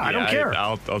 Yeah, I don't care.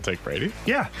 I'll take Brady.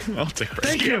 Yeah. I'll take Brady.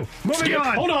 Thank you. Moving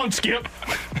on. Hold on, Skip.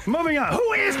 Moving on.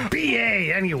 Who is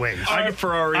BA anyways? All right,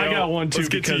 Ferrario. I got one too Let's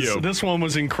get to because you. this one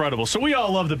was incredible. So we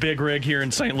all love the Big Rig here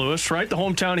in St. Louis, right? The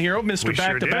hometown hero, Mr. We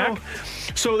sure Back-to-Back. do.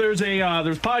 So there's a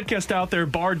podcast out there,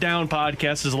 Bar Down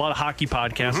Podcast. There's a lot of hockey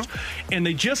podcasts, and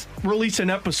they just released an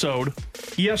episode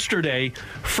yesterday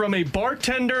from a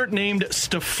bartender named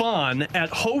Stefan at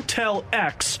Hotel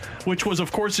X, which was,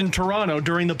 of course, in Toronto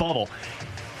during the bubble.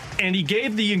 And he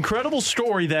gave the incredible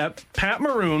story that Pat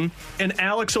Maroon and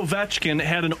Alex Ovechkin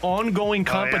had an ongoing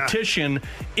competition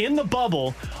in the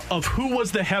bubble of who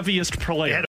was the heaviest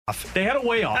player. They had a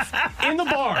weigh-off in the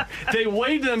bar. They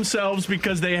weighed themselves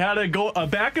because they had to go a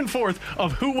back and forth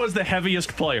of who was the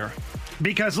heaviest player.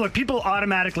 Because, look, people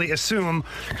automatically assume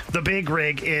the Big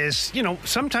Rig is,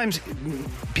 sometimes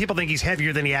people think he's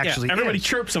heavier than he actually everybody is.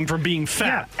 chirps him for being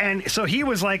fat. Yeah, and so he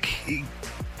was like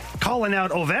calling out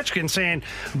Ovechkin saying,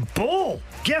 Bull,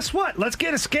 guess what? Let's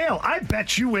get a scale. I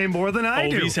bet you weigh more than I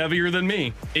do. He's heavier than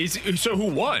me. So who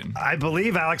won? I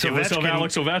believe Alex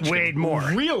Ovechkin weighed more.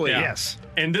 Really? Yeah. Yes.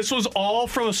 And this was all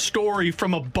from a story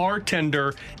from a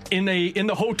bartender in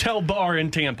the hotel bar in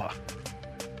Tampa.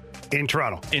 In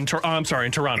Toronto. In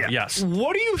Toronto, yes.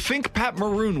 What do you think Pat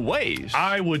Maroon weighs?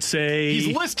 I would say...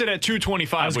 He's listed at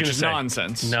 225, which is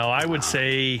nonsense. No, I would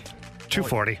say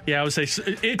 240. Yeah, I would say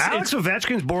it's Alex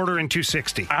Ovechkin's bordering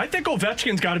 260. I think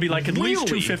Ovechkin's got to be like at least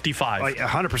 255.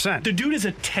 100%. The dude is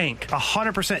a tank.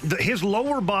 100%. His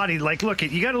lower body, like,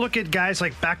 you got to look at guys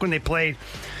like back when they played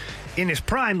in his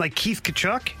prime, like Keith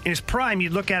Tkachuk. In his prime,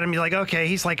 you'd look at him, you're like, okay,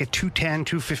 he's like a 210,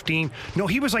 215. No,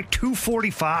 he was like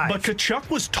 245. But Tkachuk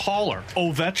was taller.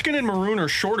 Ovechkin and Maroon are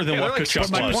shorter than what Tkachuk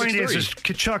was. But my point is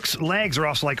Tkachuk's legs are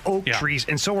also like oak trees,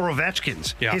 and so are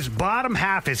Ovechkin's. Yeah. His bottom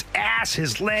half, his ass,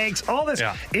 his legs, all this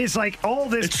is like all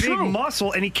this big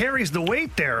muscle, and he carries the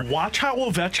weight there. Watch how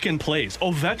Ovechkin plays.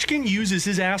 Ovechkin uses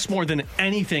his ass more than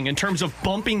anything in terms of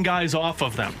bumping guys off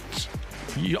of them.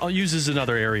 Uses in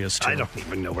other areas, too. I don't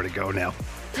even know where to go now.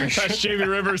 That's Jamie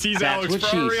Rivers. He's Alex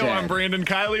Ferrario. I'm Brandon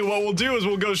Kiley. What we'll do is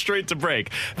we'll go straight to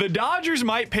break. The Dodgers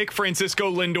might pick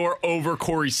Francisco Lindor over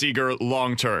Corey Seager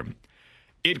long term.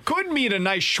 It could mean a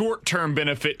nice short-term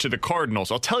benefit to the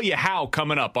Cardinals. I'll tell you how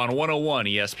coming up on 101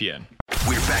 ESPN.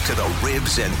 We're back to the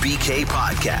Ribs and BK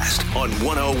podcast on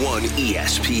 101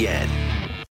 ESPN.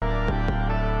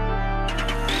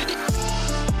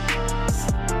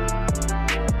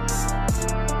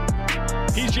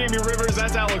 He's Jamie Rivers.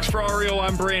 That's Alex Ferrario.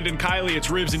 I'm Brandon Kiley. It's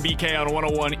Ribs and BK on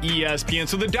 101 ESPN.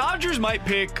 So the Dodgers might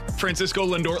pick Francisco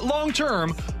Lindor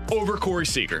long-term over Corey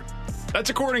Seager. That's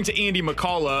according to Andy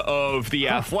McCullough of The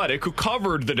Athletic, who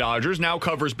covered the Dodgers, now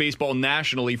covers baseball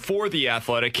nationally for The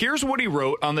Athletic. Here's what he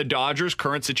wrote on the Dodgers'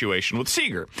 current situation with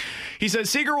Seager. He says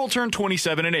Seager will turn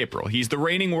 27 in April. He's the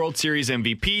reigning World Series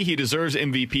MVP. He deserves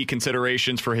MVP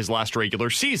considerations for his last regular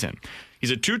season.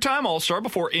 He's a two-time All-Star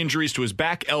before injuries to his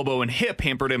back, elbow, and hip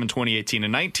hampered him in 2018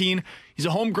 and 19. He's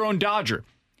a homegrown Dodger.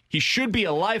 He should be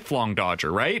a lifelong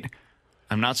Dodger, right?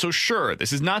 I'm not so sure.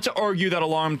 This is not to argue that a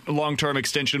long-term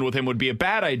extension with him would be a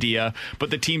bad idea, but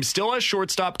the team still has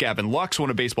shortstop Gavin Lux, one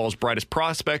of baseball's brightest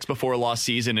prospects before last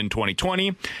season in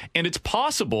 2020, and it's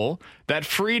possible that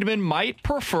Friedman might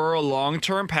prefer a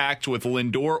long-term pact with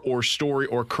Lindor or Story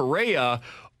or Correa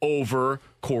over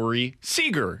Corey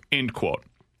Seager, end quote.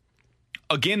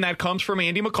 Again, that comes from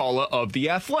Andy McCullough of The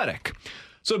Athletic.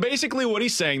 So basically what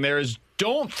he's saying there is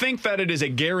don't think that it is a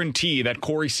guarantee that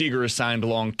Corey Seager is signed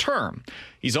long-term.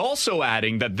 He's also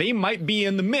adding that they might be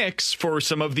in the mix for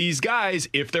some of these guys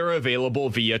if they're available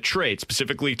via trade,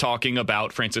 specifically talking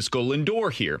about Francisco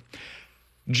Lindor here.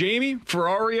 Jamie,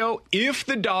 Ferrario, if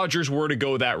the Dodgers were to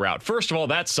go that route, first of all,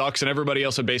 that sucks, and everybody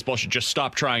else in baseball should just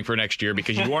stop trying for next year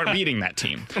because you aren't beating that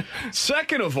team.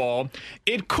 Second of all,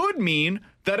 it could mean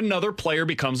that another player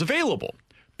becomes available.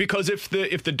 Because if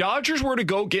the Dodgers were to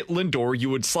go get Lindor,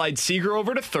 you would slide Seager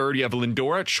over to third. You have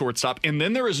Lindor at shortstop, and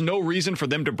then there is no reason for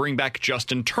them to bring back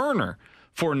Justin Turner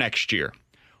for next year.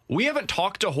 We haven't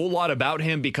talked a whole lot about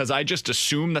him because I just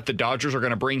assume that the Dodgers are going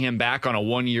to bring him back on a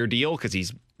one-year deal because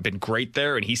he's been great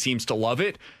there and he seems to love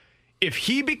it. If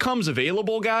he becomes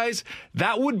available, guys,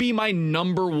 that would be my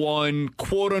number one,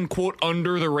 quote-unquote,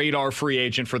 under-the-radar free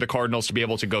agent for the Cardinals to be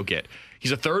able to go get.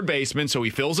 He's a third baseman, so he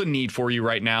fills a need for you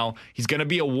right now. He's going to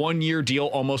be a one-year deal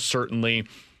almost certainly,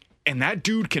 and that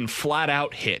dude can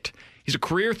flat-out hit. He's a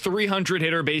career 300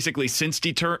 hitter basically since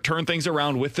he turned things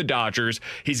around with the Dodgers.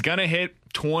 He's going to hit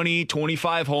 20,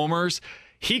 25 homers.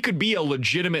 He could be a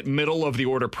legitimate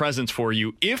middle-of-the-order presence for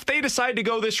you. If they decide to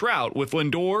go this route with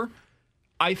Lindor,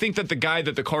 I think that the guy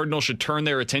that the Cardinals should turn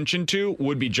their attention to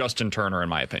would be Justin Turner, in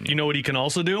my opinion. You know what he can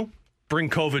also do?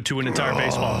 Bring COVID to an entire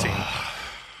baseball team.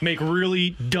 Make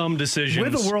really dumb decisions.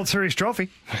 With a World Series trophy.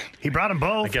 He brought them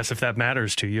both. I guess if that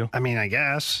matters to you. I mean, I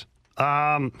guess.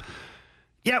 I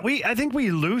think we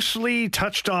loosely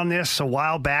touched on this a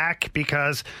while back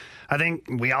because I think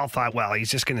we all thought, well,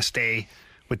 he's just going to stay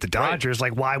with the Dodgers.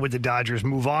 Right. Like, why would the Dodgers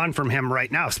move on from him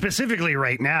right now? Specifically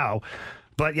right now.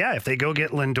 But, yeah, if they go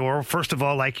get Lindor, first of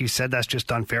all, like you said, that's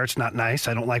just unfair. It's not nice.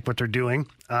 I don't like what they're doing.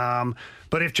 But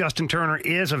if Justin Turner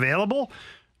is available,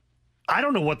 I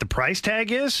don't know what the price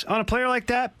tag is on a player like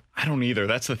that. I don't either.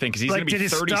 That's the thing, because he's going to be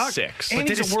 36. And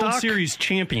he's a World Series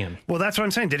champion. Well, that's what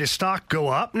I'm saying. Did his stock go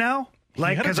up now?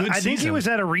 Like, because I think he was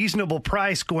at a reasonable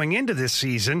price going into this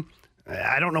season.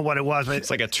 I don't know what it was. But it's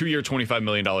like a 2-year, $25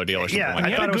 million deal or something like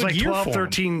that. I thought it was like 12,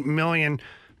 13 million.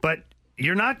 But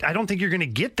you're not, I don't think you're going to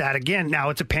get that again. Now,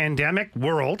 it's a pandemic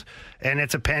world, and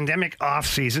it's a pandemic off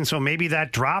season, so maybe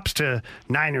that drops to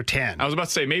 9 or 10. I was about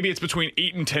to say, maybe it's between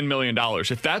 $8 and $10 million.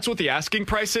 If that's what the asking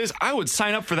price is, I would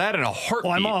sign up for that in a heartbeat.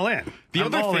 Well, I'm all in. The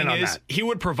other thing is, he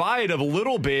would provide a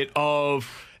little bit of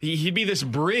he'd be this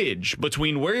bridge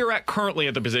between where you're at currently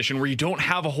at the position where you don't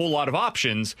have a whole lot of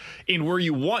options and where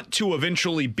you want to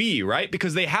eventually be, right?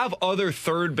 Because they have other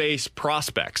third base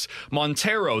prospects.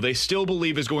 Montero, they still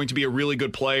believe is going to be a really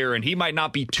good player, and he might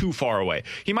not be too far away.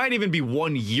 He might even be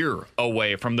 1 year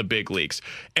away from the big leagues.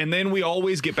 And then we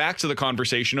always get back to the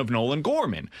conversation of Nolan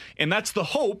Gorman. And that's the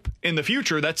hope in the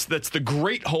future. That's the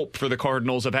great hope for the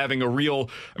Cardinals of having a real,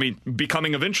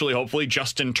 becoming eventually, hopefully,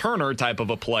 Justin Turner type of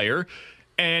a player.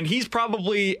 And he's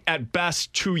probably at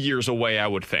best 2 years away, I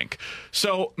would think.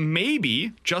 So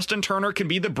maybe Justin Turner can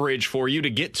be the bridge for you to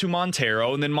get to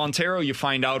Montero. And then Montero, you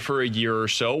find out for a year or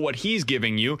so what he's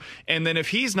giving you. And then if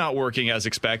he's not working as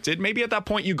expected, maybe at that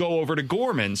point you go over to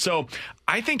Gorman. So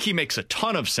I think he makes a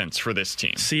ton of sense for this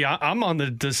team. See, I'm on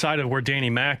the side of where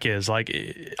Danny Mac is. Like,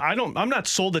 I'm not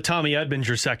sold that Tommy Edman's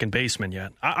your second baseman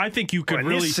yet. I think you could in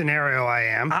really. This scenario, I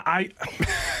am.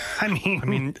 I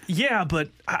mean, yeah, but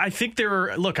I think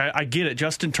look, I get it.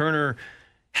 Justin Turner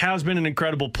has been an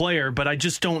incredible player, but I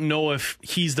just don't know if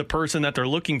he's the person that they're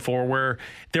looking for, where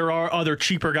there are other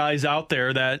cheaper guys out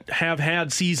there that have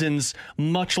had seasons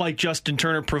much like Justin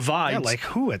Turner provides. Yeah, like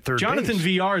who at third Jonathan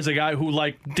base? VR is a guy who,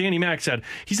 like Danny Mac said,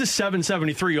 he's a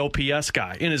 773 OPS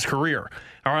guy in his career.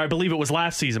 Or I believe it was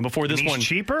last season before this one.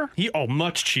 Cheaper?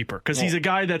 Much cheaper, because he's a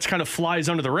guy that's kind of flies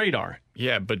under the radar.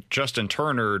 Yeah, but Justin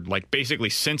Turner, basically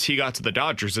since he got to the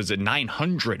Dodgers, is a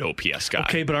 900 OPS guy.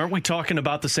 Okay, but aren't we talking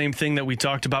about the same thing that we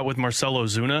talked about with Marcell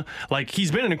Ozuna? Like,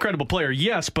 he's been an incredible player,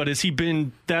 yes, but has he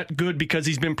been that good because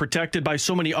he's been protected by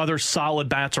so many other solid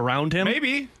bats around him?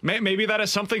 Maybe that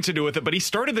has something to do with it, but he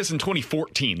started this in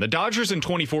 2014. The Dodgers in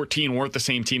 2014 weren't the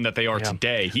same team that they are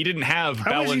today. He didn't have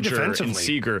Bellinger and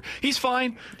Seager. He's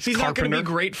fine. He's not going to be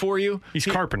great for you. He's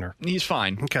Carpenter. He's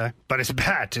fine. Okay, but his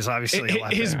bat is obviously a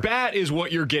lot his better. bat is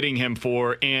what you're getting him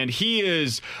for, and he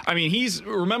is,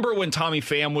 remember when Tommy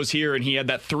Pham was here and he had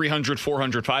that 300,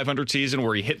 400, 500 season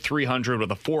where he hit 300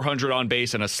 with a 400 on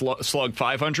base and a slug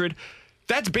 500?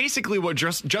 That's basically what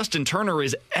Justin Turner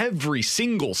is every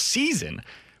single season.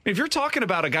 If you're talking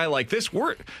about a guy like this,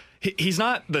 he's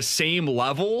not the same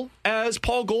level as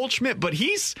Paul Goldschmidt, but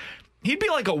he'd be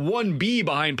like a 1B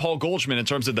behind Paul Goldschmidt in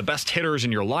terms of the best hitters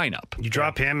in your lineup. You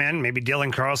drop him in, maybe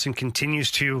Dylan Carlson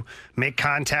continues to make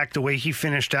contact the way he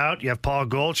finished out. You have Paul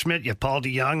Goldschmidt, you have Paul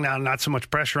DeYoung, now not so much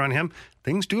pressure on him.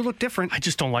 Things do look different. I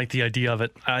just don't like the idea of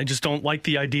it. I just don't like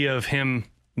the idea of him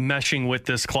meshing with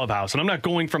this clubhouse. And I'm not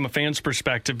going from a fan's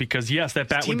perspective because, yes, that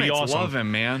bat would be awesome. Love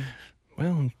him, man.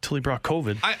 Well, until he brought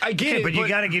COVID. I get it. But you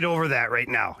got to get over that right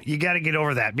now. You got to get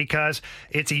over that because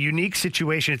it's a unique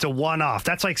situation. It's a one-off.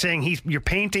 That's like saying you're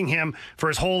painting him for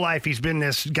his whole life. He's been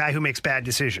this guy who makes bad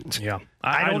decisions. Yeah.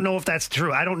 I don't know if that's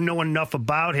true. I don't know enough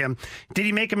about him. Did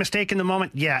he make a mistake in the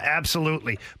moment? Yeah,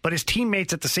 absolutely. But his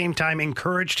teammates at the same time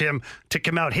encouraged him to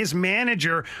come out. His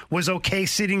manager was okay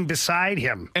sitting beside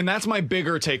him. And that's my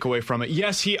bigger takeaway from it.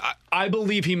 Yes, I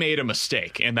believe he made a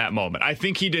mistake in that moment. I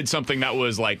think he did something that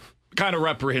was kind of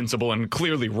reprehensible and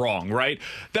clearly wrong, right?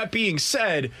 That being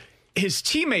said, his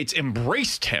teammates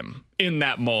embraced him in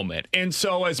that moment. And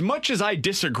so as much as I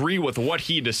disagree with what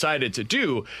he decided to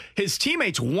do, his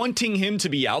teammates wanting him to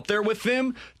be out there with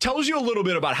them tells you a little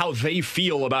bit about how they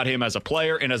feel about him as a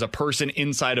player and as a person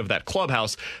inside of that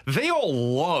clubhouse. They all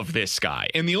love this guy.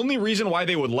 And the only reason why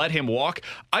they would let him walk,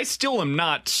 I still am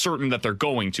not certain that they're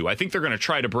going to. I think they're going to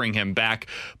try to bring him back,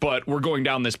 but we're going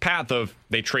down this path of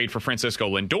they trade for Francisco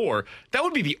Lindor. That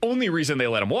would be the only reason they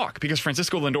let him walk, because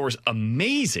Francisco Lindor is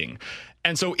amazing.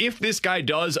 And so if this guy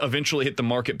does eventually hit the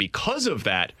market because of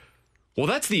that, well,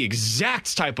 that's the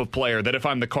exact type of player that if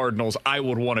I'm the Cardinals, I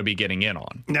would want to be getting in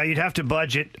on. Now, you'd have to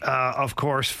budget, of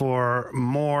course, for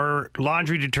more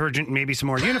laundry detergent, maybe some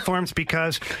more uniforms,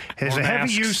 because there's a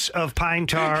heavy use of pine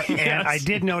tar. Yes. And I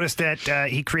did notice that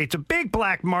he creates a big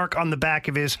black mark on the back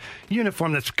of his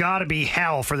uniform. That's got to be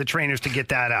hell for the trainers to get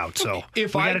that out. So we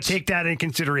got to take that into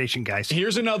consideration, guys.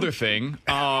 Here's another thing.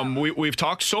 We've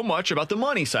talked so much about the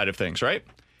money side of things, right?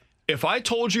 If I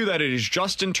told you that it is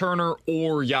Justin Turner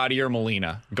or Yadier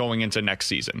Molina going into next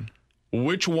season,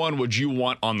 which one would you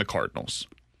want on the Cardinals?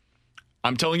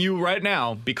 I'm telling you right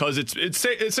now, because it's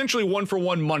essentially one for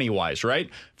one money-wise, right?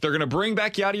 If they're going to bring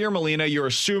back Yadier Molina, you're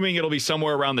assuming it'll be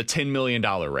somewhere around the $10 million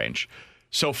range.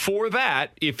 So for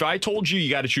that, if I told you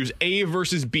got to choose A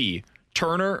versus B,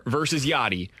 Turner versus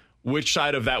Yadi, which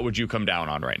side of that would you come down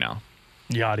on right now?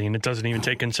 Yadi, and it doesn't even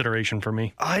take consideration for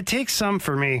me. It takes some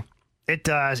for me. It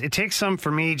does. It takes some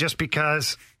for me just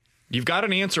because... You've got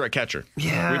an answer at catcher.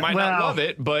 Yeah, we might not love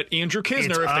it, but Andrew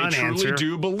Kisner, if they truly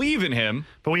do believe in him...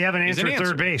 But we have an answer at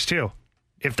third base, too,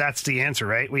 if that's the answer,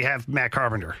 right? We have Matt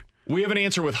Carpenter. We have an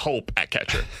answer with hope at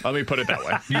catcher. Let me put it that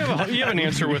way. You have an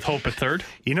answer with hope at third.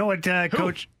 You know what,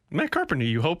 Coach? Matt Carpenter.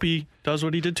 You hope he does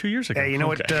what he did 2 years ago. Hey, you know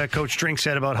what Coach Drink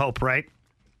said about hope, right?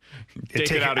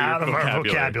 Take it out of our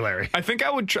vocabulary. I think I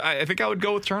would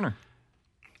go with Turner.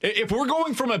 If we're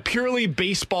going from a purely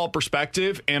baseball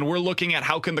perspective and we're looking at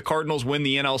how can the Cardinals win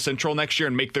the NL Central next year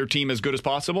and make their team as good as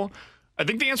possible, I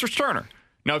think the answer is Turner.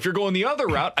 Now, if you're going the other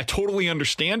route, I totally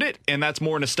understand it, and that's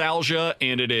more nostalgia,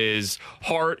 and it is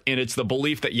heart, and it's the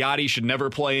belief that Yadi should never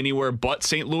play anywhere but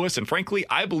St. Louis, and frankly,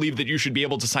 I believe that you should be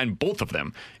able to sign both of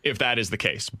them if that is the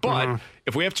case. But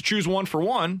if we have to choose one for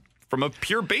one, from a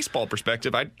pure baseball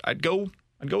perspective, I'd go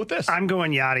with this. I'm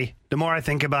going Yadi. The more I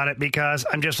think about it, because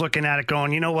I'm just looking at it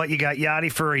going, you know what? You got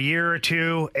Yadi for a year or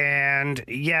two, and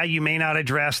yeah, you may not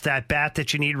address that bat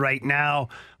that you need right now.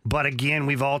 But again,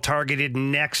 we've all targeted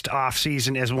next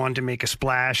offseason as one to make a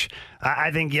splash.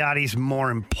 I think Yadi's more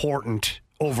important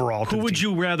overall. Who would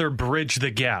you rather bridge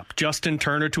the gap? Justin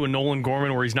Turner to a Nolan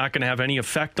Gorman where he's not going to have any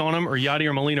effect on him, or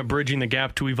Yadier Molina bridging the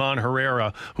gap to Ivan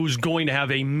Herrera, who's going to have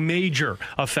a major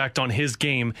effect on his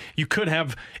game? You could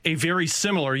have a very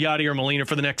similar Yadier Molina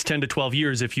for the next 10 to 12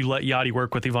 years if you let Yadi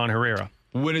work with Ivan Herrera.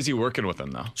 When is he working with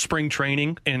them, though? Spring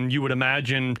training, and you would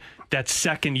imagine that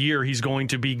second year he's going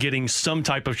to be getting some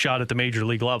type of shot at the major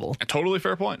league level. A totally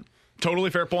fair point. Totally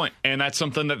fair point. And that's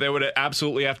something that they would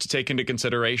absolutely have to take into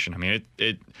consideration. I mean,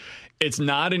 it's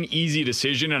not an easy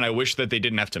decision, and I wish that they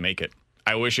didn't have to make it.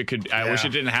 I wish it could. I wish it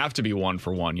didn't have to be one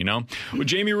for one, you know? With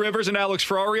Jamie Rivers and Alex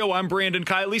Ferrario, I'm Brandon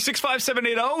Kiley.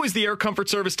 65780 is the Air Comfort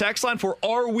Service text line for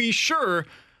Are We Sure?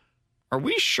 Are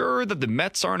we sure that the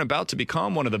Mets aren't about to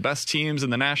become one of the best teams in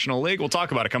the National League? We'll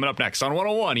talk about it coming up next on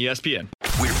 101 ESPN.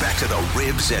 We're back to the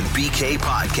Ribs and BK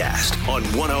podcast on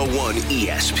 101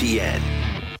 ESPN.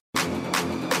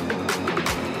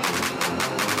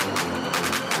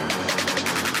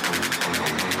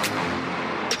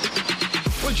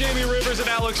 With Jamie Rivers and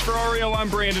Alex Ferrario, I'm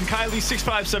Brandon Kiley.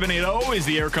 65780 is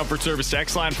the Air Comfort Service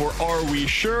text line for Are We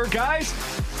Sure? Guys,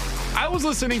 I was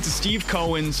listening to Steve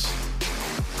Cohen's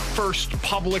first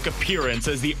public appearance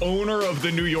as the owner of the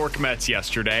New York Mets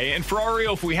yesterday. And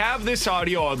Ferrario, if we have this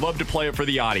audio, I'd love to play it for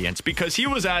the audience, because he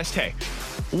was asked, hey,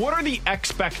 what are the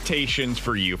expectations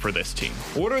for you for this team?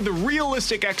 What are the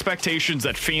realistic expectations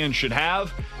that fans should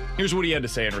have? Here's what he had to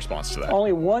say in response to that.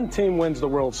 Only one team wins the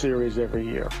World Series every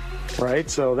year, right?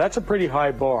 So that's a pretty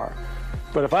high bar.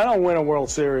 But if I don't win a World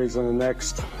Series in the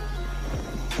next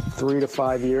 3 to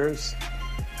 5 years,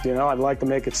 you know, I'd like to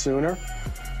make it sooner.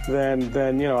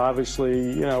 Then you know,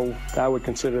 obviously, you know, I would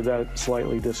consider that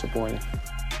slightly disappointing.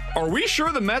 Are we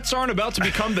sure the Mets aren't about to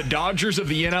become the Dodgers of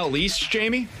the NL East,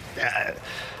 Jamie?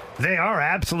 They are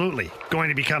absolutely going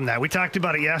to become that. We talked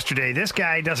about it yesterday. This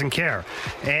guy doesn't care.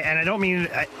 And I don't mean,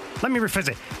 let me rephrase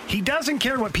it. He doesn't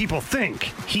care what people think.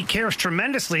 He cares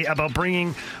tremendously about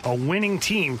bringing a winning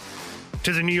team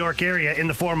to the New York area in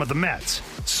the form of the Mets.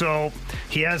 So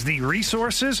he has the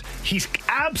resources. He's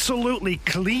absolutely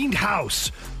cleaned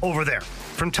house over there.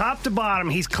 From top to bottom,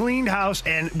 he's cleaned house,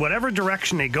 and whatever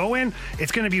direction they go in,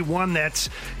 it's going to be one that's,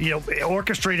 you know,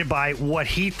 orchestrated by what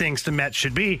he thinks the Mets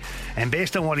should be. And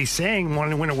based on what he's saying,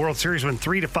 wanting to win a World Series in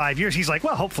 3 to 5 years, he's like,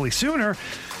 well, hopefully sooner.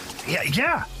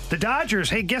 Yeah. The Dodgers,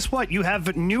 hey, guess what? You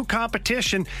have new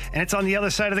competition, and it's on the other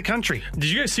side of the country. Did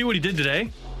you guys see what he did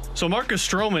today? So Marcus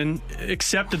Stroman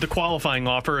accepted the qualifying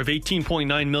offer of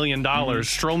 $18.9 million.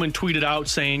 Stroman tweeted out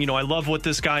saying, you know, I love what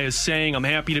this guy is saying. I'm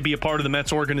happy to be a part of the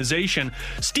Mets organization.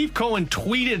 Steve Cohen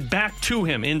tweeted back to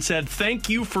him and said, thank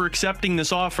you for accepting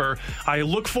this offer. I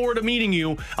look forward to meeting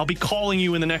you. I'll be calling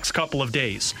you in the next couple of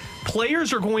days.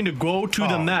 Players are going to go to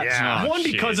the Mets. Yeah. One,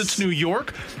 because it's New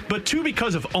York, but two,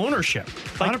 because of ownership.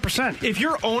 Like, 100%. If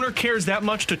your owner cares that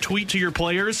much to tweet to your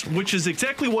players, which is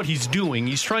exactly what he's doing,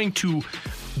 he's trying to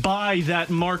buy that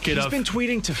market. He's been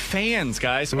tweeting to fans,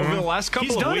 guys, over the last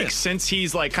couple of weeks since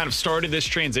he's like kind of started this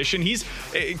transition. He's,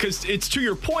 because it's to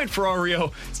your point,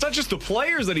 Ferrario, it's not just the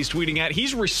players that he's tweeting at.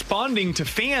 He's responding to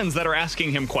fans that are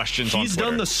asking him questions on Twitter. He's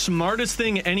done the smartest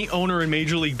thing any owner in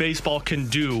Major League Baseball can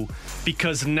do,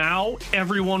 because now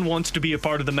everyone wants to be a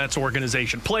part of the Mets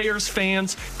organization. Players,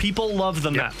 fans, people love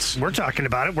the Mets. We're talking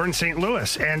about it. We're in St.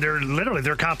 Louis, and they're literally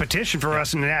their competition for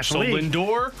us in the National League. So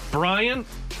Lindor, Bryant,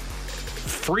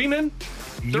 Freeman,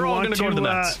 they're all going to go to the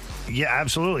Mets. Yeah,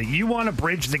 absolutely. You want to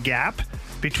bridge the gap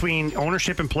between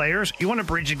ownership and players. You want to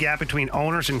bridge the gap between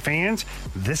owners and fans.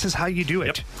 This is how you do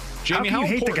it. Yep. Jamie, how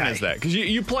important is that? Because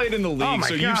you played in the league,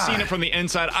 so you've seen it from the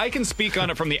inside. I can speak on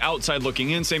it from the outside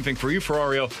looking in. Same thing for you,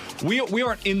 Ferrario. We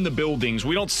aren't in the buildings.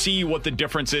 We don't see what the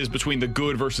difference is between the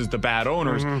good versus the bad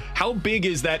owners. How big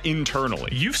is that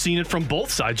internally? You've seen it from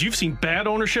both sides. You've seen bad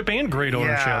ownership and great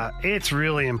ownership. Yeah, it's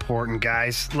really important,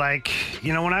 guys. Like,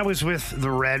 when I was with the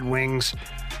Red Wings,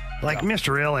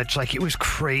 Mr. Ilitch, it was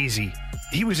crazy.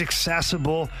 He was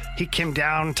accessible. He came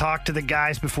down, talked to the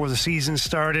guys before the season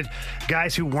started,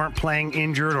 guys who weren't playing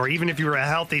injured, or even if you were a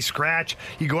healthy scratch,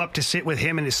 you go up to sit with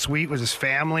him in his suite with his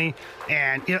family,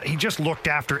 and he just looked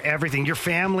after everything. Your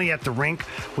family at the rink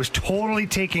was totally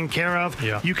taken care of.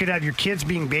 Yeah. You could have your kids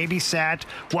being babysat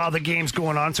while the game's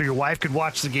going on so your wife could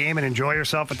watch the game and enjoy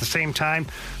herself at the same time.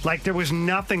 There was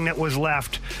nothing that was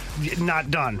left not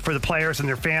done for the players and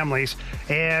their families.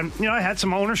 And, I had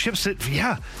some ownerships that,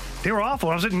 they were awful.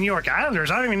 I was at the New York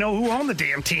Islanders. I don't even know who owned the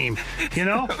damn team.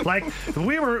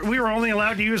 We were only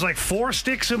allowed to use 4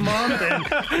 sticks a month, and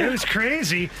it was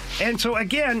crazy. And so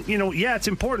again, it's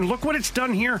important. Look what it's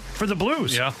done here for the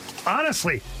Blues. Yeah.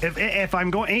 Honestly, if I'm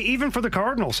going, even for the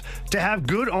Cardinals, to have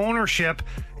good ownership,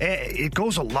 it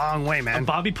goes a long way, man.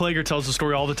 Bobby Plager tells the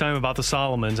story all the time about the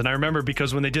Solomons, and I remember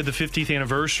because when they did the 50th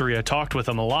anniversary, I talked with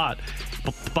him a lot.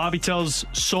 Bobby tells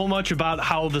so much about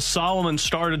how the Solomons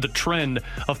started the trend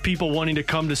of people wanting to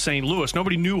come to St. Louis.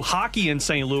 Nobody knew hockey in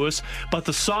St. Louis, but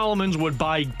the Solomons would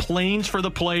buy planes for the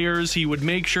players. He would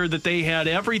make sure that they had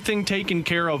everything taken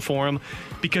care of for him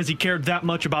because he cared that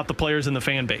much about the players and the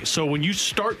fan base. So when you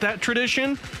start that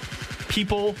tradition,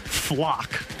 people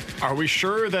flock. Are we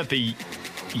sure that the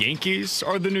Yankees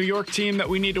are the New York team that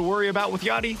we need to worry about with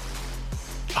Yachty?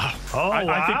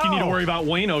 I think you need to worry about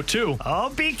Waino, too.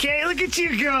 Oh, BK, look at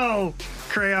you go.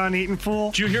 Crayon-eating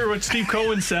fool. Did you hear what Steve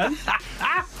Cohen said?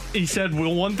 He said,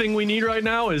 well, one thing we need right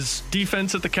now is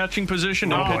defense at the catching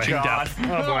position and pitching depth.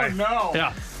 Oh, boy. No.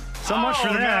 Yeah. So much for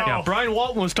that. Yeah, Brian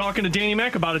Walton was talking to Danny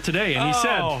Mac about it today, and he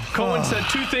said, Cohen said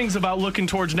 2 things about looking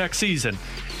towards next season.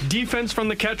 Defense from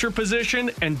the catcher position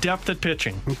and depth at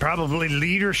pitching. And probably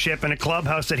leadership in a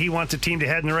clubhouse that he wants a team to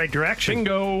head in the right direction.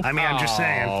 Bingo. I mean, I'm just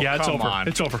saying. Yeah, it's over. On.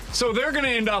 It's over. So they're going to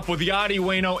end up with Yachty,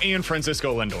 Waino, and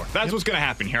Francisco Lindor. That's what's going to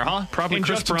happen here, huh? Probably and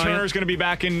Chris Justin Bryant. Turner's going to be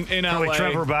back in Probably LA.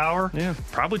 Trevor Bauer. Yeah,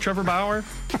 probably Trevor Bauer.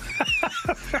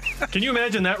 Can you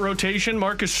imagine that rotation?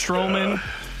 Marcus Stroman,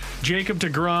 Jacob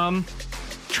deGrom,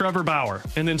 Trevor Bauer,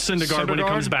 and then Syndergaard when he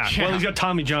comes back. Yeah. Well, he's got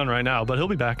Tommy John right now, but he'll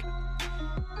be back.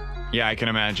 Yeah, I can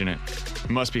imagine it.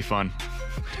 Must be fun.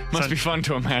 Must be fun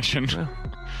to imagine. Yeah.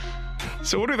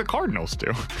 So what do the Cardinals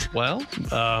do? Well,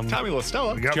 Tommy La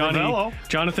Stella. We got Ravello.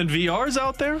 Jonathan VR's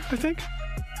out there, I think.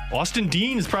 Austin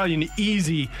Dean is probably an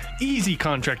easy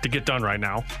contract to get done right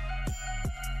now.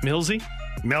 Millsy's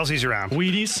around.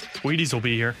 Wheaties will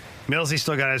be here. Millsy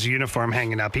still got his uniform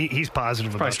hanging up. He's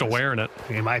positive about Probably still this. wearing it.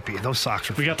 He might be. Those socks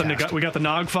are We got the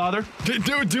Nog father.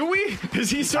 Do we?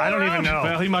 Is he still I don't around? even know.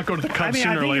 Well, he might go to the Cubs I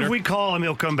sooner or think later. if we call him,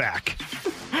 he'll come back.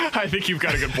 I think you've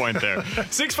got a good point there.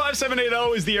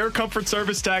 65780 is the Air Comfort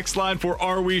Service tax line for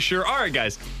Are We Sure? All right,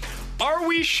 guys. Are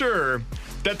we sure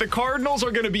that the Cardinals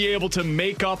are going to be able to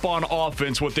make up on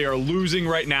offense what they are losing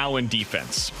right now in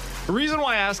defense? The reason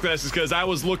why I ask this is because I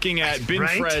was looking at Ben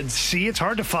Fred's. See, it's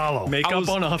hard to follow. Make up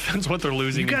on offense what they're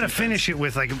losing. You got to finish it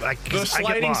with the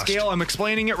sliding scale. I'm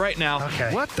explaining it right now.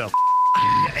 Okay. What the?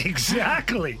 Yeah,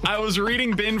 exactly. I was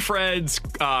reading Ben Fred's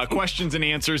questions and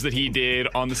answers that he did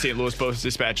on the St. Louis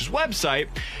Post-Dispatch's website,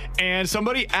 and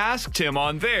somebody asked him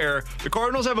on there, the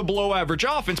Cardinals have a below-average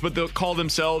offense, but they'll call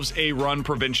themselves a run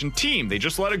prevention team. They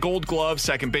just let a Gold Glove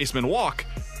second baseman walk.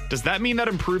 Does that mean that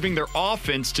improving their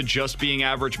offense to just being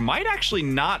average might actually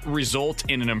not result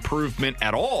in an improvement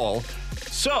at all?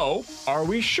 So, are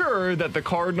we sure that the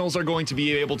Cardinals are going to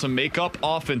be able to make up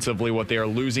offensively what they are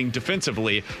losing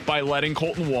defensively by letting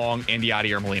Colton Wong and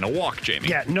Yadier Molina walk, Jamie?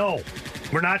 Yeah, no,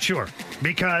 we're not sure.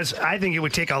 Because I think it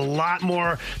would take a lot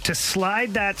more to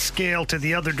slide that scale to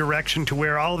the other direction to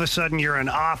where all of a sudden you're an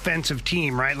offensive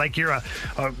team, right? Like you're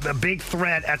a big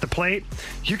threat at the plate.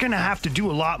 You're going to have to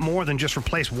do a lot more than just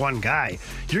replace one guy.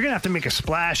 You're going to have to make a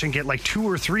splash and get like 2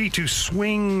 or 3 to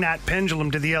swing that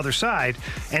pendulum to the other side.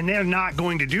 And they're not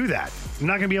going to do that. They're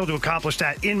not going to be able to accomplish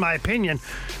that, in my opinion.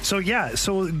 So, yeah,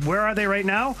 so where are they right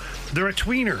now? They're a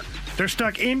tweener. They're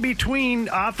stuck in between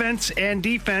offense and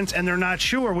defense, and they're not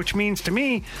sure, which means to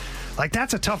me, like,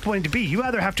 that's a tough point to be. You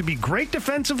either have to be great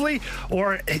defensively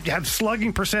or have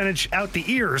slugging percentage out the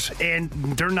ears, and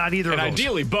they're not either of those. And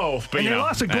ideally both. But and they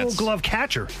lost a Gold Glove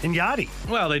catcher in Yachty.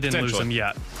 Well, they didn't lose him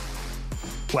yet.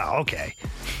 Well, okay.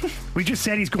 We just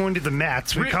said he's going to the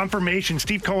Mets. With confirmation,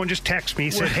 Steve Cohen just texted me,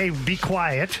 said, hey, be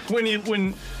quiet. When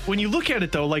you look at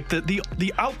it, though, like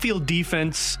the outfield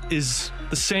defense is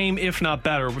the same, if not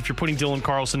better, if you're putting Dylan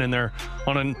Carlson in there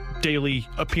on a daily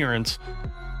appearance.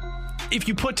 If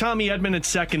you put Tommy Edman at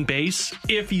second base,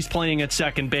 if he's playing at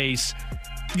second base,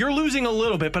 you're losing a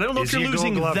little bit, but I don't know if you're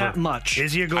losing that much.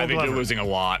 Is he a Gold Glover? I think you're losing a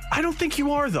lot. I don't think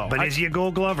you are, though. But is he a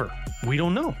Gold Glover? We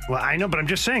don't know. Well, I know, but I'm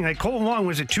just saying, like Colton Wong,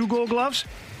 was it 2 Gold Gloves?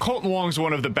 Colton Wong's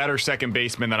one of the better second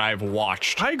basemen that I've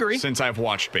watched. I agree. Since I've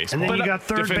watched baseball. And then you got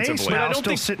third base now,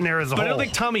 still sitting there as a whole. But I don't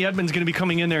think Tommy Edman's going to be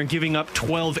coming in there and giving up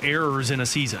 12 errors in a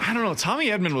season. I don't know. Tommy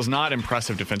Edman was not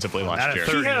impressive defensively last year.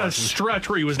 He had a stretch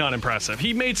where he was not impressive.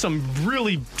 He made some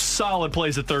really solid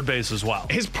plays at third base as well.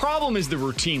 His problem is the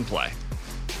routine play.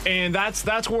 And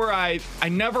that's where I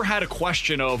never had a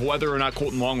question of whether or not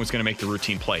Colton Wong was going to make the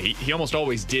routine play. He almost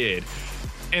always did.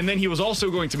 And then he was also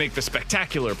going to make the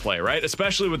spectacular play, right?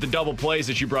 Especially with the double plays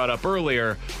that you brought up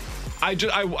earlier.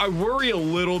 I worry a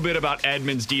little bit about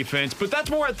Edman's defense, but that's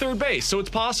more at third base, so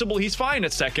it's possible he's fine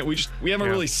at second. We haven't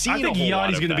really seen. I think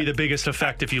Yadi's going to be the biggest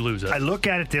effect if you lose it. I look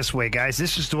at it this way, guys.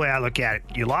 This is the way I look at it.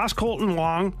 You lost Colton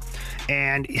Wong,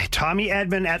 and Tommy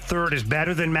Edman at third is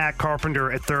better than Matt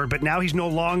Carpenter at third, but now he's no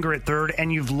longer at third,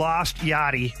 and you've lost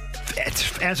Yadi.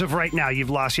 As of right now, you've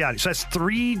lost Yadi. So that's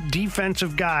 3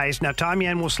 defensive guys. Now, Tommy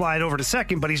Edman will slide over to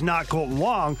second, but he's not Colton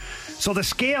Wong. So the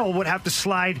scale would have to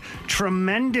slide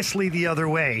tremendously the other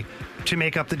way to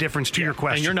make up the difference to your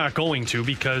question. And you're not going to,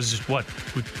 because with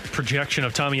projection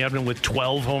of Tommy Edman with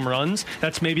 12 home runs,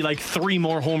 that's maybe like 3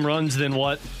 more home runs than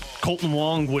what Colton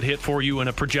Wong would hit for you in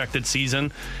a projected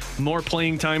season. More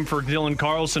playing time for Dylan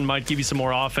Carlson might give you some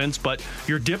more offense, but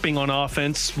you're dipping on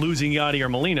offense, losing Yadi or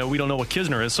Molina. We don't know what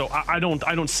Kisner is, so I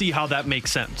don't see how that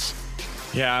makes sense.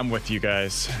 Yeah, I'm with you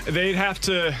guys.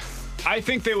 I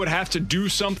think they would have to do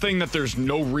something that there's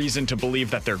no reason to believe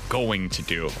that they're going to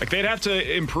do. Like, they'd have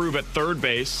to improve at third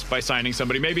base by signing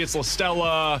somebody. Maybe it's La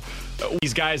Stella,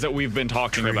 these guys that we've been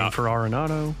talking about. For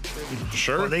Arenado.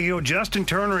 Sure. Well, they go Justin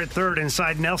Turner at third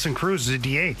inside Nelson Cruz as a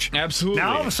DH. Absolutely.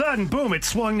 Now, all of a sudden, boom, it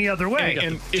swung the other way.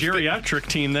 And geriatric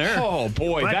team there. Oh,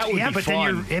 boy, that would be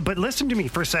fun. But listen to me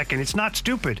for a second. It's not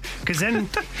stupid, because then...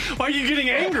 Why are you getting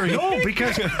angry? No,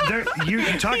 because you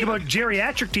talk about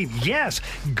geriatric team. Yes,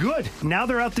 good. Now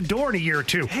they're out the door in a year or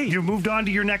two. Hey, you moved on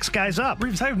to your next guys up.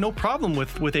 Reeves, I have no problem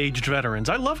with aged veterans.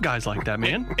 I love guys like that,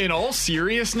 man. In all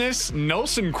seriousness,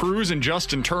 Nelson Cruz and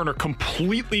Justin Turner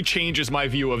completely changes my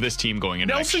view of this team going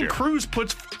into next year. Nelson Cruz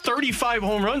puts 35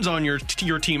 home runs on your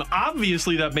team.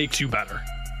 Obviously, that makes you better.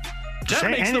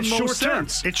 That makes the most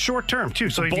sense. It's short term, too.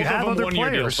 So both you have of them other one-year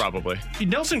players. deals, probably.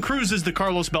 Nelson Cruz is the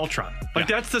Carlos Beltran.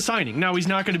 That's the signing. Now, he's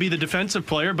not going to be the defensive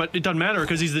player, but it doesn't matter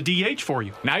because he's the DH for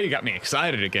you. Now you got me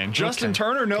excited again. Justin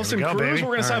Turner, Nelson Cruz, baby. we're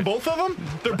going to sign both of them?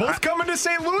 They're both coming to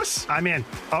St. Louis? I'm in.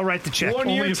 I'll write the check. 1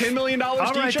 year, $10 million I'll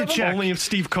write the check. Only if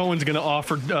Steve Cohen's going to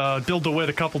offer Bill DeWitt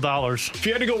a couple dollars. If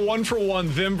you had to go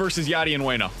 1-for-1, them versus Yadi and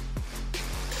Waino.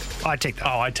 I'd take that.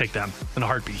 Oh, I'd take them in a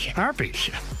heartbeat. Heartbeat.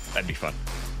 Yeah, that'd be fun.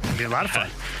 It'd be a lot of fun.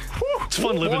 It's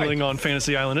fun living on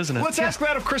Fantasy Island, isn't it? Let's ask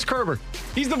that of Chris Kerber.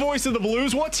 He's the voice of the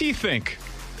Blues. What's he think?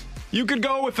 You could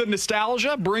go with the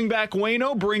nostalgia, bring back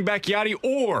Waino, bring back Yadi,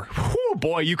 or,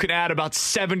 you could add about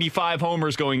 75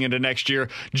 homers going into next year.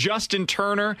 Justin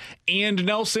Turner and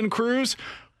Nelson Cruz.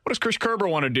 What does Chris Kerber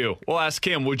want to do? We'll ask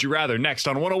him, would you rather, next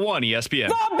on 101 ESPN.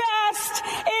 The best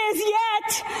is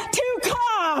yet to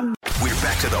come. We're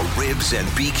back to the Ribs and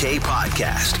BK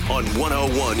podcast on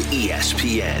 101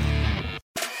 ESPN.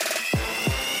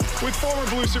 With former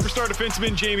Blue superstar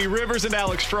defenseman Jamie Rivers and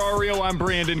Alex Trario, I'm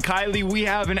Brandon Kiley. We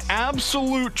have an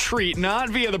absolute treat, not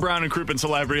via the Brown and Crouppen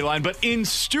Celebrity Line, but in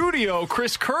studio.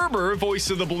 Chris Kerber, voice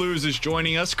of the Blues, is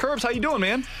joining us. Kerbs, how you doing,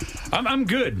 man? I'm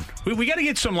good. We got to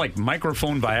get some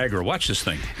microphone Viagra. Watch this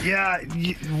thing. Yeah,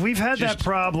 we've had that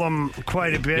problem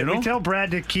quite a bit. You know? We tell Brad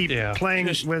to keep playing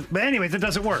with, but anyways, it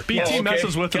doesn't work. BT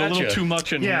messes with it a little too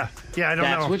much in here. Yeah, I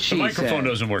don't know. What the microphone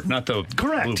doesn't work, not the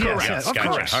correct. blue Yes, gotcha. of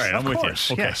course. All right, I'm with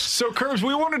you. Okay. Yes. So, Kerbs,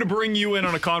 we wanted to bring you in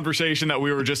on a conversation that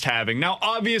we were just having. Now,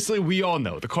 obviously, we all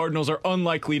know the Cardinals are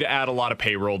unlikely to add a lot of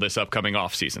payroll this upcoming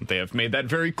offseason. They have made that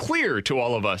very clear to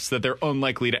all of us that they're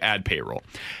unlikely to add payroll.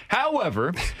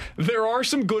 However, there are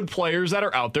some good players that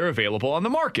are out there available on the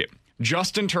market.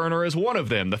 Justin Turner is one of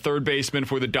them, the third baseman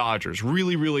for the Dodgers.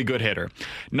 Really, really good hitter.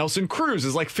 Nelson Cruz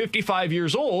is like 55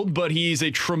 years old, but he's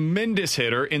a tremendous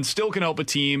hitter and still can help a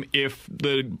team if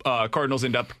the Cardinals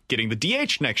end up getting the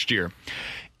DH next year.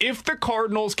 If the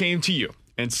Cardinals came to you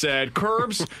and said,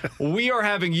 Curbs, we are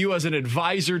having you as an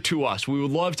advisor to us. We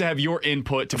would love to have your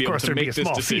input to be able to make this decision.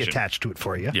 Of course, there'd be a small fee attached to it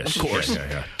for you. Yes, of course.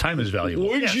 Yeah. Time is valuable.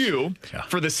 Would you,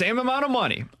 for the same amount of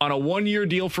money on a 1-year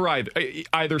deal for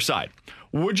either side,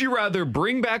 would you rather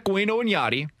bring back Waino and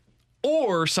Yachty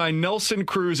or sign Nelson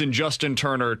Cruz and Justin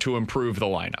Turner to improve the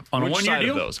lineup? On Which a 1-year side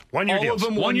deal? of those? 1-year All deals.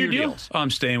 of them 1-year deals. I'm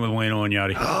staying with Waino and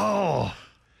Yachty. Oh.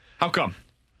 How come?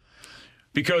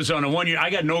 Because on a 1-year, I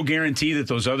got no guarantee that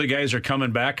those other guys are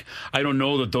coming back. I don't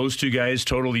know that those two guys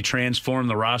totally transform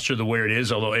the roster the way it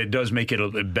is, although it does make it a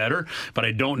bit better. But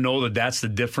I don't know that that's the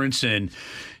difference in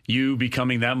you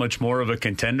becoming that much more of a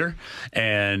contender.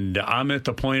 And I'm at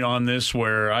the point on this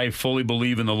where I fully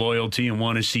believe in the loyalty and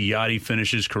want to see Yachty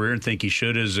finish his career and think he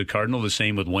should as a Cardinal, the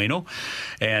same with Waino.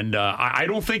 And I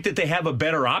don't think that they have a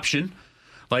better option.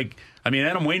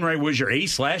 Adam Wainwright was your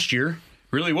ace last year.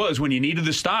 Really was. When you needed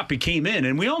the stop, he came in.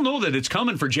 And we all know that it's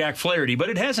coming for Jack Flaherty, but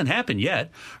it hasn't happened yet,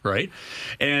 right?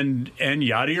 And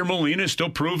Yachty or Molina is still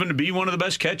proven to be one of the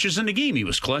best catchers in the game. He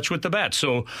was clutch with the bat.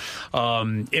 So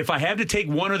if I have to take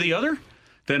one or the other,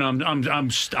 then I'm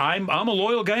a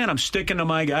loyal guy and I'm sticking to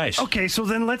my guys. Okay, so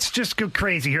then let's just go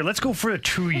crazy here. Let's go for a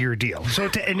 2-year deal.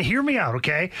 And hear me out,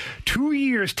 okay? 2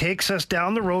 years takes us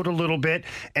down the road a little bit,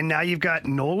 and now you've got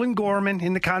Nolan Gorman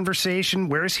in the conversation.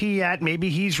 Where's he at? Maybe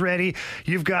he's ready.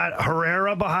 You've got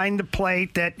Herrera behind the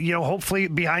plate that, hopefully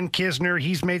behind Kisner,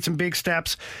 he's made some big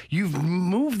steps. You've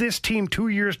moved this team 2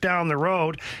 years down the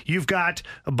road. You've got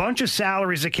a bunch of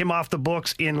salaries that came off the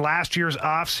books in last year's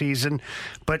offseason,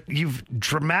 but you've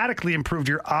dramatically improved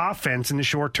your offense in the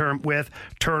short term with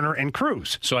Turner and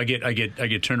Cruz. So I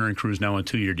get Turner and Cruz now on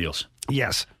 2-year deals.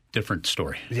 Yes. Different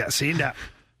story. Yeah, see that.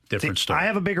 Different story. I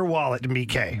have a bigger wallet than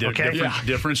BK. Okay,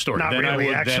 different story. Not then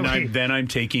really, actually.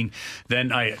 actually.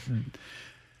 The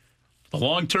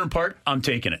long-term part, I'm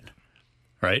taking it.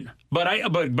 Right?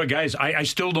 But guys, I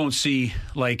still don't see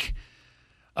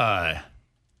unless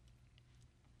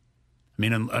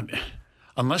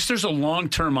there's a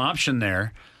long-term option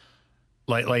there,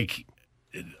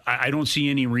 I don't see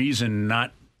any reason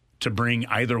not to bring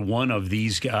either one of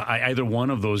those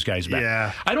guys back.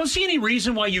 Yeah. I don't see any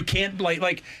reason why you can't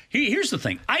here's the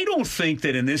thing. I don't think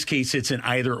that in this case it's an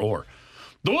either or.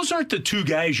 Those aren't the two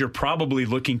guys you're probably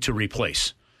looking to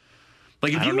replace.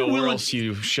 If I don't know where else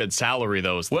you shed salary,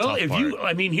 though.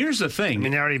 Here's the thing.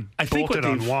 They already bolted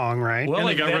on Wong, right? Well, and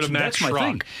they got rid of Max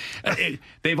Schrock. My thing.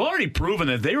 They've already proven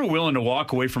that they were willing to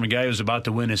walk away from a guy who's about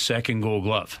to win his second Gold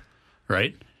Glove,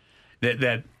 right?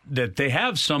 That they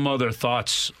have some other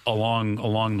thoughts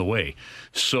along the way.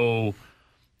 So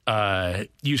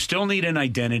you still need an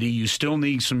identity. You still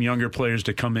need some younger players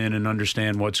to come in and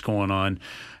understand what's going on.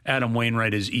 Adam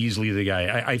Wainwright is easily the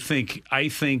guy. I think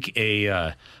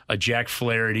a Jack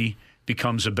Flaherty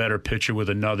becomes a better pitcher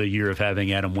with another year of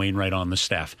having Adam Wainwright on the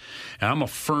staff. And I'm a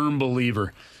firm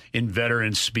believer in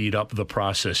veterans speed up the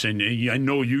process, and I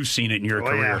know you've seen it in your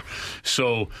career. Yeah.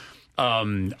 So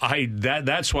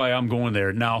that's why I'm going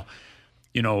there. Now,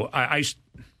 I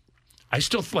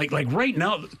still like right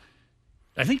now.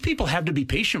 I think people have to be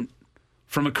patient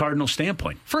from a Cardinal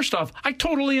standpoint. First off, I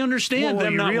totally understand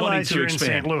them not wanting to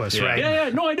expand. In St. Louis, right? Yeah,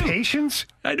 no, I do. Patience?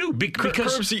 I do.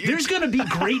 Because there's going to be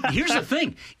great... Here's the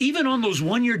thing. Even on those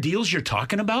 1-year deals you're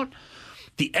talking about,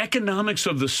 the economics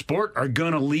of the sport are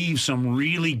going to leave some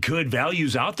really good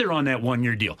values out there on that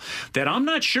 1-year deal that I'm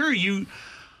not sure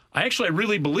I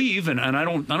really believe, and I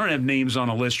don't have names on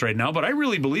a list right now, but I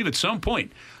really believe at some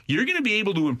point you're going to be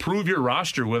able to improve your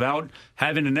roster without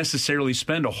having to necessarily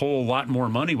spend a whole lot more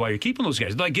money while you're keeping those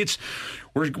guys.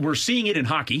 We're seeing it in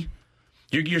hockey.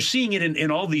 You're seeing it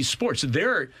in all these sports.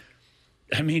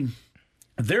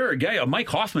 Mike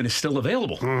Hoffman is still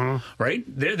available, right?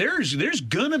 There's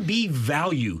going to be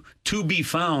value to be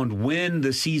found when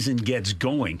the season gets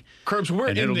going. Curbs, we're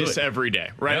in this every day,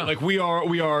 right? Yeah.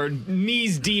 We are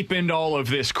knees deep into all of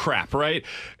this crap, right?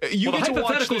 The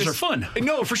hypotheticals are fun.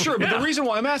 No, for sure. But the reason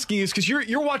why I'm asking is because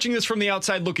you're watching this from the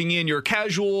outside looking in. You're a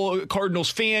casual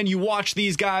Cardinals fan. You watch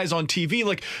these guys on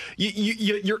TV.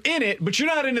 You're in it, but you're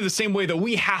not into the same way that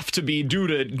we have to be due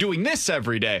to doing this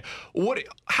every day.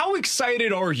 How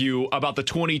excited are you about the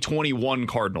 2021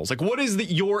 Cardinals? What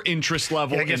is your interest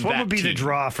level? I guess what would be the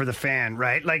draw for the fan,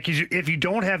 right? If you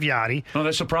don't have Yachty, no,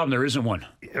 that's the problem. There isn't one.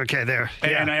 Okay, there.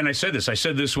 Yeah. And I said this. I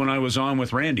said this when I was on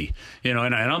with Randy. And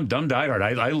I'm diehard.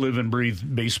 I live and breathe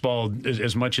baseball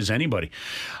as much as anybody.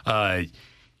 The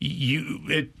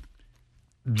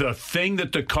thing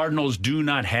that the Cardinals do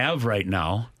not have right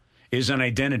now is an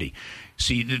identity.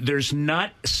 See, there's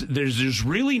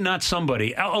really not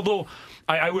somebody, although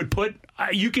I would put,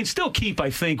 you can still keep, I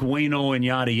think, Waino and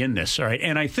Yachty in this, all right?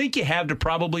 And I think you have to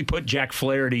probably put Jack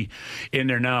Flaherty in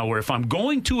there now, where if I'm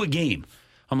going to a game,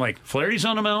 I'm like, Flaherty's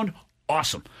on the mound,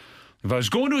 awesome. If I was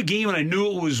going to a game and I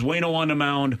knew it was Waino on the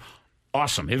mound,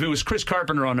 awesome. If it was Chris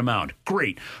Carpenter on the mound,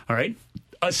 great, all right?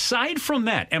 Aside from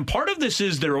that, and part of this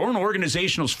is their own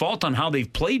organizational's fault on how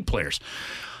they've played players,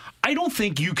 I don't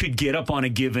think you could get up on a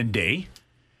given day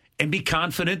and be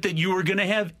confident that you were going to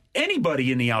have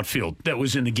anybody in the outfield that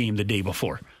was in the game the day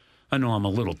before. I know I'm a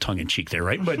little tongue-in-cheek there,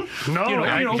 right? But no,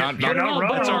 not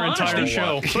wrong. That's our entire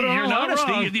show. But you're not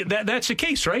honesty, that's the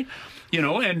case, right?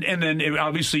 And then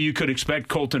obviously you could expect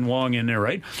Colton Wong in there,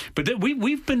 right? But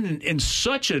we've been in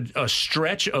such a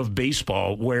stretch of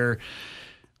baseball where,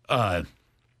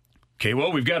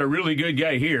 we've got a really good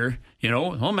guy here.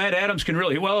 Matt Adams can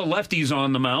really, lefty's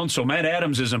on the mound, so Matt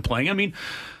Adams isn't playing.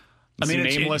 It's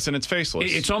nameless and it's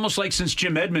faceless. It's almost like since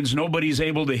Jim Edmonds, nobody's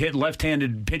able to hit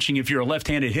left-handed pitching if you're a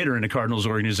left-handed hitter in the Cardinals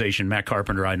organization. Matt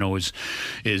Carpenter, I know,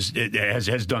 has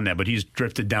done that, but he's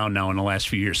drifted down now in the last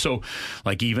few years. So,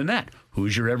 even that,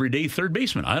 who's your everyday third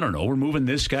baseman? I don't know. We're moving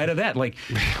this guy to that. We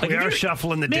are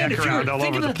shuffling the deck around all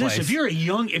over the place. If you're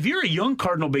a young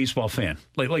Cardinal baseball fan,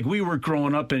 like we were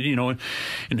growing up in the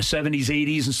 70s,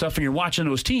 80s and stuff, and you're watching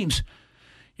those teams,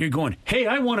 you're going, hey,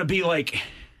 I want to be like.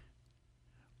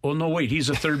 Well, no, wait, he's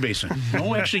a third baseman.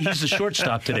 No, actually, he's the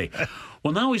shortstop today.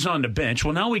 Well, now he's on the bench.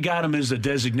 Well, now we got him as the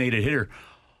designated hitter.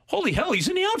 Holy hell, he's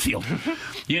in the outfield.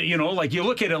 You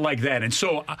look at it like that. And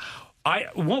so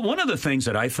one of the things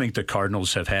that I think the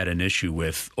Cardinals have had an issue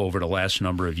with over the last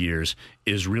number of years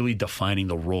is really defining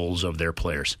the roles of their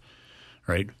players,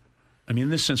 right?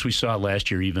 This since we saw last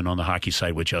year, even on the hockey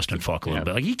side with Justin Falk a little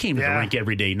bit. He came to the rink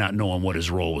every day not knowing what his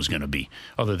role was going to be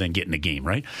other than getting a game,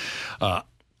 right?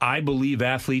 I believe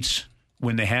athletes,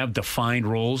 when they have defined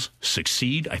roles,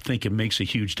 succeed. I think it makes a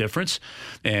huge difference.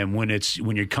 And when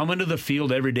you're coming to the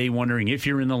field every day wondering if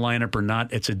you're in the lineup or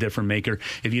not, it's a different maker.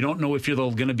 If you don't know if you're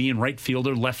going to be in right field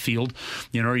or left field,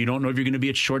 or you don't know if you're going to be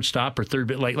at shortstop or third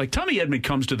base, like Tommy Edman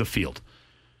comes to the field.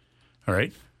 All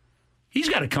right? He's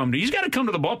got to come to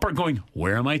the ballpark going,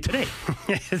 where am I today?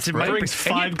 He brings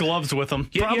 5 gloves with him.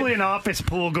 Probably an office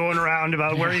pool going around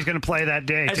about where he's going to play that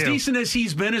day, As decent as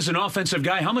he's been as an offensive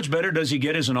guy, how much better does he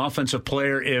get as an offensive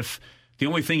player if the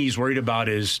only thing he's worried about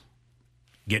is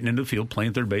getting into the field,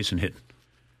 playing third base, and hitting?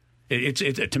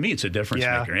 To me, it's a difference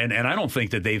maker. And I don't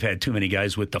think that they've had too many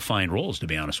guys with defined roles, to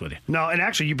be honest with you. No, and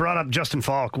actually, you brought up Justin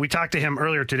Falk. We talked to him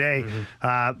earlier today,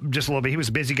 just a little bit. He was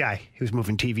a busy guy. He was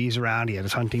moving TVs around. He had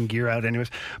his hunting gear out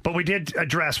anyways. But we did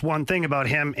address one thing about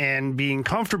him and being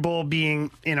comfortable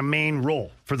being in a main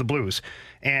role for the Blues.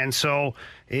 And so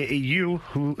you,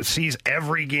 who sees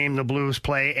every game the Blues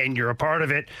play and you're a part of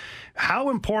it,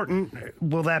 how important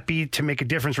will that be to make a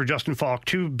difference for Justin Falk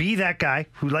to be that guy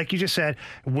who, like you just said,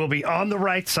 will be on the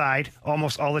right side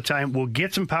almost all the time, will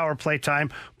get some power play time,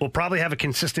 will probably have a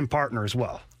consistent partner as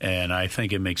well? And I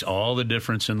think it makes all the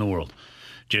difference in the world.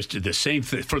 Just the same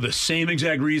for the same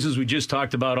exact reasons we just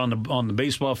talked about on the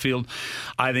baseball field.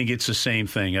 I think it's the same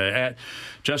thing.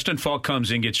 Justin Falk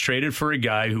comes in, gets traded for a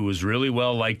guy who was really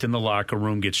well liked in the locker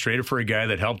room, gets traded for a guy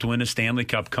that helped win a Stanley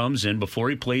Cup, comes in before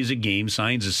he plays a game,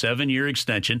 signs a 7-year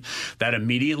extension. That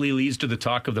immediately leads to the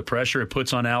talk of the pressure it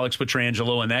puts on Alex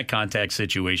Pietrangelo in that contact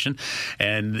situation.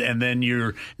 And then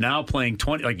you're now playing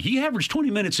 20. He averaged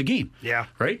 20 minutes a game. Yeah.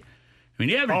 Right? He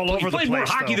played more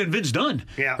hockey than Vince Dunn,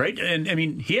 right?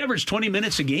 And he averaged 20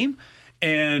 minutes a game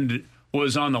and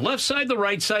was on the left side, the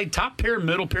right side, top pair,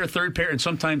 middle pair, third pair, and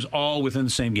sometimes all within the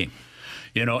same game.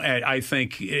 And I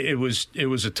think it was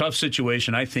a tough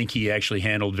situation. I think he actually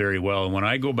handled very well. And when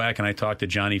I go back and I talk to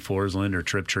Johnny Forsland or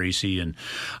Trip Tracy and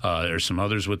there's some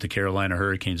others with the Carolina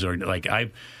Hurricanes,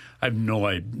 I've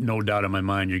no doubt in my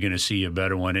mind you're going to see a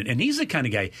better one. And he's the kind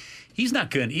of guy. He's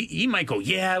not going to, he might go,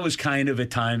 yeah, it was kind of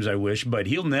at times I wish, but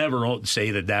he'll never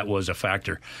say that was a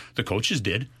factor. The coaches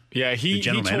did. Yeah, he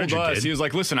told us, he was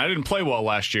like, listen, I didn't play well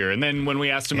last year. And then when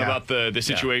we asked him about the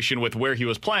situation with where he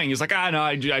was playing, he's like, no,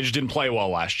 I just didn't play well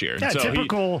last year. Yeah, so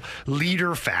typical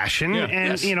leader fashion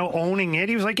owning it.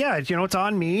 He was like, it's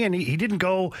on me. And he didn't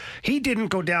go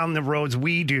down the roads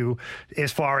we do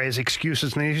as far as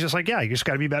excuses. And he's just like, you just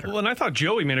got to be better. Well, and I thought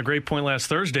Joey made a great point last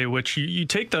Thursday, which you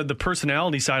take the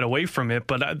personality side away from it,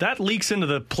 but that leaks into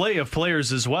the play of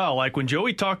players as well. Like when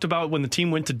Joey talked about when the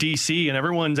team went to D.C. and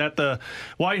everyone's at the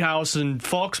White White House and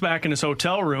Falk's back in his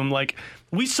hotel room. Like,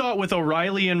 we saw it with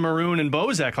O'Reilly and Maroon and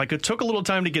Bozak. Like, it took a little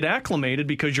time to get acclimated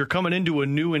because you're coming into a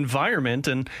new environment,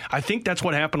 and I think that's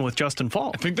what happened with Justin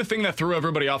Falk. I think the thing that threw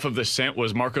everybody off of the scent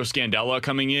was Marco Scandella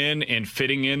coming in and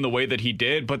fitting in the way that he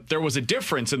did, but there was a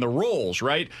difference in the roles,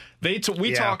 right? We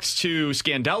talked to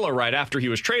Scandella right after he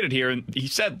was traded here, and he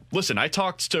said, listen, I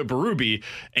talked to Berube,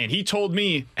 and he told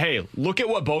me, hey, look at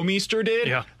what Bouwmeester did.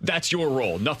 Yeah. That's your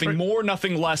role. Nothing more,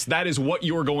 nothing less. That is what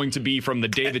you're going to be from the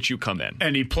day that you come in.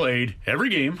 And he played every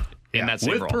game in that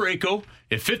same with role. Parayko.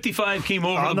 If 55 came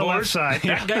over on the left boards, side.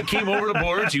 that guy came over the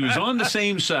boards. He was on the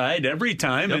same side every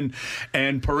time,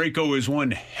 and Parayko is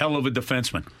one hell of a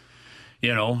defenseman.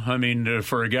 You know, I mean,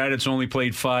 for a guy that's only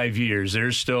played 5 years,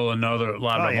 there's still a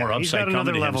lot more upside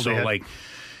coming to him. So, like,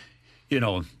 you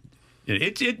know,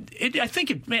 I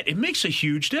think it makes a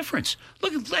huge difference.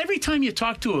 Look, every time you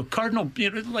talk to a Cardinal,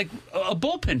 you know, like a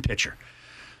bullpen pitcher,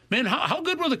 man, how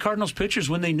good were the Cardinals pitchers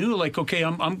when they knew, like, okay,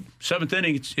 I'm seventh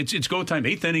inning, it's go time,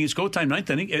 eighth inning, it's go time,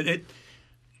 ninth inning.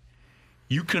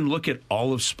 You can look at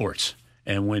all of sports,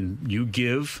 and when you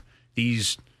give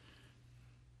these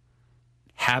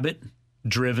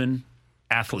habit-driven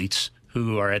athletes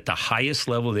who are at the highest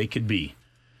level they could be,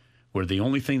 where the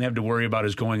only thing they have to worry about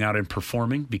is going out and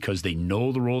performing because they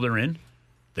know the role they're in,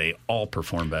 they all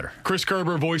perform better. Chris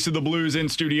Kerber, voice of the Blues, in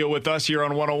studio with us here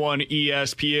on 101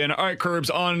 ESPN. All right, Kerbs,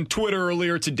 on Twitter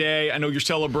earlier today, I know you're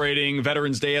celebrating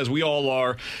Veterans Day, as we all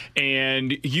are,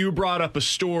 and you brought up a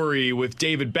story with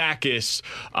David Backes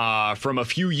from a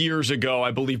few years ago.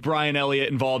 I believe Brian Elliott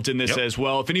involved in this as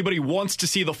well. If anybody wants to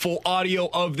see the full audio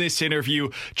of this interview,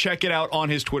 check it out on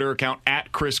his Twitter account,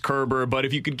 at Chris Kerber. But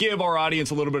if you could give our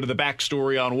audience a little bit of the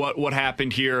backstory on what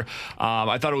happened here,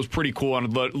 I thought it was pretty cool,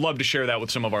 and I'd love to share that with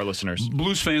some of our listeners.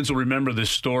 Blues fans will remember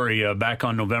this story back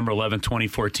on November 11,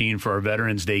 2014 for our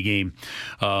Veterans Day game.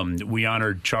 We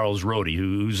honored Charles Rohde,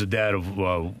 who's the dad of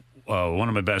one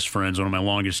of my best friends, one of my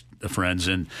longest friends,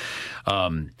 and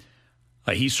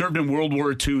he served in World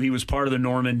War II. He was part of the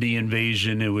Normandy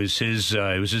invasion. It was his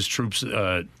troops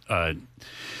that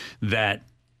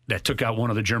took out one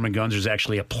of the German guns. There's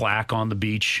actually a plaque on the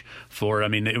beach for it. I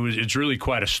mean, it's really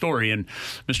quite a story. And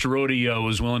Mr. Rohde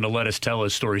was willing to let us tell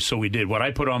his story, so we did. What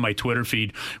I put on my Twitter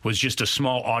feed was just a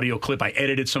small audio clip. I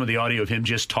edited some of the audio of him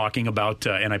just talking about,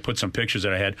 and I put some pictures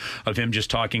that I had of him just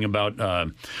talking about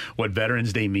what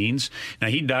Veterans Day means. Now,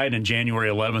 he died on January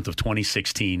 11th of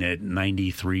 2016 at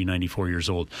 93, 94 years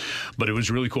old. But it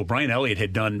was really cool. Brian Elliott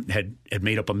had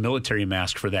made up a military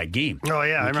mask for that game. Oh,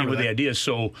 yeah, I remember came with that. the idea.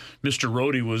 So Mr.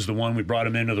 Rohde was the one. We brought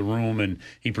him into the room, and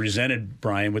he presented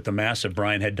Brian with the mask that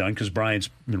Brian had done, because Brian's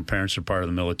parents are part of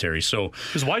the military. So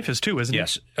his wife is too, isn't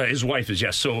yes, his wife is,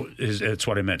 yes. So that's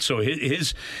what I meant. So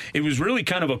it was really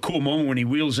kind of a cool moment when he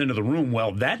wheels into the room.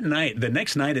 Well, that night, the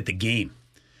next night at the game,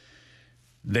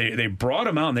 they brought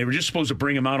him out, and they were just supposed to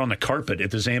bring him out on the carpet at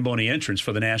the Zamboni entrance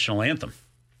for the national anthem.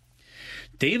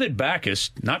 David Backes,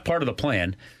 not part of the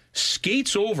plan,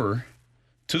 skates over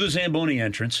to the Zamboni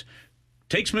entrance,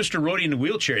 takes Mr. Rohde in the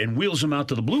wheelchair, and wheels him out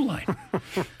to the blue line.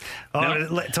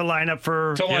 To line up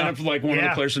for... To line up like one of the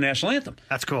players of the national anthem.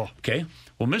 That's cool. Okay.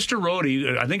 Well, Mr.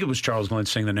 Rohde, I think it was Charles Glenn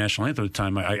sang the national anthem at the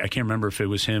time. I can't remember if it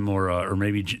was him or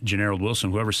maybe Generald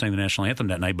Wilson, whoever sang the national anthem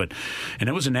that night. And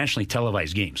it was a nationally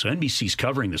televised game, so NBC's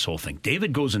covering this whole thing.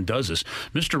 David goes and does this.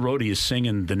 Mr. Rohde is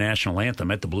singing the national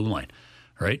anthem at the blue line,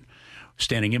 right?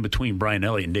 Standing in between Brian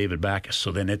Elliott and David Backes.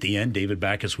 So then at the end, David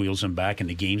Backes wheels him back and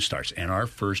the game starts. And our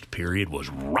first period was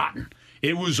rotten.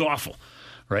 It was awful,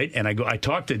 right? And I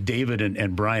talked to David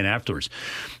and Brian afterwards.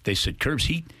 They said, Curbs,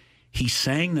 he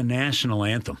sang the national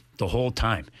anthem the whole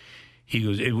time. He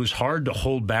goes, it was hard to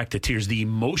hold back the tears. The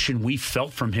emotion we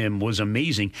felt from him was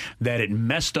amazing, that it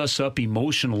messed us up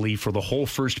emotionally for the whole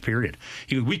first period.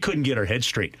 He goes, we couldn't get our heads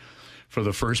straight for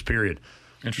the first period.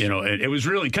 You know, it was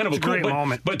really kind of a cool great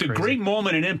moment. But the great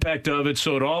moment and impact of it,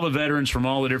 so to all the veterans from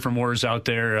all the different wars out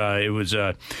there, it was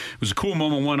a cool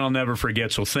moment, one I'll never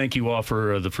forget. So thank you all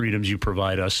for the freedoms you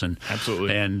provide us. And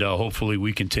absolutely. And hopefully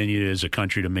we continue as a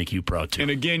country to make you proud, too. And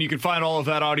again, you can find all of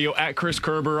that audio at Chris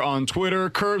Kerber on Twitter.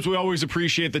 Kerbs, we always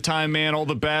appreciate the time, man. All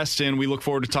the best, and we look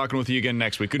forward to talking with you again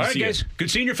next week. Good to see guys. you. Good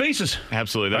seeing your faces.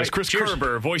 Absolutely. That was Chris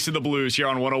Kerber, voice of the Blues, here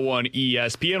on 101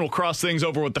 ESPN. We'll cross things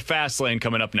over with the Fast Lane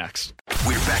coming up next.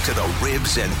 We're back to the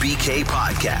Ribs and BK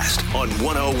podcast on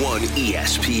 101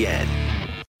 ESPN.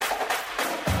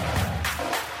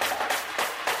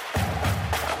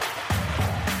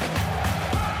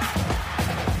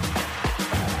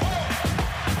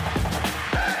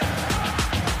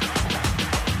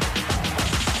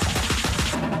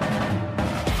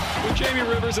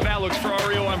 Members of Alex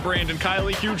Ferrario, I'm Brandon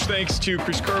Kiley. Huge thanks to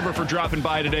Chris Kerber for dropping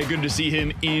by today. Good to see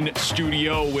him in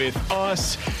studio with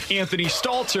us. Anthony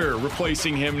Stalter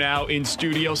replacing him now in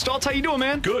studio. Stalt, how you doing,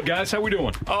 man? Good, guys. How we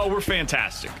doing? Oh, we're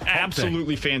fantastic.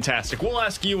 Absolutely fantastic. We'll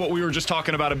ask you what we were just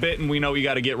talking about a bit, and we know you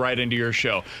got to get right into your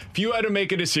show. If you had to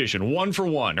make a decision, 1 for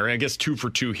 1, or I guess 2 for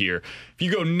 2 here, if you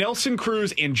go Nelson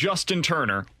Cruz and Justin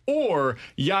Turner, or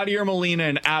Yadier Molina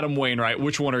and Adam Wainwright,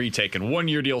 which one are you taking?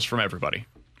 1-year deals from everybody.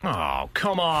 Oh,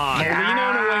 come on. Molina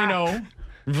and Ueno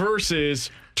versus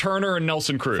Turner and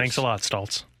Nelson Cruz. Thanks a lot,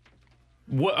 Stoltz.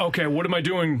 Okay, what am I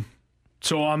doing?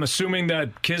 So I'm assuming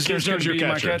that Kisner's going to be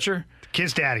my catcher?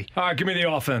 Kiz Daddy. All right, give me the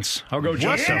offense. I'll go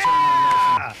Justin.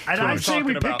 Yeah! And I'd say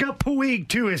we pick up Puig,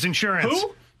 too, as insurance.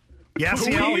 Who?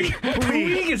 Yasiel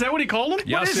Puig? Is that what he called him?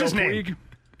 What is his name?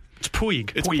 It's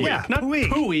Puig. It's Puig. Yeah, Not Puig.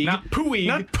 Puig. Not Puig.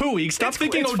 Not Puig. Stop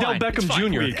thinking Odell Beckham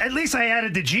Jr. At least I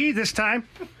added the G this time.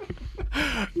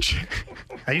 I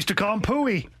used to call him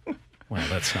Pooey. Well,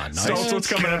 that's not nice. So what's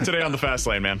coming up today on the Fast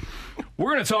Lane, man?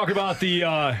 We're going to talk about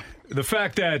the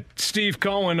fact that Steve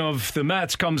Cohen of the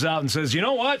Mets comes out and says, you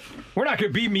know what? We're not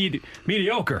going to be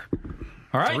mediocre.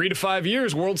 All right. 3 to 5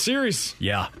 years, World Series.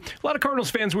 Yeah. A lot of Cardinals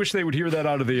fans wish they would hear that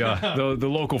out of the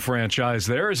local franchise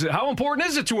there. How important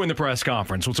is it to win the press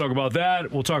conference? We'll talk about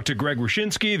that. We'll talk to Greg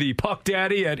Wyshynski, the puck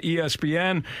daddy at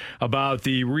ESPN, about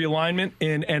the realignment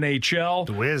in NHL.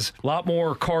 The Wiz. A lot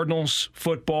more Cardinals,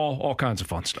 football, all kinds of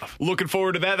fun stuff. Looking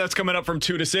forward to that. That's coming up from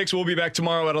 2 to 6. We'll be back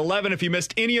tomorrow at 11. If you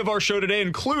missed any of our show today,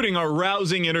 including our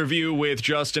rousing interview with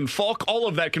Justin Falk, all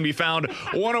of that can be found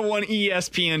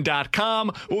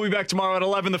 101ESPN.com. We'll be back tomorrow at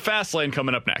 11. The Fast Lane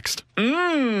coming up next.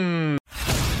 You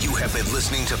have been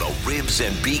listening to the Ribs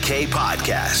and BK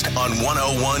podcast on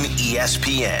 101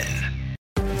 ESPN.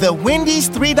 The Wendy's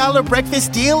 $3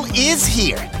 breakfast deal is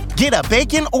here. Get a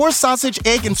bacon or sausage,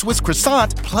 egg, and Swiss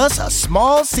croissant, plus a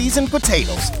small seasoned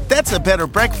potatoes. That's a better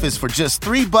breakfast for just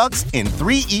 $3 in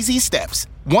 3 easy steps.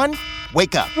 1,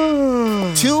 wake up.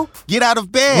 2, get out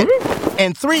of bed.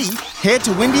 And 3, head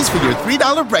to Wendy's for your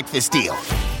 $3 breakfast deal.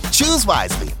 Choose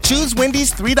wisely. Choose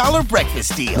Wendy's $3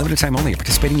 breakfast deal. Limited time only.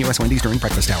 Participating U.S. Wendy's during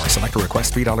breakfast hour. Select a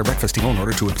request $3 breakfast deal in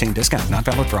order to obtain discount. Not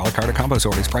valid for a la carte or combos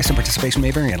orders. Price and participation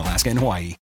may vary in Alaska and Hawaii.